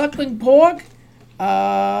suckling pork. You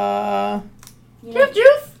know, Juice,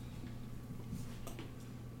 juice.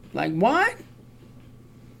 Like wine?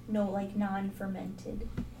 no, like non-fermented,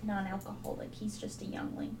 non-alcoholic. He's just a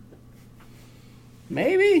youngling.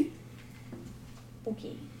 Maybe.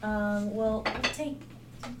 Okay. Well, we'll take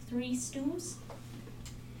 3 stews.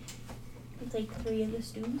 We'll take 3 of the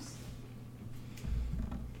stews.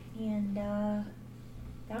 And,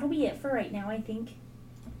 that'll be it for right now, I think.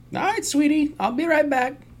 All right, sweetie. I'll be right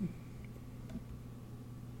back.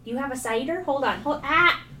 Do you have a cider? Hold on.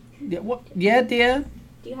 Yeah, what? Yeah, dear.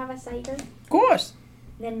 Do you have a cider? Of course.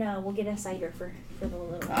 Then, we'll get a cider for the little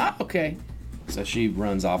one. Ah, okay. So she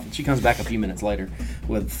runs off. She comes back a few minutes later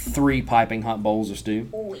with 3 piping hot bowls of stew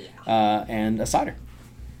Oh, yeah. and a cider.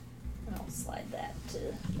 I'll slide that to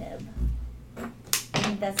Neb. I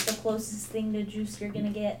think that's the closest thing to juice you're gonna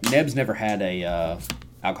get. Neb's never had a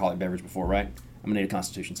alcoholic beverage before, right? I'm gonna need a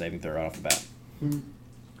Constitution saving throw right off the bat.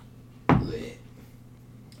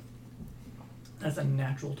 That's a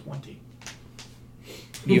natural 20.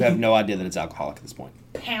 You have no idea that it's alcoholic at this point.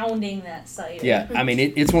 Pounding that cider. Yeah, I mean,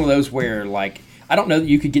 it's one of those where, like, I don't know that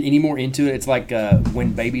you could get any more into it. It's like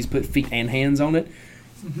when babies put feet and hands on it.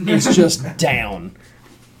 It's just down.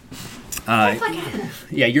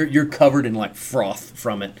 Yeah, you're covered in, like, froth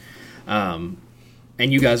from it. And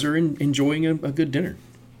you guys are enjoying a good dinner.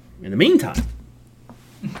 In the meantime,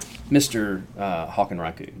 Mr. Hawk and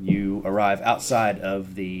Raikou, you arrive outside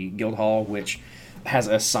of the guild hall, which has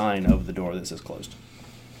a sign over the door that says closed.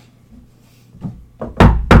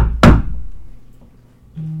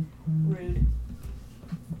 Rude.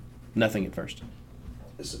 Nothing at first.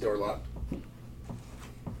 Is the door locked?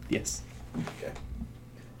 Yes. Okay.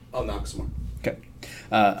 I'll knock some more. Okay.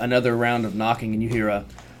 Another round of knocking, and you hear a,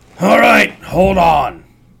 "All right, hold on."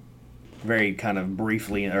 Very kind of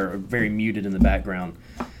briefly, or very muted in the background.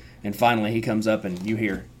 And finally, he comes up, and you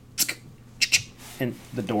hear, and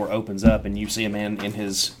the door opens up, and you see a man in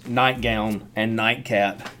his nightgown and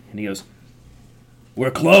nightcap, and he goes,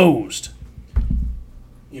 "We're closed."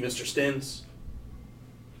 You Mr. Stins?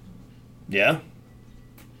 Yeah?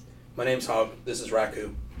 My name's Hog. This is Raku.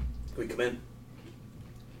 Can we come in?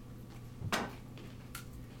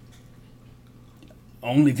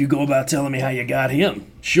 Only if you go about telling me how you got him.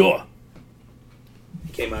 Sure.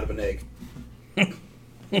 He came out of an egg.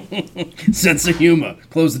 Sense of humor.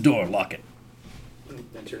 Close the door. Lock it.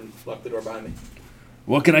 Enter and lock the door behind me.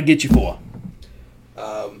 What can I get you for?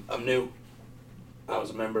 I'm new. I was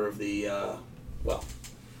a member of the, a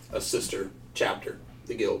sister chapter,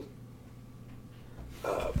 the guild.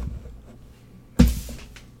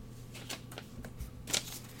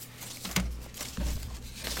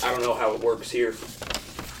 I don't know how it works here,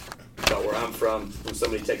 but where I'm from, when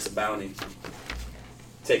somebody takes a bounty,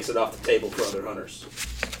 takes it off the table for other hunters.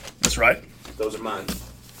 That's right. Those are mine.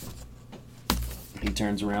 He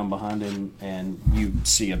turns around behind him, and you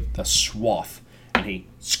see a swath, and he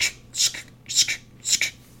Take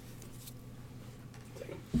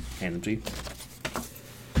 'em. hand them to you.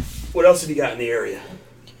 What else have you got in the area?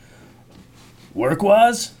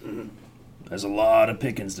 Work-wise, Mhm. there's a lot of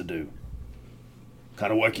pickings to do.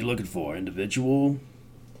 Kind of work you looking for? Individual?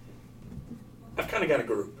 I've kind of got a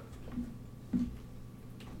group.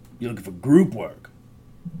 You looking for group work?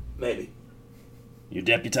 Maybe. You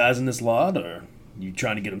deputizing this lot, or you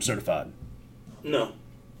trying to get them certified? No.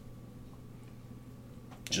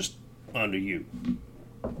 Just under you.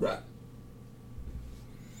 Right.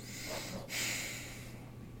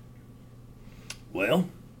 Well,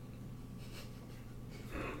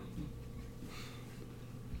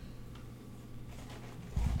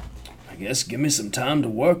 I guess give me some time to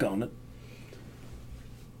work on it.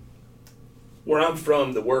 Where I'm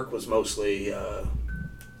from, the work was mostly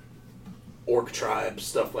orc tribes,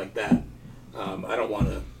 stuff like that. I don't want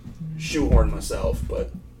to shoehorn myself,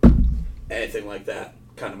 but anything like that,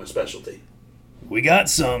 kind of my specialty. We got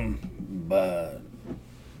some, but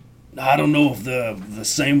I don't know if they're the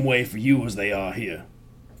same way for you as they are here.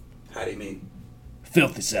 How do you mean?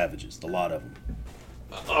 Filthy savages, the lot of them.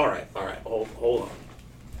 All right, hold on.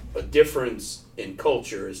 A difference in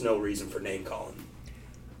culture is no reason for name calling.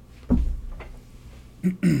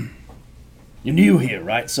 You're new here,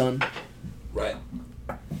 right, son? Right.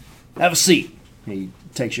 Have a seat. He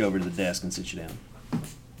takes you over to the desk and sits you down.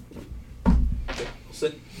 Okay,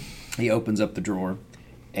 sit. He opens up the drawer,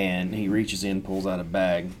 and he reaches in, pulls out a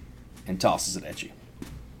bag, and tosses it at you.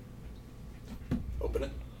 Open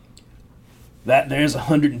it. That there's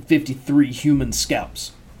 153 human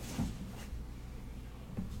scalps.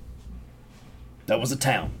 That was a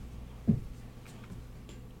town.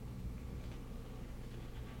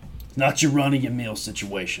 Not your run-of-your-mill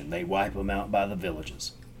situation. They wipe them out by the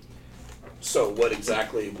villages. So what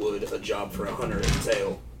exactly would a job for a hunter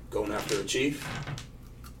entail? Going after a chief?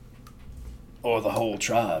 Or the whole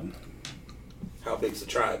tribe. How big's the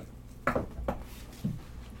tribe?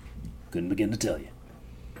 Couldn't begin to tell you.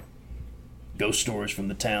 Ghost stories from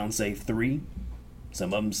the town say 3.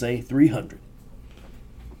 Some of them say 300.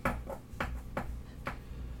 I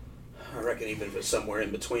reckon even if it's somewhere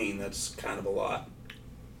in between, that's kind of a lot.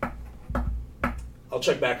 I'll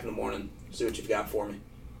check back in the morning, see what you've got for me.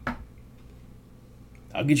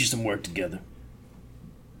 I'll get you some work together.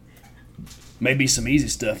 Maybe some easy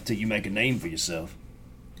stuff till you make a name for yourself.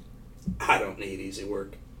 I don't need easy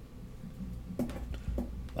work.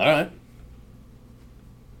 All right.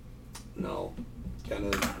 No.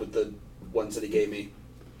 Kind of with the ones that he gave me.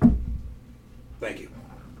 Thank you.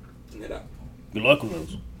 And head out. Good luck with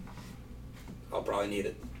those. I'll probably need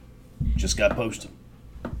it. Just got posted.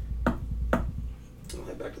 I'll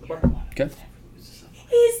head back to the bar. Okay.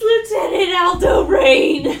 He's Lieutenant Aldo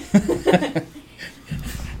Rain.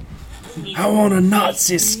 I want a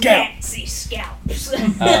Nazi scalp. Nazi scalps.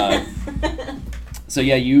 So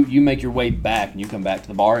yeah, you make your way back and you come back to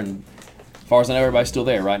the bar, and as far as I know, everybody's still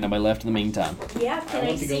there, right? Nobody left in the meantime. Yeah, can I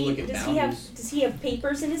want to go see? look at bounties. Does he have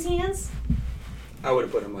papers in his hands? I would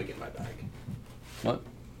have put him like in my bag. What?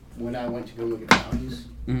 When I went to go look at values,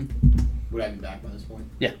 Mm-hmm. would I be back by this point?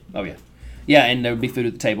 Yeah. Oh yeah. Yeah, and there would be food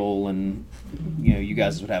at the table, and you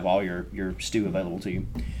guys would have all your stew available to you.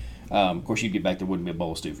 Of course, you'd get back, there wouldn't be a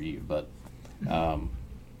bowl of stew for you, but.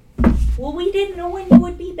 Well, we didn't know when you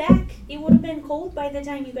would be back. It would have been cold by the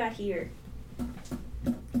time you got here.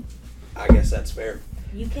 I guess that's fair.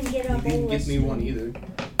 You can get a You bowl didn't of give me stew. one either.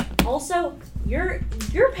 Also, you're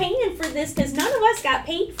paying for this because none of us got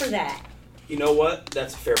paid for that. You know what?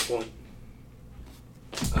 That's a fair point.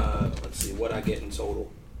 Let's see what I get in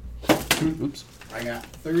total. Oops. I got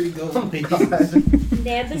 30 gold Oh, pieces. God.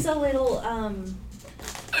 Neb is a little,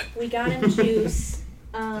 we got him juice.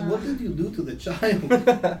 What did you do to the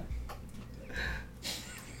child?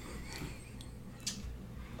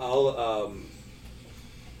 I'll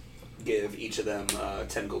give each of them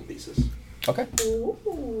 10 gold pieces. Okay. Ooh.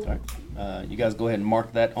 All right. You guys go ahead and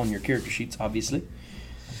mark that on your character sheets, obviously.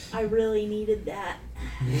 I really needed that.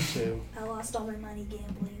 Me too. I lost all my money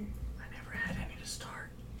gambling. I never had any to start.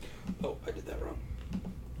 Oh, I did that wrong.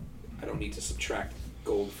 I don't need to subtract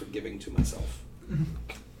gold for giving to myself.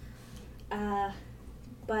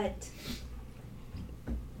 But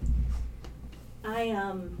I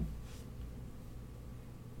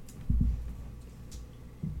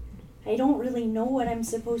don't really know what I'm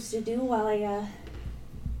supposed to do while I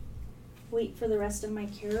wait for the rest of my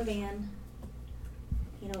caravan.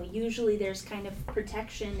 You know, usually there's kind of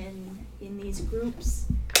protection in these groups.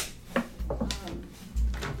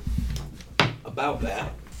 About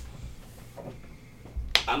that,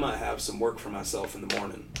 I might have some work for myself in the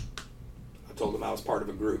morning. I told them I was part of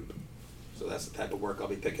a group, so that's the type of work I'll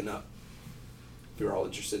be picking up. If you're all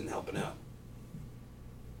interested in helping out.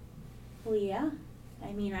 Well, yeah.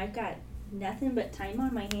 I mean, I've got nothing but time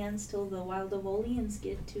on my hands till the Wild Evolians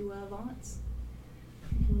get to Vaught's.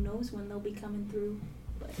 Who knows when they'll be coming through,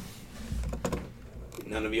 but...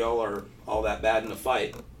 None of y'all are all that bad in a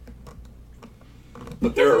fight.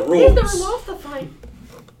 But there are He's rules. never lost a fight.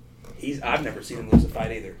 I've never seen him lose a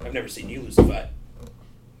fight either. I've never seen you lose a fight.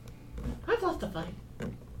 I've lost a fight.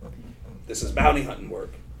 This is bounty hunting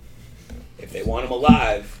work. If they want him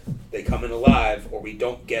alive, they come in alive, or we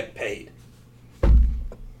don't get paid.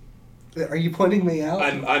 Are you pointing me out?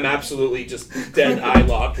 I'm absolutely just dead eye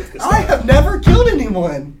locked with this. I have never killed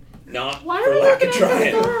anyone. Not Why for are we lack looking of at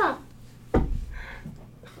trying. the scar?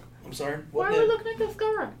 I'm sorry. Why are we looking at the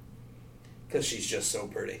scar? Because she's just so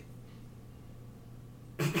pretty.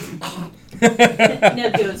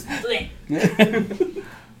 Ned goes, bleh.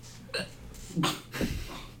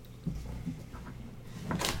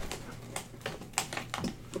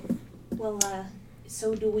 Well,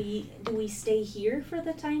 so do we stay here for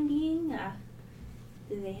the time being?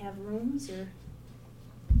 Do they have rooms or?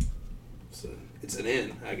 So it's an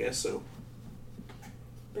inn, I guess. So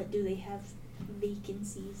But do they have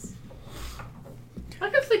vacancies? I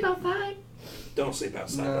can sleep outside. don't sleep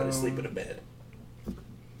outside. No. Let us sleep in a bed.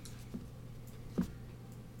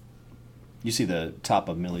 You see the top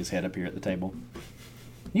of Millie's head up here at the table.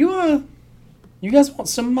 You guys want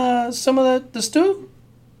some of the stew?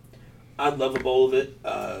 I'd love a bowl of it.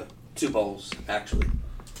 2 bowls, actually.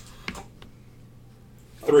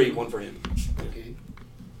 3, 1 for him. Okay.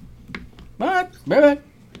 All right, baby.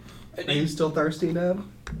 Are you still thirsty, Neb?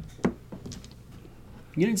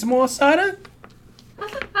 You need some more cider?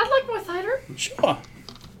 I'd like more cider. Sure.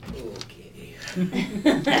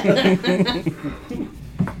 Okay.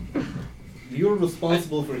 You're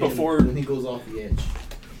responsible for him Before- when he goes off the edge.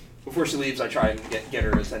 Before she leaves, I try and get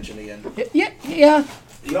her attention again. Yeah.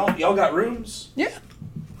 Y'all got rooms? Yeah.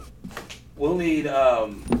 We'll need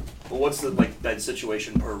what's the bed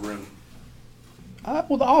situation per room?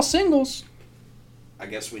 Well, they're all singles. I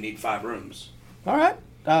guess we need 5 rooms. All right.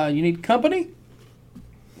 You need company?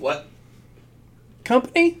 What?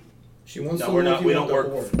 Company? She wants No, to we're know not- if we you don't want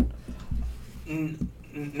work- the whore.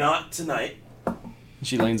 Not tonight.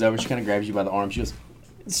 She leans over. She kind of grabs you by the arm. She goes,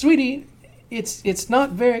 "Sweetie, it's not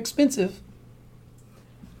very expensive."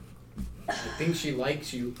 I think she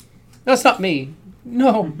likes you. No, it's not me.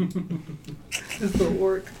 No. This will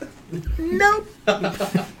work. Nope.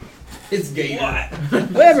 It's gay. What?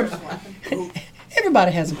 Whatever.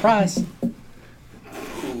 Everybody has a price.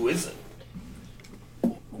 Who is it?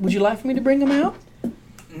 Would you like for me to bring them out?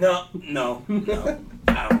 No.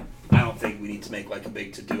 I don't think we need to make a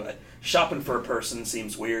big to do it. Shopping for a person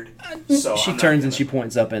seems weird. So She I'm not turns and gonna- she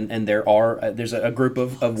points up, and there's a group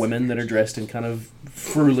of women that are dressed in kind of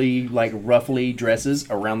frilly, ruffly dresses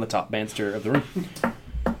around the top banister of the room.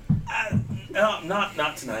 No,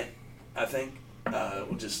 not tonight. I think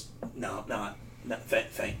we'll just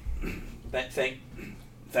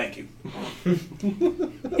thank you.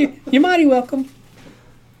 You're mighty welcome.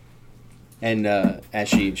 And as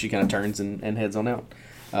she kind of turns and heads on out,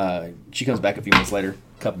 she comes back a few minutes later,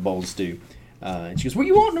 a couple bowls of stew, and she goes, "What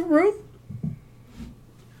you want in a room?"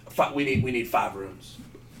 We need 5 rooms.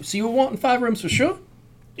 So you were wanting 5 rooms for sure?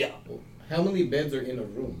 Yeah. Well, how many beds are in a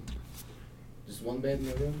room? Just 1 bed in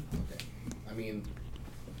a room? Okay. I mean,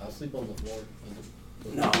 I'll sleep on the floor.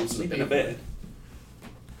 No, I'll sleep in a bed.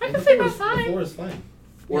 I The can sleep floor outside. is fine.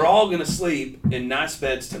 We're all gonna sleep in nice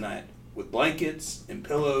beds tonight with blankets and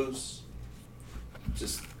pillows.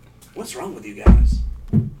 Just, what's wrong with you guys?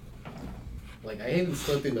 I haven't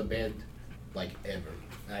slept in a bed, ever.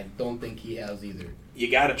 I don't think he has either. You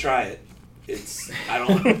gotta try it. I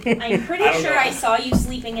don't. I'm pretty I don't sure know. I saw you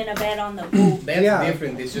sleeping in a bed on the boat. That's Yeah.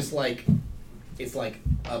 different. It's just it's like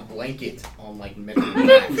a blanket on like metal It didn't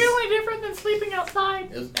racks. feel any different than sleeping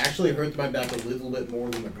outside. It actually hurts my back a little bit more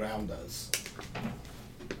than the ground does.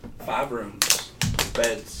 5 rooms,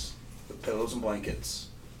 beds, with pillows and blankets.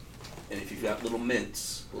 And if you've got little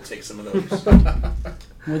mints, we'll take some of those.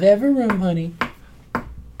 Whatever room, honey.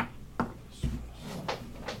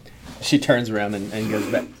 She turns around and goes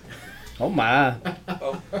back. Oh my.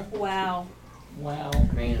 Oh, Wow. Wow.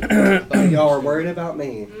 Man. Y'all are worried about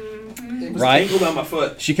me. it was Right. tangled on my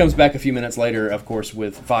foot. She comes back a few minutes later, of course,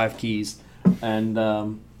 with 5 keys. And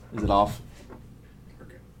is it off?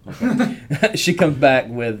 Okay. She comes back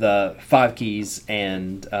with 5 keys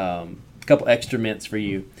and a couple extra mints for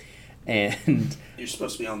you. And You're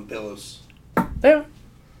supposed to be on the pillows. there.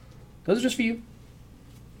 Those are just for you.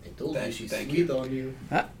 I told you she's Thank sweet you. on you.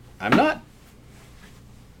 I'm not.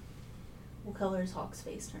 What color is Hawk's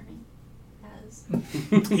face turning? As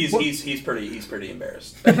He's pretty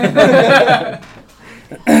embarrassed. In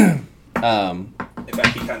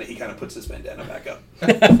fact, he kind of puts his bandana back up.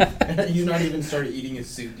 He's not even started eating his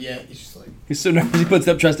soup yet. He's just like, He's so nervous he puts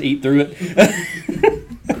it up, tries to eat through it.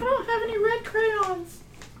 I don't have any red crayons.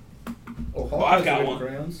 oh, Well, I've got red one.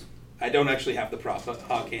 crayons. I don't actually have the prop, but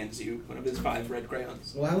Hawk hands you one of his 5 red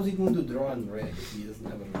crayons. Well, how's he going to draw in red if he doesn't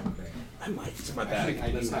have a red crayon? I might. It's in my Actually, bag. I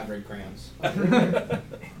do That's have not- red crayons.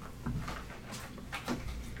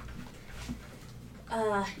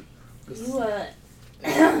 you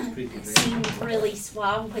Pretty good. seem really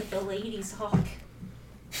suave with the ladies, Hawk.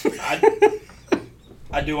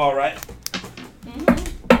 I do all right.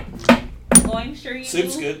 Mm-hmm. Oh, I'm sure you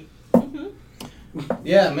Soup's do. good. Mm-hmm.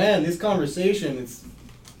 Yeah, man, this conversation is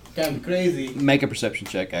kind of crazy. Make a perception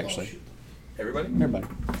check, actually. Oh, shit. Everybody? Everybody.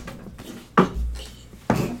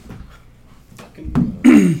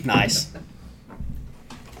 Fucking, Nice.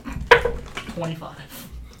 25.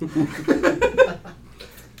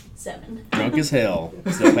 7. Drunk as hell.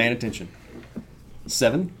 Still paying attention.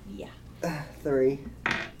 7? Yeah. 3.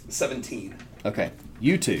 17. Okay.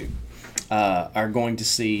 You two are going to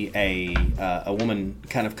see a woman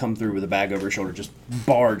kind of come through with a bag over her shoulder, just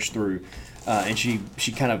barge through. And she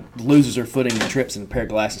kind of loses her footing and trips, and a pair of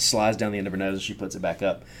glasses slides down the end of her nose as she puts it back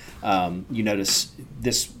up. You notice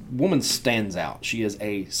this woman stands out. She is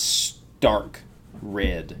a stark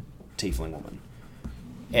red tiefling woman.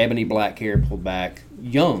 Ebony black hair pulled back,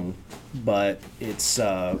 young, but it's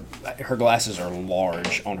her glasses are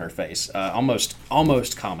large on her face, almost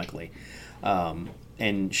comically,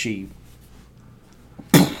 and she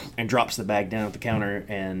and drops the bag down at the counter.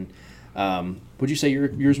 And would you say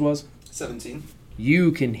yours was? 17.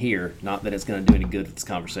 You can hear, not that it's going to do any good with this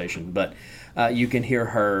conversation, but you can hear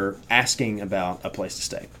her asking about a place to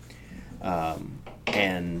stay,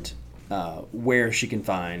 and where she can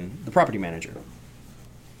find the property manager.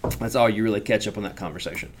 That's all you really catch up on that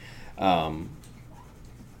conversation. Nope.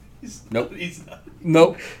 He's not.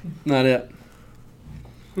 Nope, not it.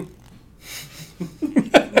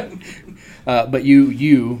 But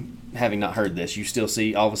you, having not heard this, you still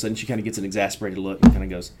see, all of a sudden she kind of gets an exasperated look and kind of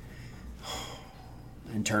goes,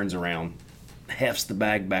 and turns around, hefts the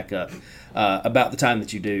bag back up. About the time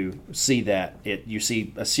that you do see that, you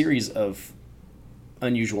see a series of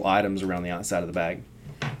unusual items around the outside of the bag.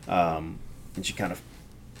 And she kind of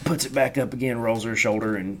puts it back up again, rolls her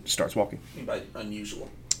shoulder, and starts walking. By unusual.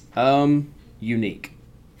 Unique.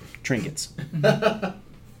 Trinkets.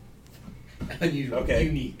 unusual. Okay.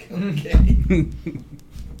 Unique. Okay.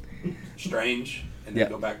 Strange. And then Yep.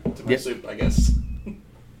 go back to my Yep. soup, I guess.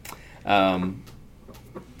 And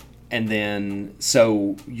then,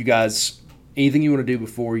 so you guys, anything you want to do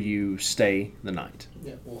before you stay the night?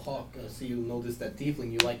 Yeah, well, Hawk, I see you noticed that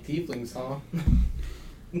tiefling. You like tieflings, huh?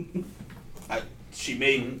 She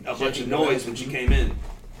made a bunch of Checking noise it out. when she came in.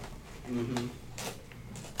 Mm-hmm.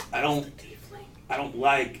 I don't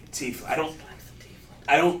like tiefling.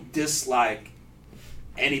 I don't dislike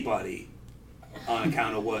anybody on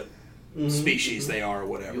account of what species they are or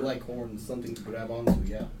whatever. You like horns, something to grab onto,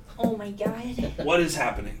 yeah. Oh my god. What is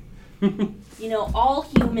happening? You know, all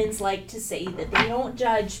humans like to say that they don't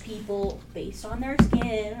judge people based on their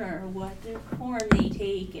skin or what their form they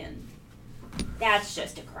take, and that's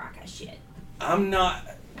just a crock of shit. I'm not.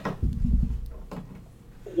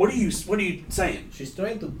 What are you saying? She's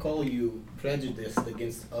trying to call you prejudiced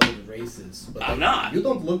against other races, but I'm not. You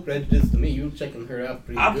don't look prejudiced to me. You're checking her out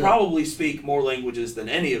pretty I good. probably speak more languages than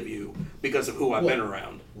any of you because of who I've been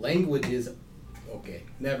around. Language is okay.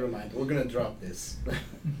 Never mind. We're gonna drop this.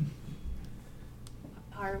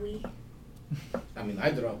 Are we? I mean,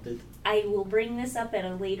 I dropped it. I will bring this up at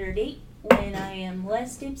a later date when I am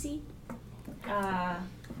less tipsy.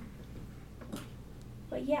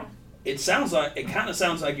 But yeah, It kind of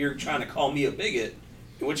sounds like you're trying to call me a bigot.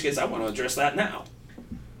 In which case, I want to address that now.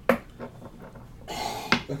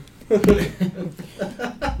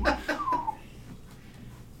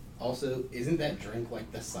 Also, isn't that drink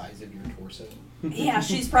like the size of your torso? Yeah,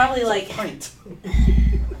 she's probably like. Pint.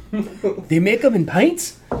 They make them in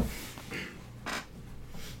pints?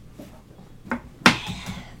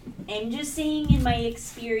 I'm just saying in my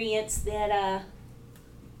experience that,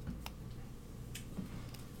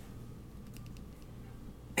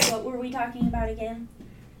 what were we talking about again?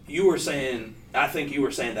 I think you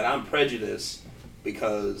were saying that I'm prejudiced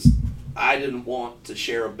because I didn't want to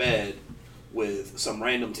share a bed with some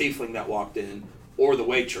random tiefling that walked in, or the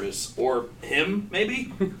waitress, or him, maybe?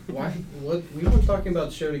 Why? What? We weren't talking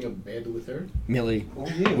about sharing a bed with her. Millie, Or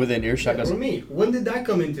you. within earshot, Or goes, me. When did that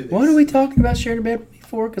come into this? what are we talking about sharing a bed with me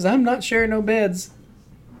for? Because I'm not sharing no beds.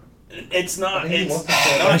 It's not. I think he It's wants to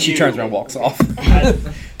say not She you. turns around and walks off.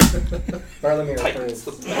 Bartholomew Titans.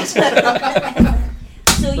 approves.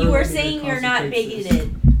 So you were Burn saying you're not concentrates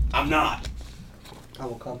bigoted. I'm not. I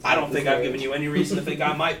will consummate I don't think this I've given you any reason to think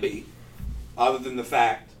I might be, other than the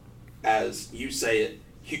fact, as you say it,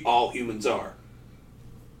 all humans are.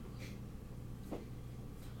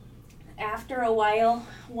 After a while,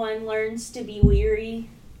 one learns to be weary.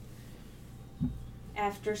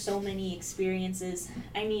 After so many experiences.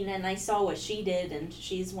 I mean, and I saw what she did, and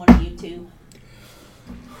she's one of you too.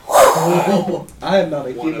 Oh, I am not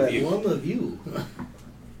a One of human. you. one of you.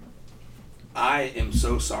 I am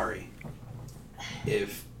so sorry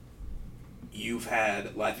if you've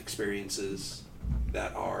had life experiences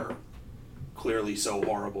that are clearly so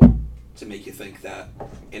horrible to make you think that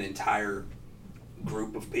an entire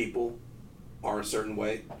group of people are a certain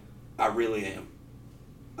way. I really am.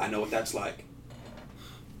 I know what that's like.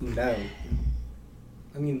 No.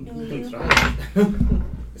 I mean, No, you you- can try.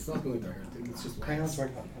 It's not going to hurt. It's just Crayons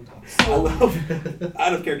wax. work on top. I So, love,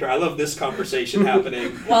 out of character, I love this conversation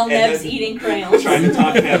happening. while and Nev's then eating crayons. trying to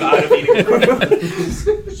talk Nev out of eating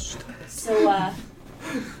crayons. So,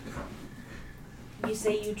 you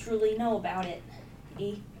say you truly know about it,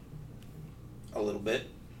 eh? A little bit.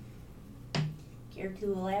 Care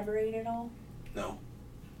to elaborate at all? No.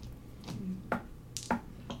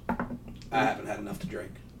 I haven't had enough to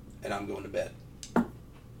drink, and I'm going to bed.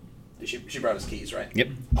 She brought us keys, right? Yep.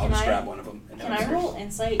 I'll Can just I- grab one of them. And Can head I upstairs. roll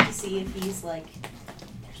insight to see if he's like,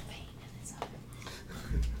 there's pain in his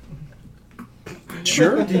heart?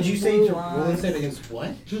 Sure. Did you say to roll insight against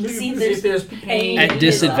what? See if See there's, if there's pain. in At his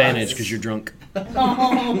disadvantage eyes. because you're drunk.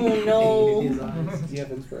 Oh no. Do you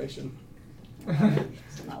have inspiration?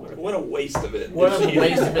 It's not worth it. What a waste of it. What a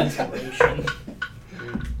waste of inspiration.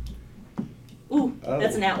 Ooh, Oh.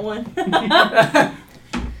 that's an at one.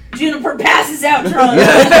 Juniper passes out drunk.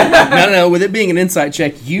 No. With it being an insight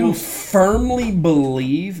check, you firmly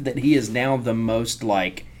believe that he is now the most,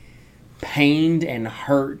 like, pained and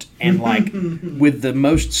hurt and, like, with the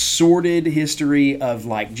most sordid history of,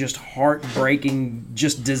 like, just heartbreaking,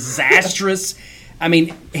 just disastrous. I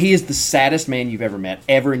mean, he is the saddest man you've ever met,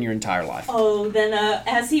 ever in your entire life. Oh, then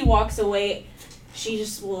as he walks away, she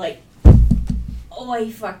just will like, oh,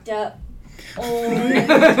 I fucked up.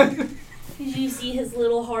 Oh, did you see his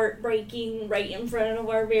little heart breaking right in front of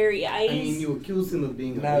our very eyes? I mean, you accused him of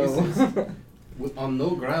being a No. racist on no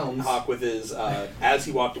grounds. Hawk with his, as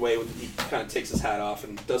he walked away, he kind of takes his hat off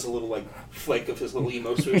and does a little, like, flake of his little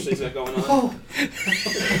emo swoosh he's got going on.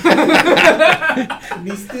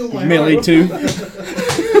 Be still my Millie, heart. too.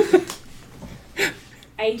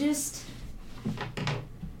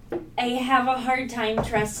 I have a hard time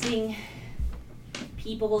trusting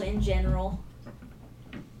people in general.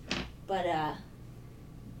 But,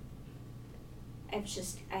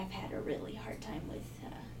 I've had a really hard time with,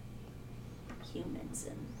 humans,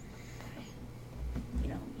 and, you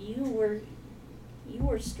know, you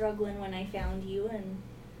were struggling when I found you, and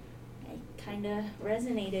I kinda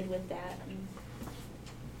resonated with that.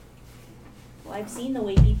 Well, I've seen the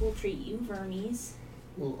way people treat you, Vermes.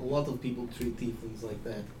 Well, a lot of people treat tieflings like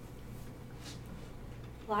that.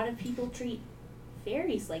 A lot of people treat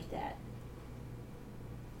fairies like that.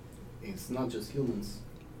 It's not just humans.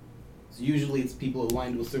 So usually it's people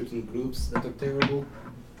aligned with certain groups that are terrible,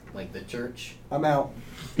 like the church. I'm out.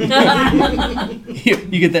 You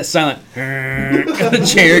get that silent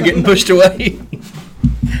the chair getting pushed away.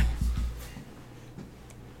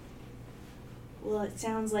 Well, it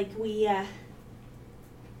sounds like we're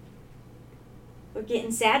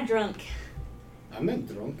getting sad drunk. I'm not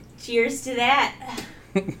drunk. Cheers to that.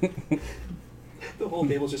 The whole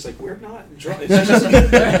table's just like, we're not drunk. It's just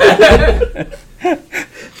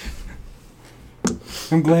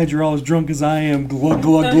I'm glad you're all as drunk as I am. Glug,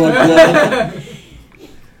 glug, glug, glug.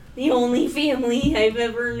 The only family I've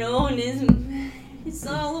ever known is it's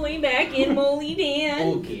all the way back in Molly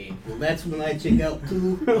Dan. Okay, well that's when I check out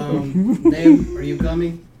too. Neb, are you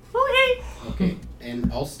coming? Okay. Okay,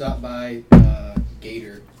 and I'll stop by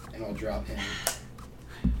Gator and I'll drop him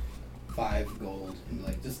 5 gold and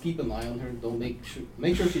like just keep an eye on her. Don't make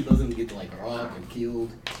sure she doesn't get like robbed or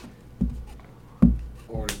killed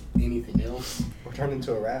or anything else. Or turn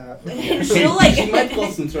into a rat. She'll like. She might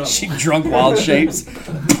cause some trouble. She drunk wild shapes.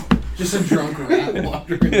 Just a drunk rat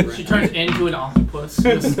wandering around. She turns into an octopus.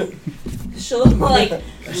 Just, She'll like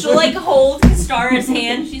hold Kastara's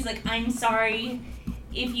hand. She's like, I'm sorry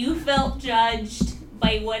if you felt judged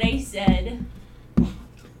by what I said.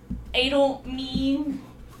 I don't mean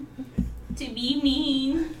to be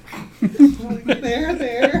mean.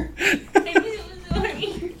 There. I'm so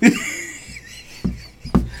sorry.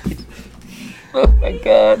 Oh my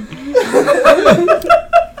god. I've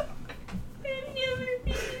never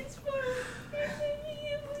been this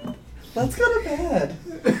far. Let's go to bed.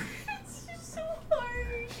 It's just so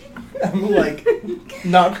hard. I'm like,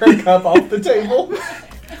 knock her cup off the table.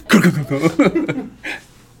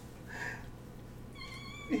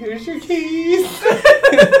 Here's your keys.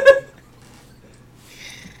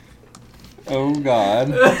 Oh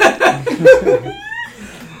god.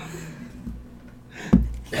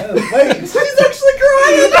 Oh, wait, she's actually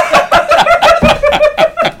crying.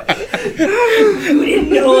 You didn't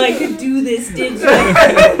know I could do this, did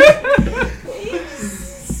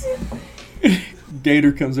you?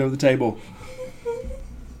 Gator comes over the table.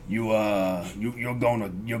 You're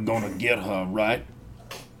gonna get her, right?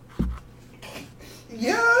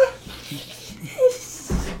 Yeah.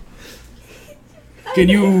 Can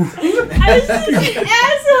you? I was such an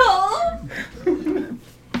asshole.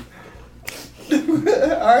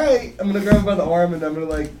 Alright, I'm gonna grab her by the arm and I'm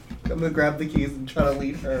gonna grab the keys and try to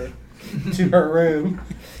lead her to her room.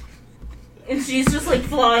 And she's just like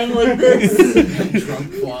flying like this.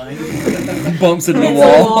 Drunk flying. Bumps into the It's a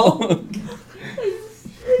wall.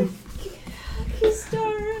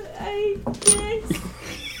 Kastara, I guess.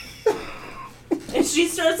 And she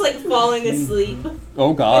starts like falling asleep.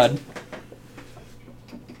 Oh god.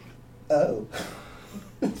 Oh.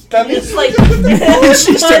 It's like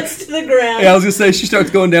She starts to the ground. Yeah, I was gonna say she starts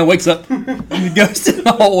going down, wakes up, and goes to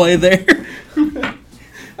the hallway there.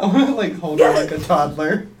 I wanna like hold her like a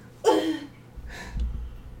toddler.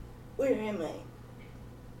 Where am I?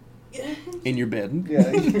 In your bed. Yeah,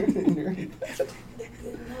 in your bed.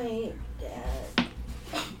 Good night, Dad.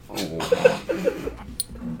 Oh.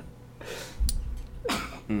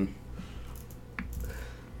 Hmm.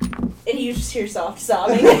 And you just hear soft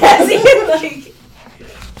sobbing as he like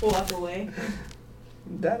walk away.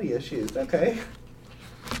 Daddy issues, okay.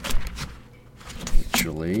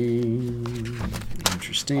 Actually,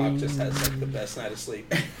 interesting. Bob just has like the best night of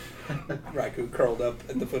sleep. Raikou curled up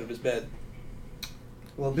at the foot of his bed.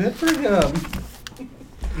 Well, good for him.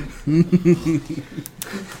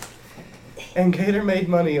 And Gator made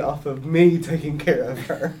money off of me taking care of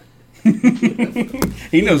her.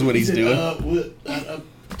 He knows what he's doing.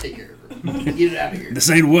 Take care of her. Get it out of here. This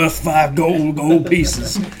ain't worth 5 gold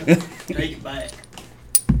pieces. Take it back.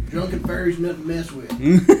 Drunken fairy's nothing to mess with.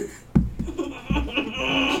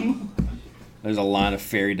 There's a line of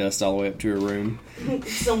fairy dust all the way up to her room.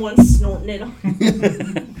 Someone's snorting it on.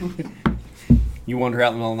 You wander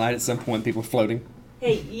out in the middle of the night, at some point people are floating.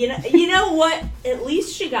 Hey, you know what? At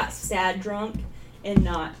least she got sad drunk and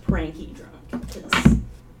not pranky drunk. Because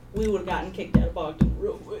we would have gotten kicked out of Bogden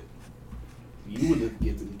real quick. You would have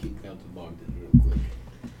gotten kicked out to Bogden real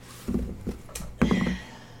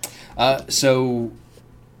quick. So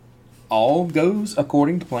all goes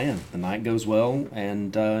according to plan. The night goes well,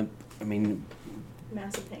 and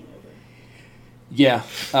Massive hangover. yeah.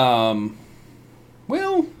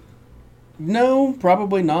 Well, no,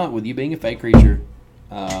 probably not. With you being a fey creature,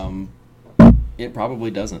 it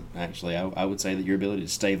probably doesn't. Actually, I would say that your ability to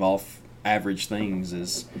stave off average things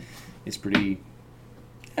is pretty.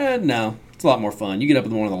 No, it's a lot more fun. You get up in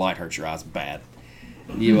the morning, the light hurts your eyes bad.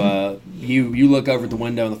 You look over at the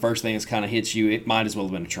window, and the first thing that kind of hits you, it might as well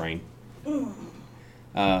have been a train.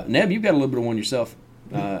 Neb, you've got a little bit of one yourself,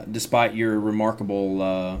 despite your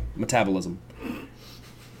remarkable metabolism.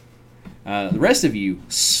 The rest of you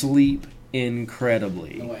sleep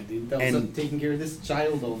incredibly. No, I didn't. I was taking care of this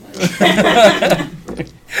child all night.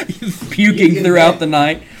 Puking throughout the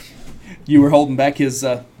night. You were holding back his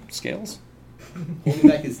scales. Holding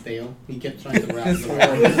back his tail. He kept trying to wrap His it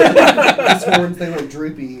around. horns. His horns, they went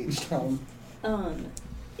droopy each time.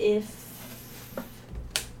 If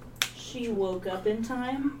she woke up in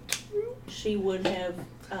time, she would have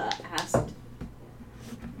asked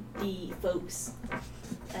the folks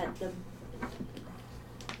at the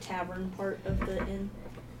tavern part of the inn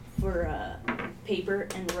for paper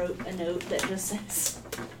and wrote a note that just says,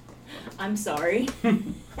 "I'm sorry,"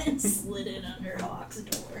 and slid it under Hawk's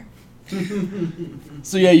door.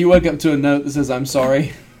 So yeah, you wake up to a note that says, "I'm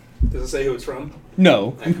sorry." Does it say who it's from?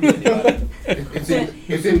 No. I have no idea about it.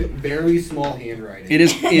 It's in very small handwriting.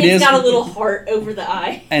 It's got a little heart over the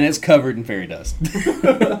eye. And it's covered in fairy dust.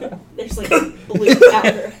 There's like blue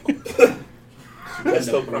powder. I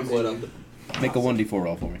still crumple it up. Make a 1d4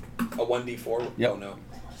 roll for me. A 1d4? Yep. Oh no.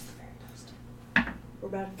 We're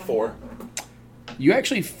about to find 4. out. You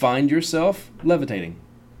actually find yourself levitating.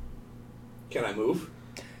 Can I move?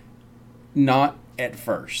 Not at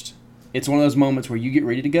first. It's one of those moments where you get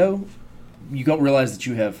ready to go. You don't realize that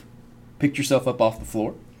you have picked yourself up off the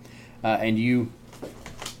floor. And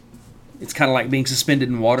it's kind of like being suspended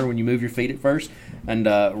in water when you move your feet at first. And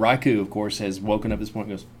Raikou, of course, has woken up at this point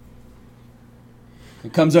and goes...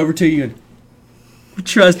 It comes over to you and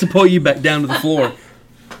tries to pull you back down to the floor.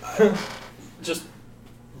 Just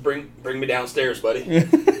bring me downstairs, buddy.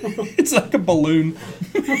 It's like a balloon.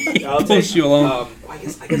 I'll Push you along. I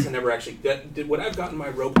guess I never actually... Would I have gotten my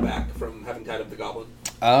rope back from having tied up the goblin?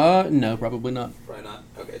 No, probably not. Probably not.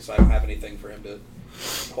 Okay, so I don't have anything for him to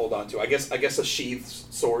hold on to. I guess a sheathed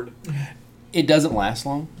sword. It doesn't last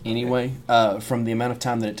long anyway. From the amount of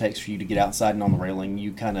time that it takes for you to get outside and on the railing,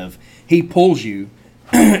 he pulls you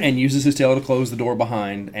and uses his tail to close the door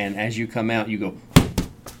behind, and as you come out, you go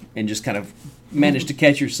and just kind of manage to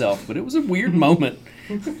catch yourself. But it was a weird moment.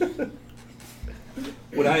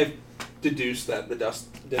 Would I have deduced that the dust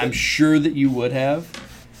did I'm it? sure that you would have,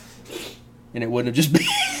 and it wouldn't have just been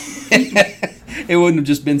it wouldn't have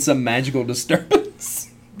just been some magical disturbance.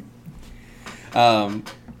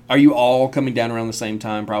 Are you all coming down around the same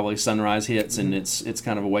time? Probably sunrise hits, and it's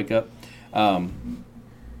kind of a wake up.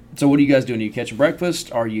 So what are you guys doing? Are you catching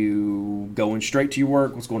breakfast? Are you going straight to your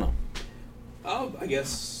work? What's going on? I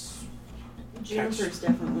guess... Juniper's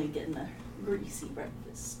definitely getting a greasy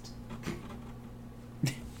breakfast.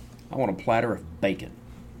 I want a platter of bacon.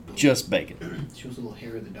 Just bacon. She was a little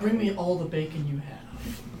hair of the dog. Bring me all the bacon you have.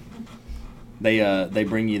 They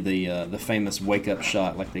bring you the famous wake up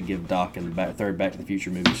shot like they give Doc in the third Back to the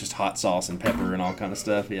Future movie. It's just hot sauce and pepper and all kind of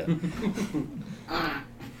stuff. Yeah.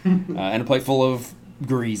 And a plate full of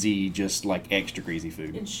greasy, just like extra greasy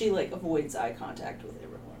food. And she like avoids eye contact with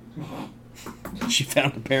everyone. She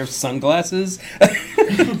found a pair of sunglasses.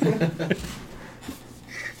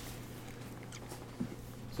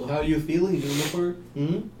 So how are you feeling, Juniper?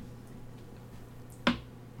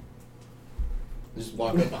 Just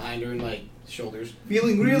walk up behind her and like shoulders.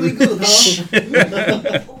 Feeling really good, huh?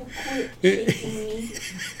 Oh, quit shaking me.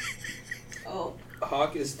 Oh.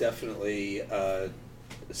 Hawk is definitely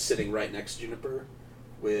sitting right next to Juniper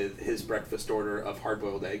with his breakfast order of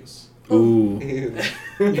hard-boiled eggs. Ooh.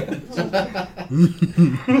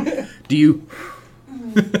 Do you?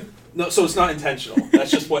 No, so it's not intentional.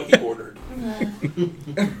 That's just what he ordered.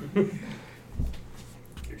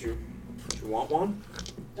 Did you want one?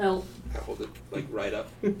 No. I hold it like right up.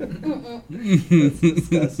 That's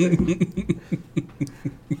disgusting.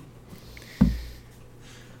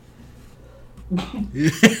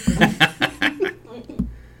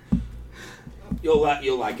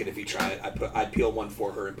 You'll like it if you try it. I peel one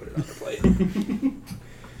for her and put it on her plate.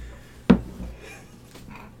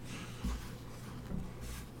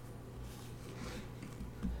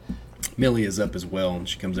 Millie is up as well, and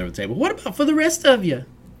she comes over the table. What about for the rest of you?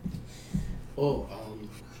 Oh,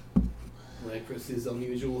 breakfast is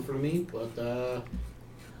unusual for me, but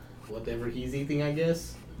whatever he's eating, I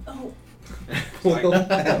guess. Oh.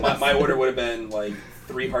 My order would have been like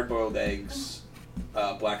 3 hard-boiled eggs,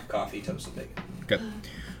 black coffee, toast, and bacon. Okay.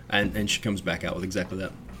 And she comes back out with exactly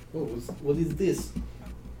that. Oh, what is this?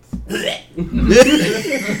 What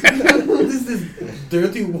is this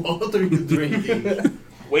dirty water you're drinking?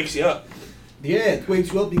 Wakes you up. Yeah, it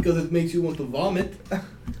wakes you up because it makes you want to vomit. Well,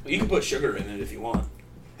 you can put sugar in it if you want.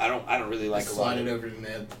 I don't really like a lot Slide of it over the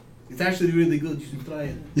net. It's actually really good. You should try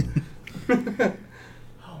it.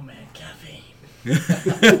 Oh man, caffeine.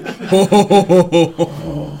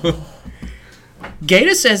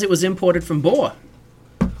 Gator says it was imported from Boa.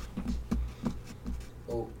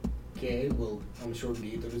 Okay, well, I'm sure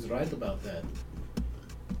Gator is right about that.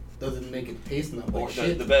 Doesn't make it taste not Boar. like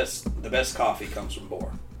shit. The best coffee comes from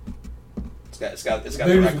Boar. It's got the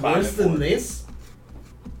There's right climate worse for than it. this?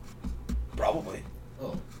 Probably.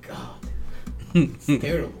 Oh, God. It's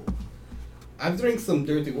terrible. I've drank some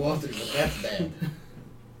dirty water, but that's bad.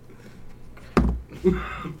 You're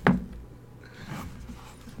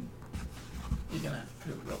gonna have to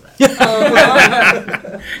real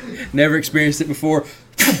bad. Never experienced it before.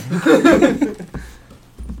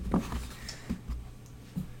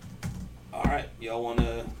 All right, y'all want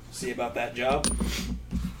to see about that job?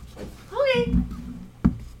 Okay.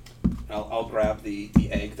 I'll grab the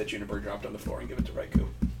egg that Juniper dropped on the floor and give it to Raikou.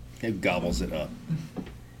 It gobbles it up.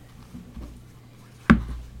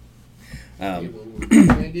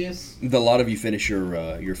 I guess. A lot of you finish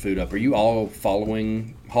your food up. Are you all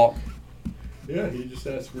following Hawk? Yeah, he just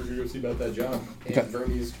asked if we were going to go see about that job. And Okay.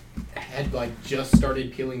 Vermes had like just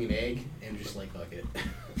started peeling an egg and just like fuck it.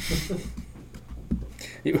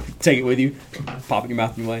 Take it with you, pop it in your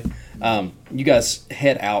mouth anyway. You guys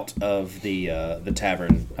head out of the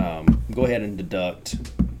tavern. Go ahead and deduct.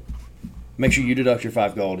 Make sure you deduct your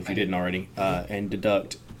 5 gold if you didn't already, and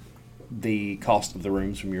deduct the cost of the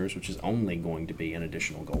rooms from yours, which is only going to be an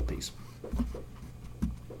additional gold piece.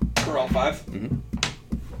 For all 5? Mm-hmm.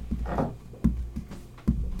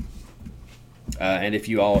 And if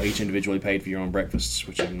you all each individually paid for your own breakfasts,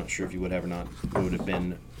 which I'm not sure if you would have or not, it would have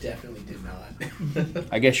been. Definitely did not.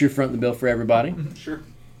 I guess you're fronting the bill for everybody. Sure.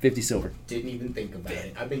 50 silver Didn't even think about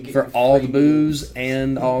it. I've been getting for all the free booze meals.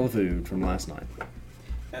 and all the food from last night.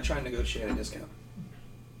 Now try and negotiate a discount.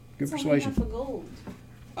 Good It's only persuasion. half a gold.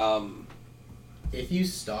 If you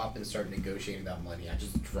stop and start negotiating about money, I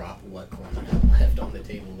just drop what coin I have left on the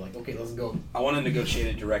table. Like, okay, let's go. I want to negotiate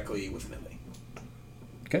it directly with Millie.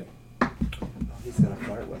 Okay. Oh, he's gonna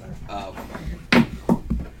flirt with her.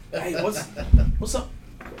 Hey, what's up?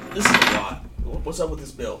 This is a lot. What's up with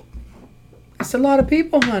this bill? It's a lot of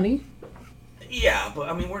people, honey. Yeah, but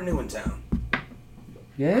I mean, we're new in town.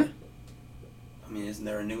 Yeah? I mean, isn't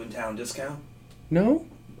there a new in town discount? No?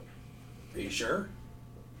 Are you sure?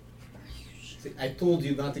 See, I told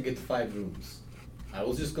you not to get the 5 rooms. I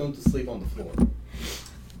was just going to sleep on the floor.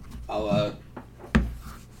 I'll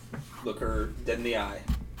look her dead in the eye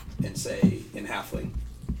and say in halfling,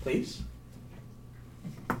 please.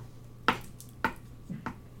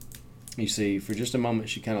 You see, for just a moment,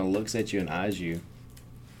 she kind of looks at you and eyes you.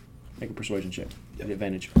 Make a persuasion check. Yep. The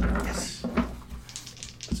advantage. Yes.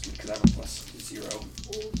 That's good because I have a +0.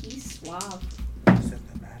 Oh, he's suave. Is it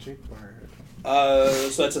the magic word?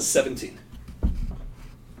 So that's a 17.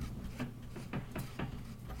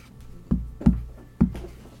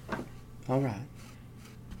 All right.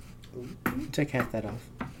 Take half that off.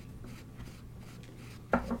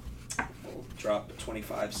 We'll drop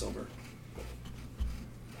 25 silver.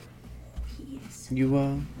 Yes.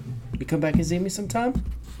 You come back and see me sometime?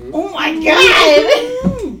 Oh my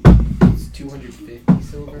god! It's 250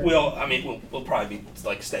 silver. Well, I mean, we'll probably be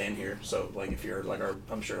like staying here. So like, if you're like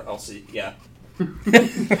I'm sure I'll see. Yeah.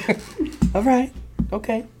 All right.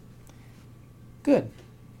 Okay. Good.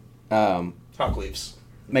 Hawk leaves.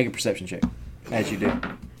 Make a perception check, as you do.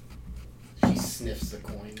 She sniffs the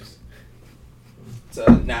coins. It's a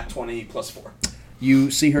nat 20 +4.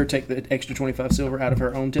 You see her take the extra 25 silver out of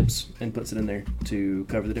her own tips and puts it in there to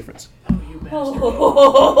cover the difference. Oh, you bastard.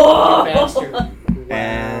 Oh. You bastard.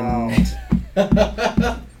 And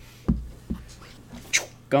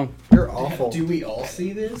gone. You're awful. Do we all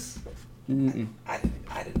see this? Mm-mm. I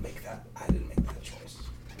didn't make that. I didn't make that choice.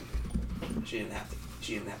 She didn't have to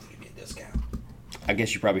give me a discount. I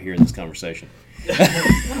guess you're probably hearing this conversation.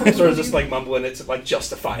 Sort of just like mumbling it, like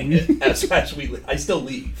justifying it as we. I still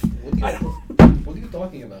leave. I don't. What are you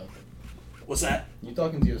talking about? What's that? You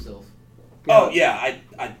talking to yourself? Oh yeah,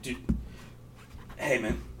 I do. Hey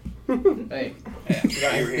man. Hey, Hey, I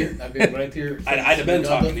forgot you were here. I've been right here. I'd have been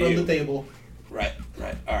talking to from you. the table. Right.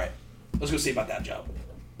 All right. Let's go see about that job.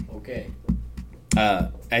 Okay.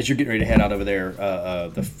 As you're getting ready to head out over there,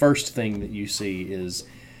 the first thing that you see is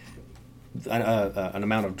an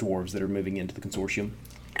amount of dwarves that are moving into the consortium,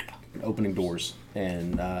 opening doors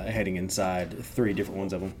and heading inside. 3 different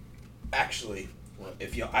ones of them. Actually,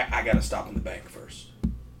 if you, I gotta stop in the bank first.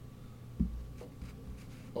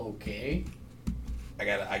 Okay.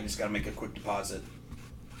 I just gotta make a quick deposit,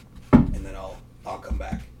 and then I'll come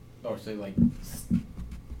back. Or so like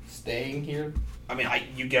staying here. I mean,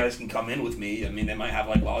 you guys can come in with me. I mean, they might have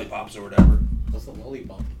like lollipops or whatever. What's the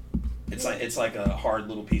lollipop? It's like a hard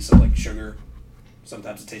little piece of like sugar.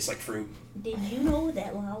 Sometimes it tastes like fruit. Did you know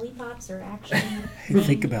that lollipops are actually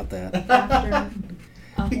Think about that. after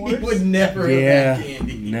a You horse? would never Yeah. have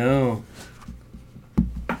candy. No.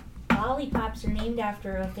 Lollipops are named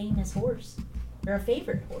after a famous horse. Or a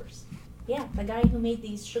favorite horse. Yeah, the guy who made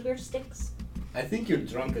these sugar sticks. I think you're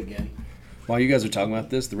drunk again. While you guys are talking about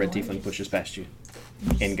this, the red Oh, I tiefling just- pushes past you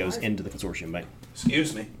Just and goes started. into the consortium bank.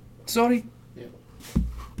 Excuse me. Sorry,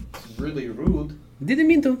 It's really rude. didn't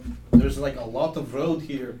mean to. There's like a lot of road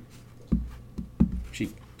here.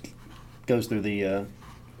 She goes through the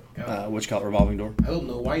Which color revolving door? I don't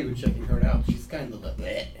know why you were checking her out. She's kind of like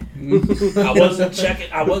I wasn't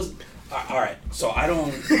checking. I was. All right. So I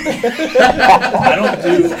don't.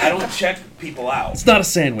 I don't check people out. It's not a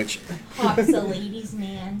sandwich. Hawk's a ladies'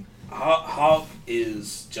 man. Hawk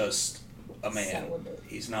is just a man. Celibate.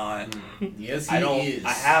 He's not. yes, I don't. is.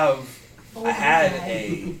 I have. Oh I had my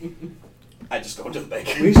a. I just go to the bank.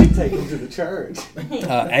 We should take him to the church.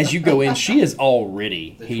 As you go in, she is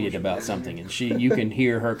already heated about something, and you can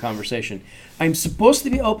hear her conversation. I'm supposed to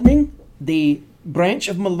be opening the branch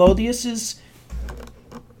of Melodious's.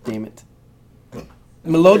 Damn it.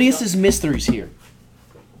 Melodious's Mysteries here.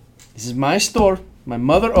 This is my store. My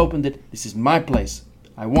mother opened it. This is my place.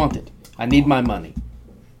 I want it. I need my money.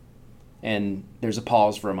 And there's a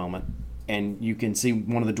pause for a moment, and you can see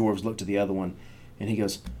one of the dwarves look to the other one, and he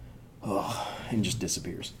goes, "Oh," and just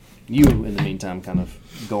disappears. You, in the meantime, kind of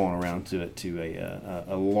going around to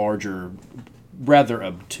a larger, rather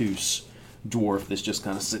obtuse dwarf that's just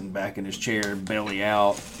kind of sitting back in his chair, belly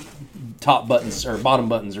out. Top buttons or bottom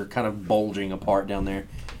buttons are kind of bulging apart down there.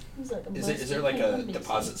 Is there like a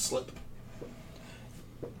deposit slip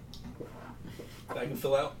that I can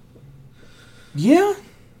fill out? Yeah,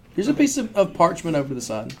 there's a piece of parchment over to the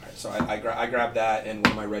side. All right, so I grab that and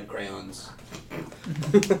one of my red crayons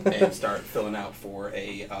and start filling out for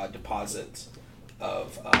a deposit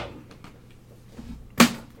of.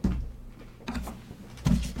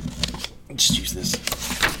 Just use this.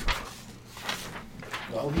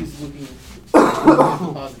 While he's looking at the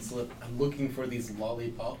deposit slip, I'm looking for these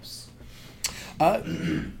lollipops.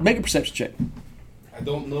 Make a perception check. I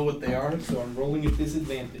don't know what they are, so I'm rolling at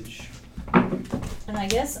disadvantage. And I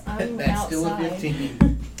guess I'm That's outside. still a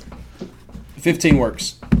 15. 15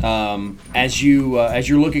 works. As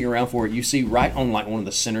you're looking around for it, you see right on like one of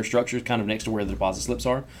the center structures, kind of next to where the deposit slips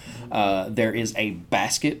are, there is a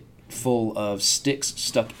basket full of sticks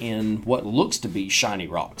stuck in what looks to be shiny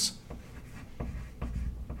rocks.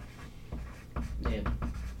 Man.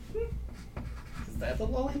 Is that the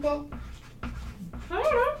lollipop? I don't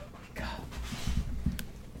know. God.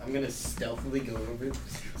 I'm gonna stealthily go over,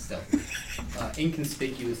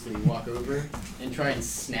 inconspicuously walk over and try and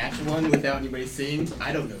snatch one without anybody seeing.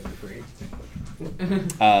 I don't know the free.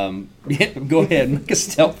 Yeah, go ahead, make a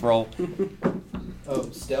stealth roll. Oh,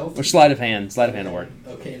 stealth? Or sleight of hand. Sleight of hand will work.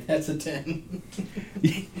 Okay, that's a 10.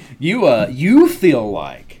 You feel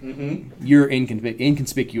like Mm-hmm. you're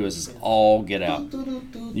inconspicuous as all get out.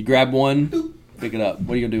 You grab one, pick it up.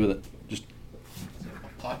 What are you gonna do with it? Just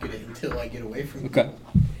Pocket it until I get away from it. okay.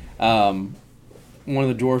 One of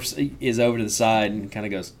the dwarfs is over to the side and kind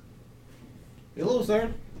of goes, Hello,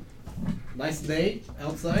 sir. Nice day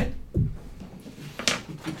outside.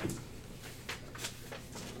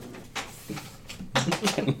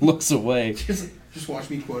 and looks away. Just watch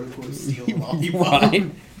me quote unquote steal the lollipop. Right.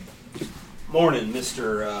 Morning,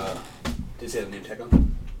 Mr. Did you say the name tag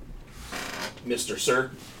on? Mr.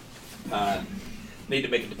 Sir. Need to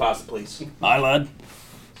make a deposit, please. Hi, lad.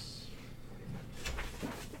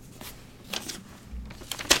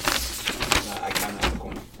 I kind of have the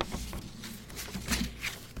coin.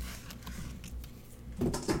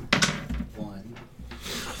 One.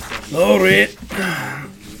 All right.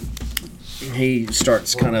 He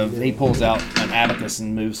starts he pulls out an abacus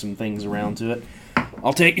and moves some things around to it.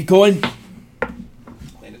 I'll take your coin.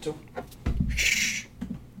 Hand it to him. Shh.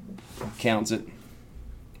 Counts it.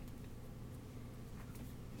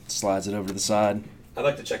 Slides it over to the side. I'd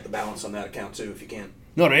like to check the balance on that account too, if you can.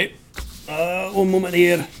 All right. One moment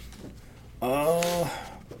here.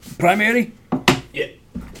 Primary? Yeah.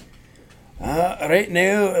 Right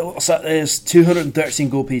now, it looks like there's 213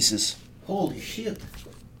 gold pieces. Holy shit.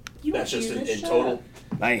 You That's just do in this total.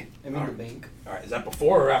 Aye. I'm in the bank. All right. Is that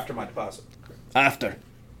before or after my deposit? After.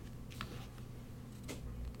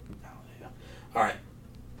 All right.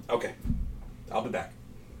 Okay. I'll be back.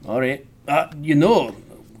 All right.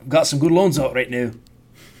 Got some good loans out right now.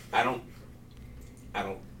 I don't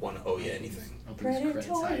want to owe you anything. I'll do this credit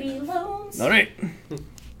Predatory side. loans. All right.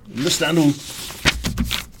 Understandable.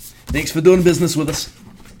 Thanks for doing business with us.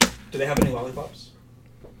 Do they have any lollipops?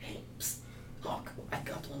 Hey, psst. Hawk, I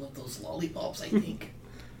got one of those lollipops, I think.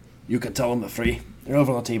 You can tell them they're free. They're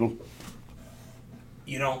over on the table.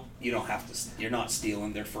 You don't have to. You're not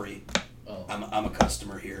stealing. They're free. Oh. I'm a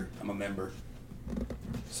customer here. I'm a member.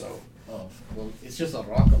 So Oh, well, it's just a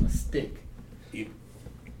rock on a stick. you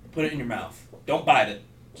put it in your mouth. Don't bite it.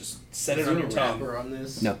 Just set it Is on there your a tongue. wrapper on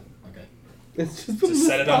this? No. Okay. It's just, Just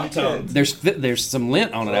set it on your tongue. There's some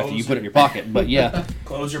lint on it after you put it in your pocket, but yeah.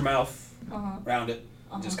 Close your mouth Uh-huh. around it.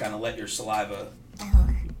 And just kind of let your saliva. Uh-huh.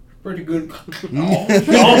 Pretty good.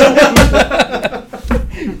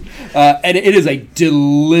 And it is a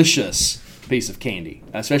delicious piece of candy,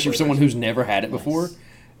 especially for someone who's never had it before.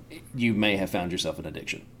 You may have found yourself an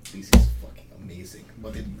addiction. This is fucking amazing,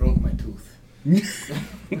 but it broke my tooth.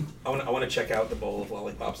 I want to check out the bowl of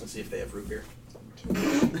lollipops and see if they have root beer.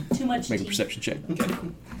 Too much Make a tea. perception check. Okay.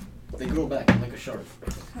 They grow back like a shark.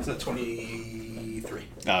 It's a 23.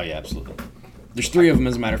 Oh, yeah, absolutely. There's 3 of them,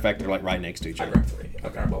 as a matter of fact. They're like right next to each I other. grabbed 3. I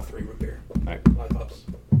grabbed all 3 root beer Right. lollipops.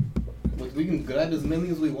 Like, we can grab as many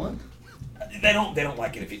as we want. They don't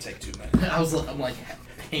like it if you take too many. I'm like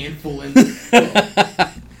handful in.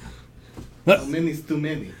 How many's too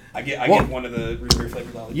many? I get one of the root beer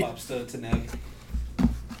flavored lollipops to Neb.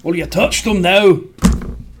 Well, you touched them now.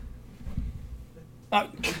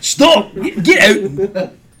 Stop! Get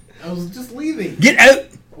out! I was just leaving. Get out!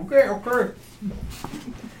 Okay.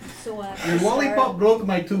 So, Your lollipop broke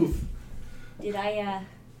my tooth. did I,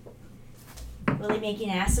 really make an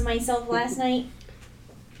ass of myself last night?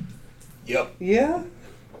 Yep. Yeah?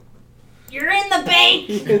 You're in the bank!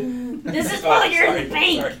 This is while you're in the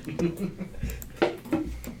bank!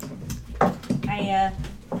 I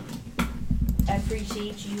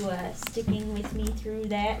appreciate you, sticking with me through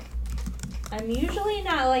that. I'm usually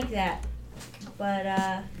not like that, but,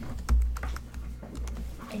 I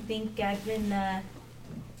think I've been,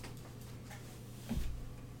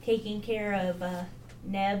 taking care of,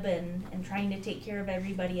 Neb and trying to take care of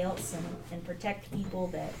everybody else and protect people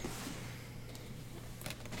that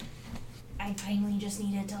I finally just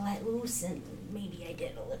needed to let loose, and maybe I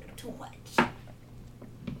did a little too much.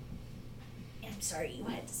 I'm sorry you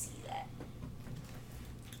had to see that.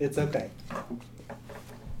 It's okay.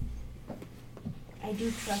 I do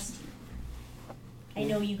trust you. I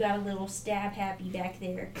know you got a little stab happy back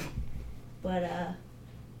there, but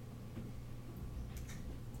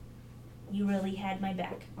you really had my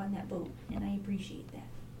back on that boat, and I appreciate that.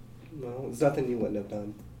 No, there's nothing you wouldn't have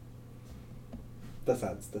done.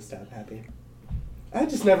 Besides the stab happy. I've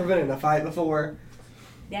just never been in a fight before.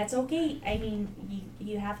 That's okay. I mean,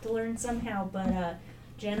 you have to learn somehow, but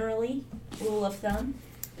generally, rule of thumb,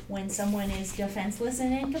 when someone is defenseless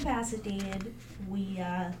and incapacitated, we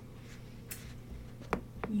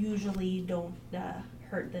usually don't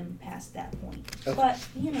hurt them past that point. Okay. But,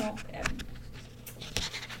 you know,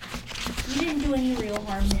 you didn't do any real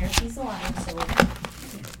harm there. She's alive, so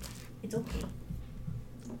it's okay.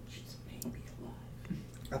 She's maybe alive.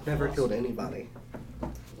 I've never killed anybody.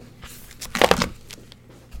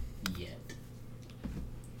 Yet.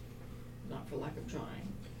 Not for lack of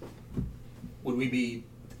trying. Would we be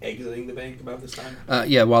exiting the bank about this time?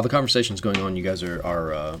 Yeah, while the conversation's going on, you guys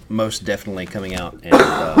are most definitely coming out and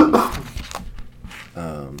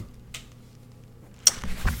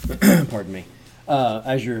pardon me.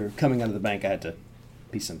 As you're coming out of the bank, I had to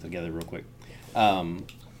piece something together real quick.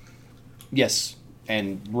 Yes,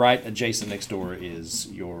 and right adjacent next door is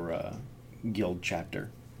your guild chapter.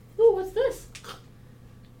 Ooh, what's this?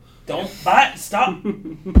 Don't bite! Stop!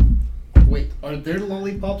 Wait, are there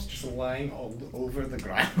lollipops just lying all over the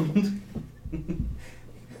ground?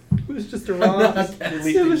 It was just a rock.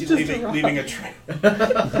 Leaving a trail.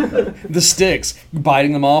 The sticks,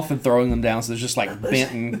 biting them off and throwing them down, so there's just like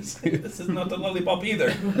bent and... This is not the lollipop either.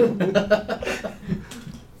 It's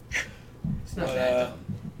not that dumb.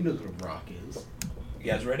 You know what a rock is. You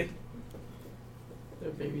guys ready?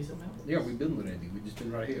 They're babies in the house. Yeah, we've been ready. We've just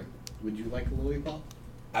been right here. Would you like a lollipop?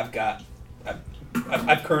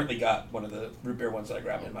 I've currently got one of the root beer ones that I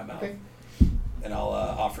grabbed in my mouth. Okay. And I'll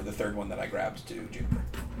offer the third one that I grabbed to Juniper.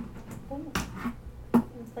 Oh, well,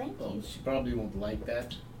 thank Oh, you. she probably won't like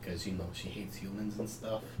that because, you know, she hates humans and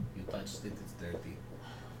stuff. You touched it, it's dirty.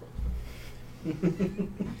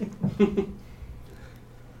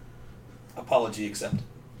 Apology accepted.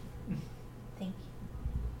 Thank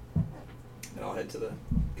you. And I'll head to the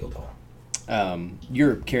guild hall.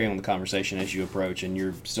 You're carrying on the conversation as you approach, and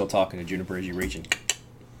you're still talking to Juniper as you reach, and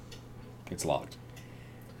it's locked.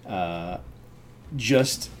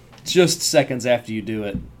 Just seconds after you do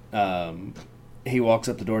it, he walks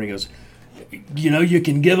up the door and he goes, "You know, you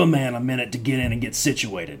can give a man a minute to get in and get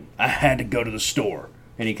situated. I had to go to the store."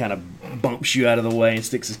 And he kind of bumps you out of the way and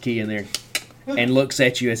sticks his key in there and looks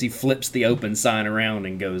at you as he flips the open sign around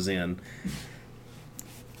and goes in.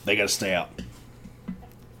 They got to stay out.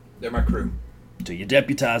 They're my crew. Till you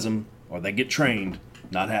deputize them or they get trained.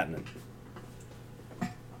 Not happening.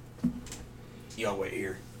 Y'all wait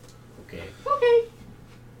here. Okay. Okay.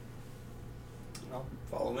 I'll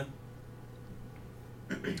follow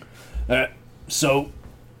me. So,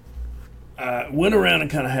 I went around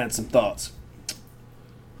and kind of had some thoughts.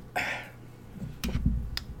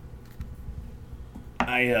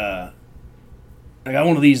 I got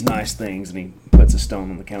one of these nice things, and he puts puts a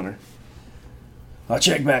stone on the counter. I'll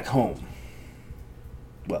check back home.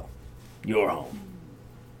 Well, your home.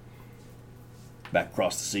 Back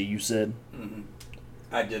across the sea, you said? Mm-hmm.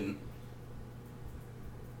 I didn't.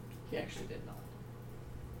 He actually did not.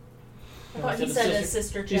 I thought he said a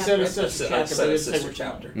sister chapter. He said a I sister said chapter, but a he didn't say sister which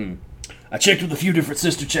chapter. one. I checked with a few different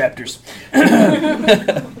sister chapters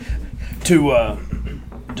to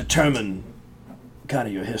determine kind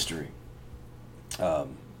of your history.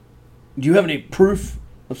 Do you have any proof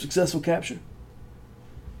of successful capture?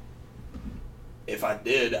 If I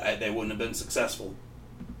did, they wouldn't have been successful.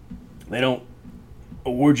 They don't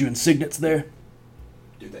award you insignets there?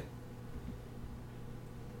 Do they?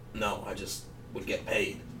 No, I just would get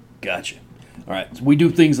paid. Gotcha. All right, so we do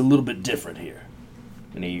things a little bit different here.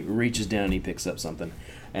 And he reaches down and he picks up something,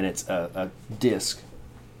 and it's a disc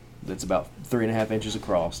that's about 3.5 inches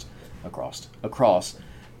across,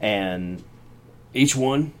 and each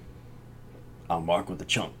one I'll mark with a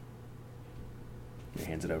chunk. He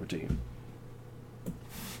hands it over to you.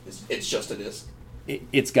 It's just a disc.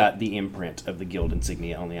 It's got the imprint of the guild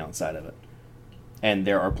insignia on the outside of it. And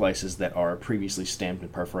there are places that are previously stamped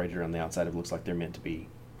and perforated on the outside. It looks like they're meant to be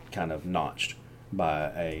kind of notched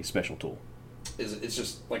by a special tool. It's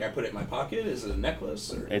just like I put it in my pocket? Is it a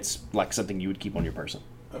necklace? Or? It's like something you would keep on your person.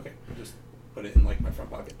 Okay, just put it in like my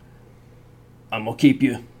front pocket. I'm going to keep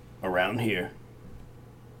you around here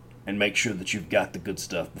and make sure that you've got the good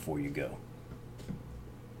stuff before you go.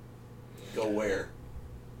 Go where?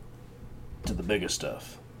 To the bigger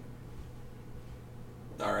stuff.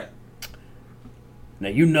 All right. Now,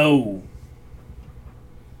 you know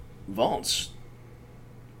Vaunts,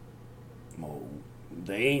 well,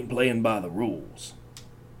 they ain't playing by the rules.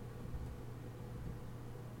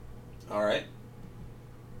 All right.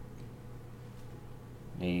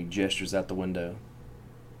 He gestures out the window.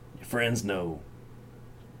 Your friends know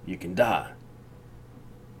you can die.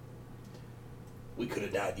 We could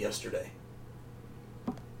have died yesterday.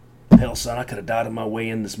 Hell, son, I could have died on my way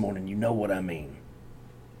in this morning. You know what I mean.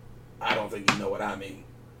 I don't think you know what I mean.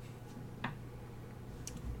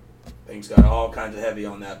 Things got all kinds of heavy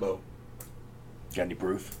on that boat. Got any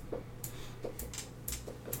proof?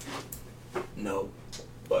 No,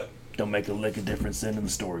 but Don't make a lick of difference then in the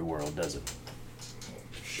story world, does it?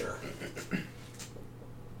 sure.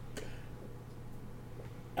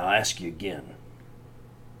 I'll ask you again.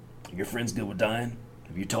 Are your friends good with dying?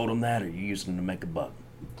 Have you told them that, or are you using them to make a buck?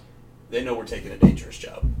 They know we're taking a dangerous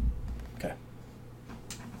job. Okay.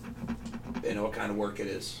 They know what kind of work it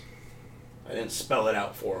is. I didn't spell it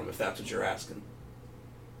out for them, if that's what you're asking.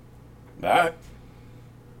 All right.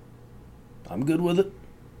 I'm good with it.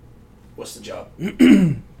 What's the job?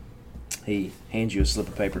 He hands you a slip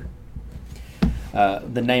of paper.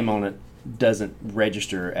 The name on it doesn't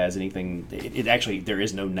register as anything. It actually, there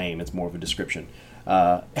is no name. It's more of a description.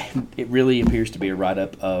 It really appears to be a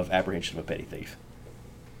write-up of apprehension of a petty thief.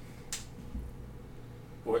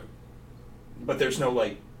 What? But there's no,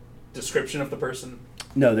 like, description of the person?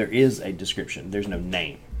 No, there is a description. There's no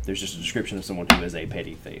name. There's just a description of someone who is a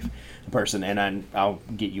petty thief. A person, and I'll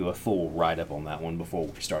get you a full write-up on that one before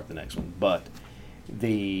we start the next one. But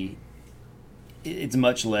it's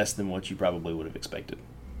much less than what you probably would have expected.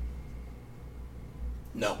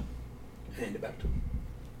 No. Hand it back to him.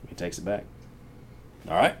 He takes it back.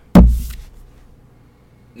 All right.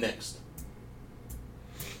 Next.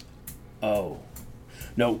 Oh.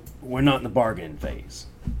 No, we're not in the bargaining phase.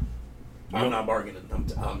 I'm not bargaining.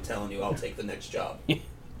 I'm telling you, I'll take the next job.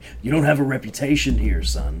 You don't have a reputation here,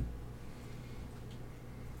 son.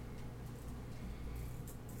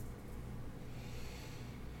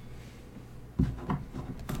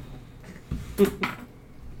 This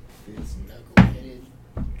knuckleheaded.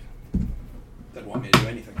 Doesn't want me to do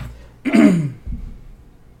anything.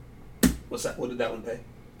 What's that? What did that one pay?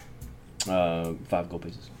 5 gold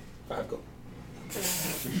pieces. 5 gold.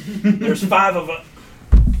 There's 5 of them.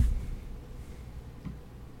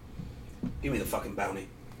 Give me the fucking bounty.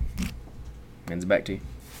 Hands it back to you.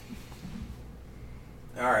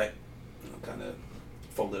 All right. I'll kind of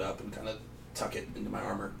fold it up and kind of tuck it into my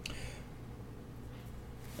armor.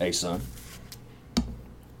 Hey, son.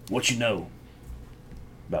 What you know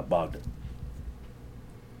about Bogden?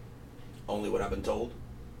 Only what I've been told.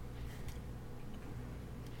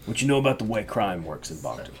 What you know about the way crime works in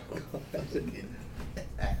Bogden?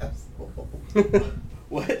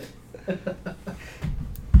 What?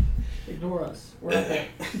 Ignore us. We're out there.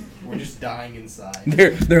 We're just dying inside.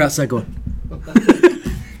 They're outside going.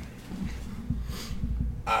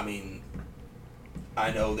 I mean,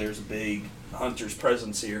 I know there's a big hunter's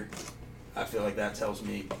presence here. I feel like that tells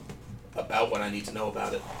me about what I need to know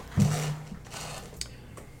about it.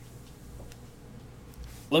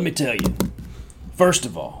 Let me tell you. First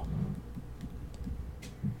of all,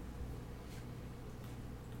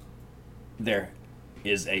 there's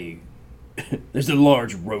a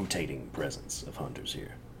large rotating presence of hunters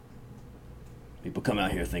here. People come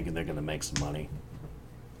out here thinking they're going to make some money,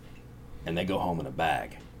 and they go home in a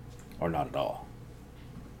bag, or not at all.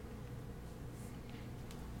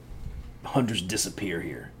 Hunters disappear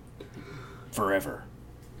here forever,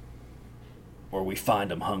 or we find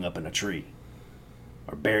them hung up in a tree,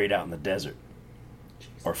 or buried out in the desert,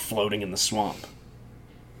 or floating in the swamp.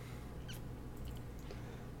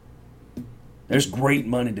 There's great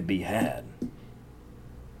money to be had,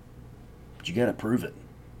 but you gotta prove it.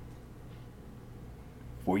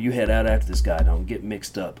 Before you head out after this guy, don't get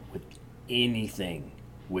mixed up with anything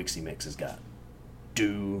Wixie Mix has got.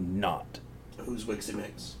 Do not. Who's Wixie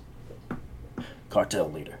Mix?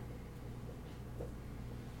 Cartel leader.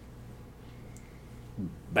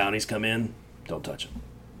 Bounties come in, don't touch them.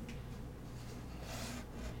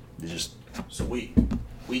 They just... So we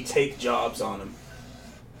take jobs on them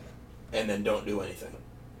and then don't do anything.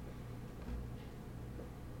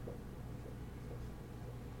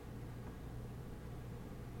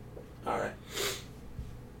 All right.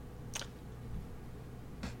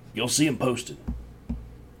 You'll see them posted.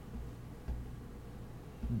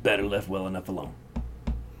 Better left well enough alone.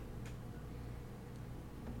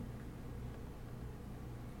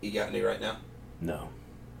 You got any right now? No.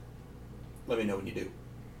 Let me know when you do.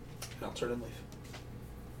 And I'll turn and leave.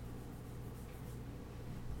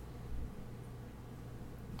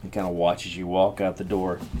 He kind of watches you walk out the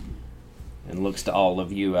door and looks to all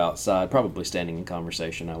of you outside, probably standing in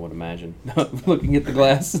conversation, I would imagine, looking at the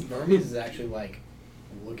glass. Burmese is actually like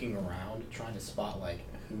looking around, trying to spot like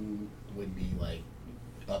who would be like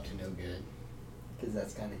up to no good, because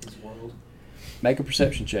that's kind of his world. Make a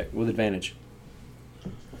perception check with advantage.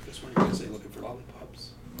 Just when you're gonna say looking for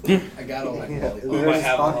lollipops. I got all that. Yeah, We there's might his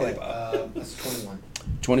have a pocket. lollipop. That's 21.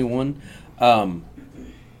 21.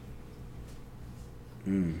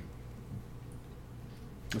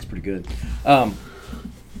 That's pretty good.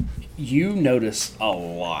 You notice a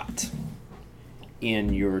lot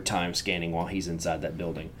in your time scanning while he's inside that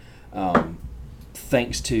building.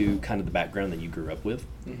 Thanks to kind of the background that you grew up with,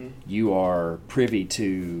 you are privy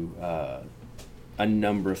to a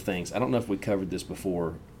number of things. I don't know if we covered this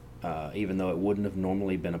before, even though it wouldn't have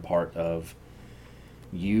normally been a part of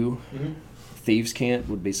you. Thieves' Cant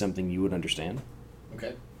would be something you would understand.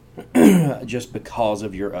 Okay. Just because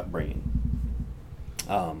of your upbringing.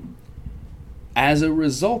 As a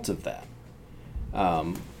result of that,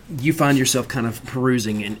 you find yourself kind of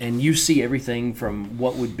perusing, and you see everything from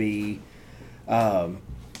what would be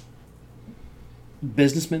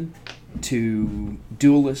businessmen to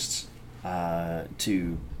duelists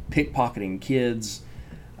to pickpocketing kids,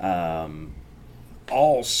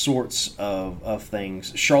 all sorts of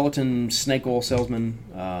things. Charlatan snake oil salesman.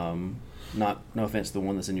 No offense to the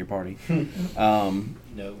one that's in your party.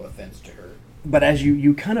 No offense to her. But as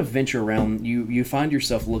you kind of venture around, you find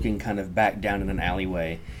yourself looking kind of back down in an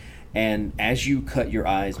alleyway. And as you cut your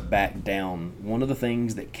eyes back down, one of the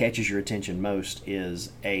things that catches your attention most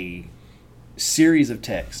is a series of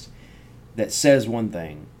text that says one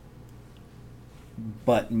thing,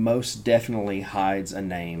 but most definitely hides a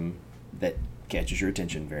name that catches your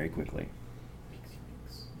attention very quickly.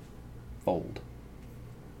 Fold.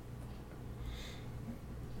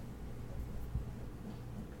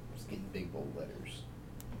 Just getting big bold letters.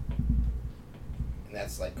 And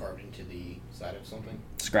that's like carved into the side of something?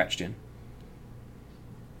 Scratched in.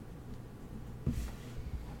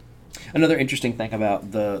 Another interesting thing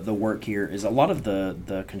about the work here is a lot of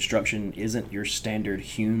the construction isn't your standard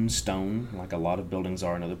hewn stone like a lot of buildings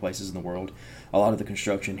are in other places in the world. A lot of the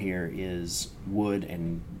construction here is wood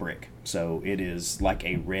and brick. So it is like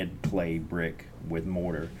a red clay brick with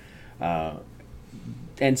mortar.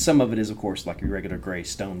 And some of it is, of course, like your regular gray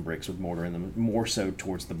stone bricks with mortar in them, more so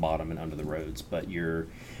towards the bottom and under the roads. But your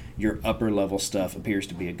upper level stuff appears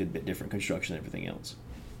to be a good bit different construction than everything else.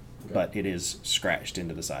 Okay. But it is scratched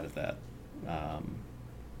into the side of that.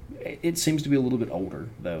 It seems to be a little bit older,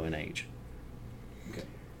 though, in age. Okay.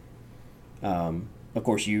 Of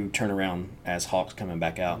course, you turn around as Hawk's coming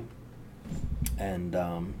back out. And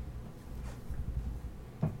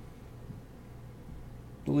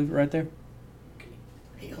we'll leave it right there.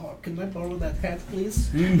 Hey, Hawk, can I borrow that hat,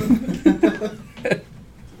 please?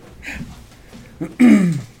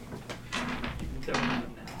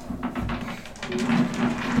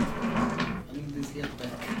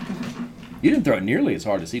 You didn't throw it nearly as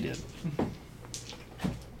hard as he did.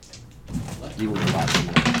 You were a lot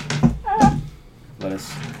more. Let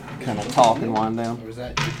us kind of talk and wind down. Or is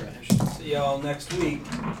that your trash? See y'all next week.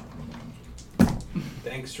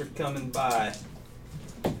 Thanks for coming by.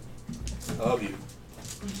 I love you.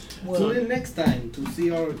 Tune in next time to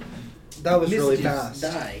see our That was really mischiefs fast.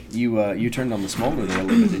 die. You turned on the smolder there a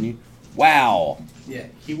little bit, didn't you? Wow. Yeah,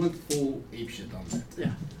 he went full apeshit on that.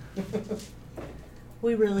 Yeah.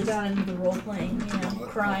 We really got into the role playing,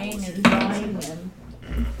 crying and drawing and.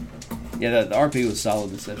 Yeah, the RP was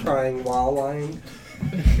solid this session. Crying while lying.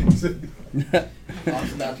 I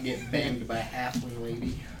was about to get banged by a halfling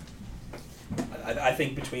lady. I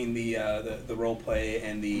think between the role play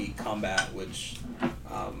and the combat, which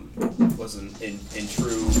wasn't in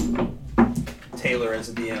true Taylor as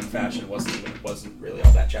a DM fashion, wasn't really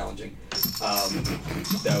all that challenging.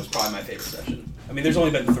 That was probably my favorite session. I mean, there's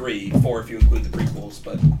only been 4 if you include the prequels,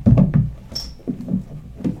 but.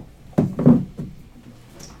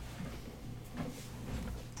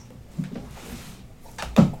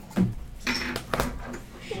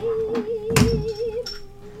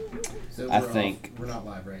 So I we're think- off. We're not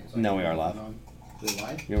live, right? So No, I we can't are put live. it on. Is it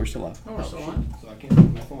live? Yeah, we're still live. Oh, we're still shit. on. So I can't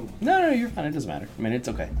put my phone on. No, you're fine. It doesn't matter. I mean, it's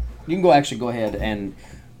okay. You can go ahead and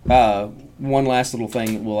one last little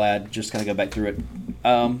thing that we'll add, just kind of go back through it.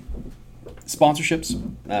 Sponsorships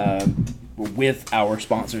with our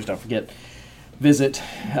sponsors. Don't forget, visit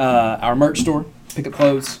our merch store, pick up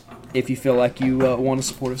clothes if you feel like you want to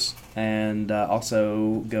support us. And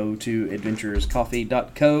also go to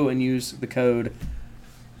adventurerscoffee.co and use the code.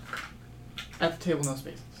 At the table, no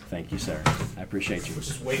spaces. Thank you, sir. I appreciate you. Which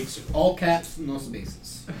is way too. All caps, no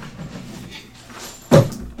spaces.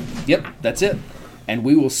 Yep, that's it. And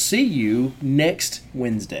we will see you next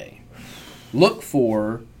Wednesday. Look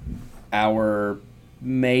for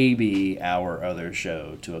maybe our other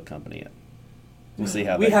show to accompany it. We'll see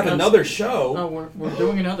how We that have goes. another show. Oh, we're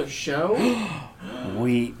doing another show?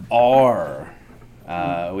 We are.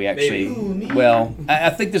 We actually. Maybe. Well, I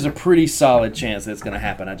think there's a pretty solid chance that it's going to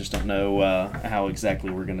happen. I just don't know how exactly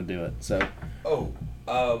we're going to do it. So,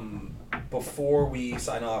 Before we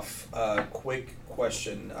sign off, quick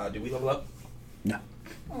question: do we level up? no,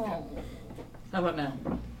 Oh. How about now?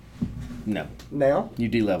 no. Now? You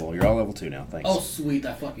D-level. You're all level 2 now. Thanks. Oh, sweet.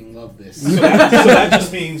 I fucking love this. So that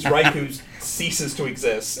just means Raikou ceases to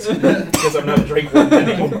exist because I'm not a Drake Warden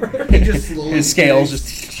anymore. He just slowly His scales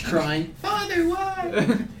just. crying. Father,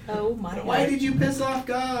 why? Oh my god. Why did you piss off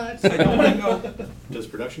God? I don't want to go. Does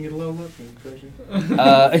production get a level up in production?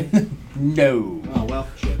 No. Oh, well,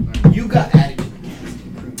 shit. You got added to the cast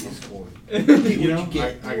in previous Discord. You know,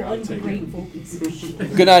 get? I gotta take it. Ungrateful piece of shit.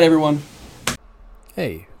 Good night, everyone.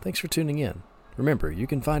 Hey, thanks for tuning in. Remember, you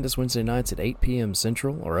can find us Wednesday nights at 8 p.m.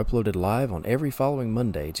 Central or uploaded live on every following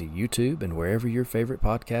Monday to YouTube and wherever your favorite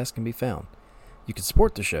podcast can be found. You can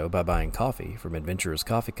support the show by buying coffee from Adventurers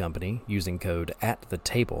Coffee Company using code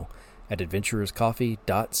ATTHETABLE at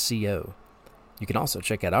adventurerscoffee.co. You can also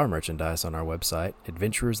check out our merchandise on our website,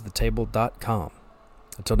 adventurersthetable.com.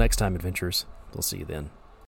 Until next time, adventurers, we'll see you then.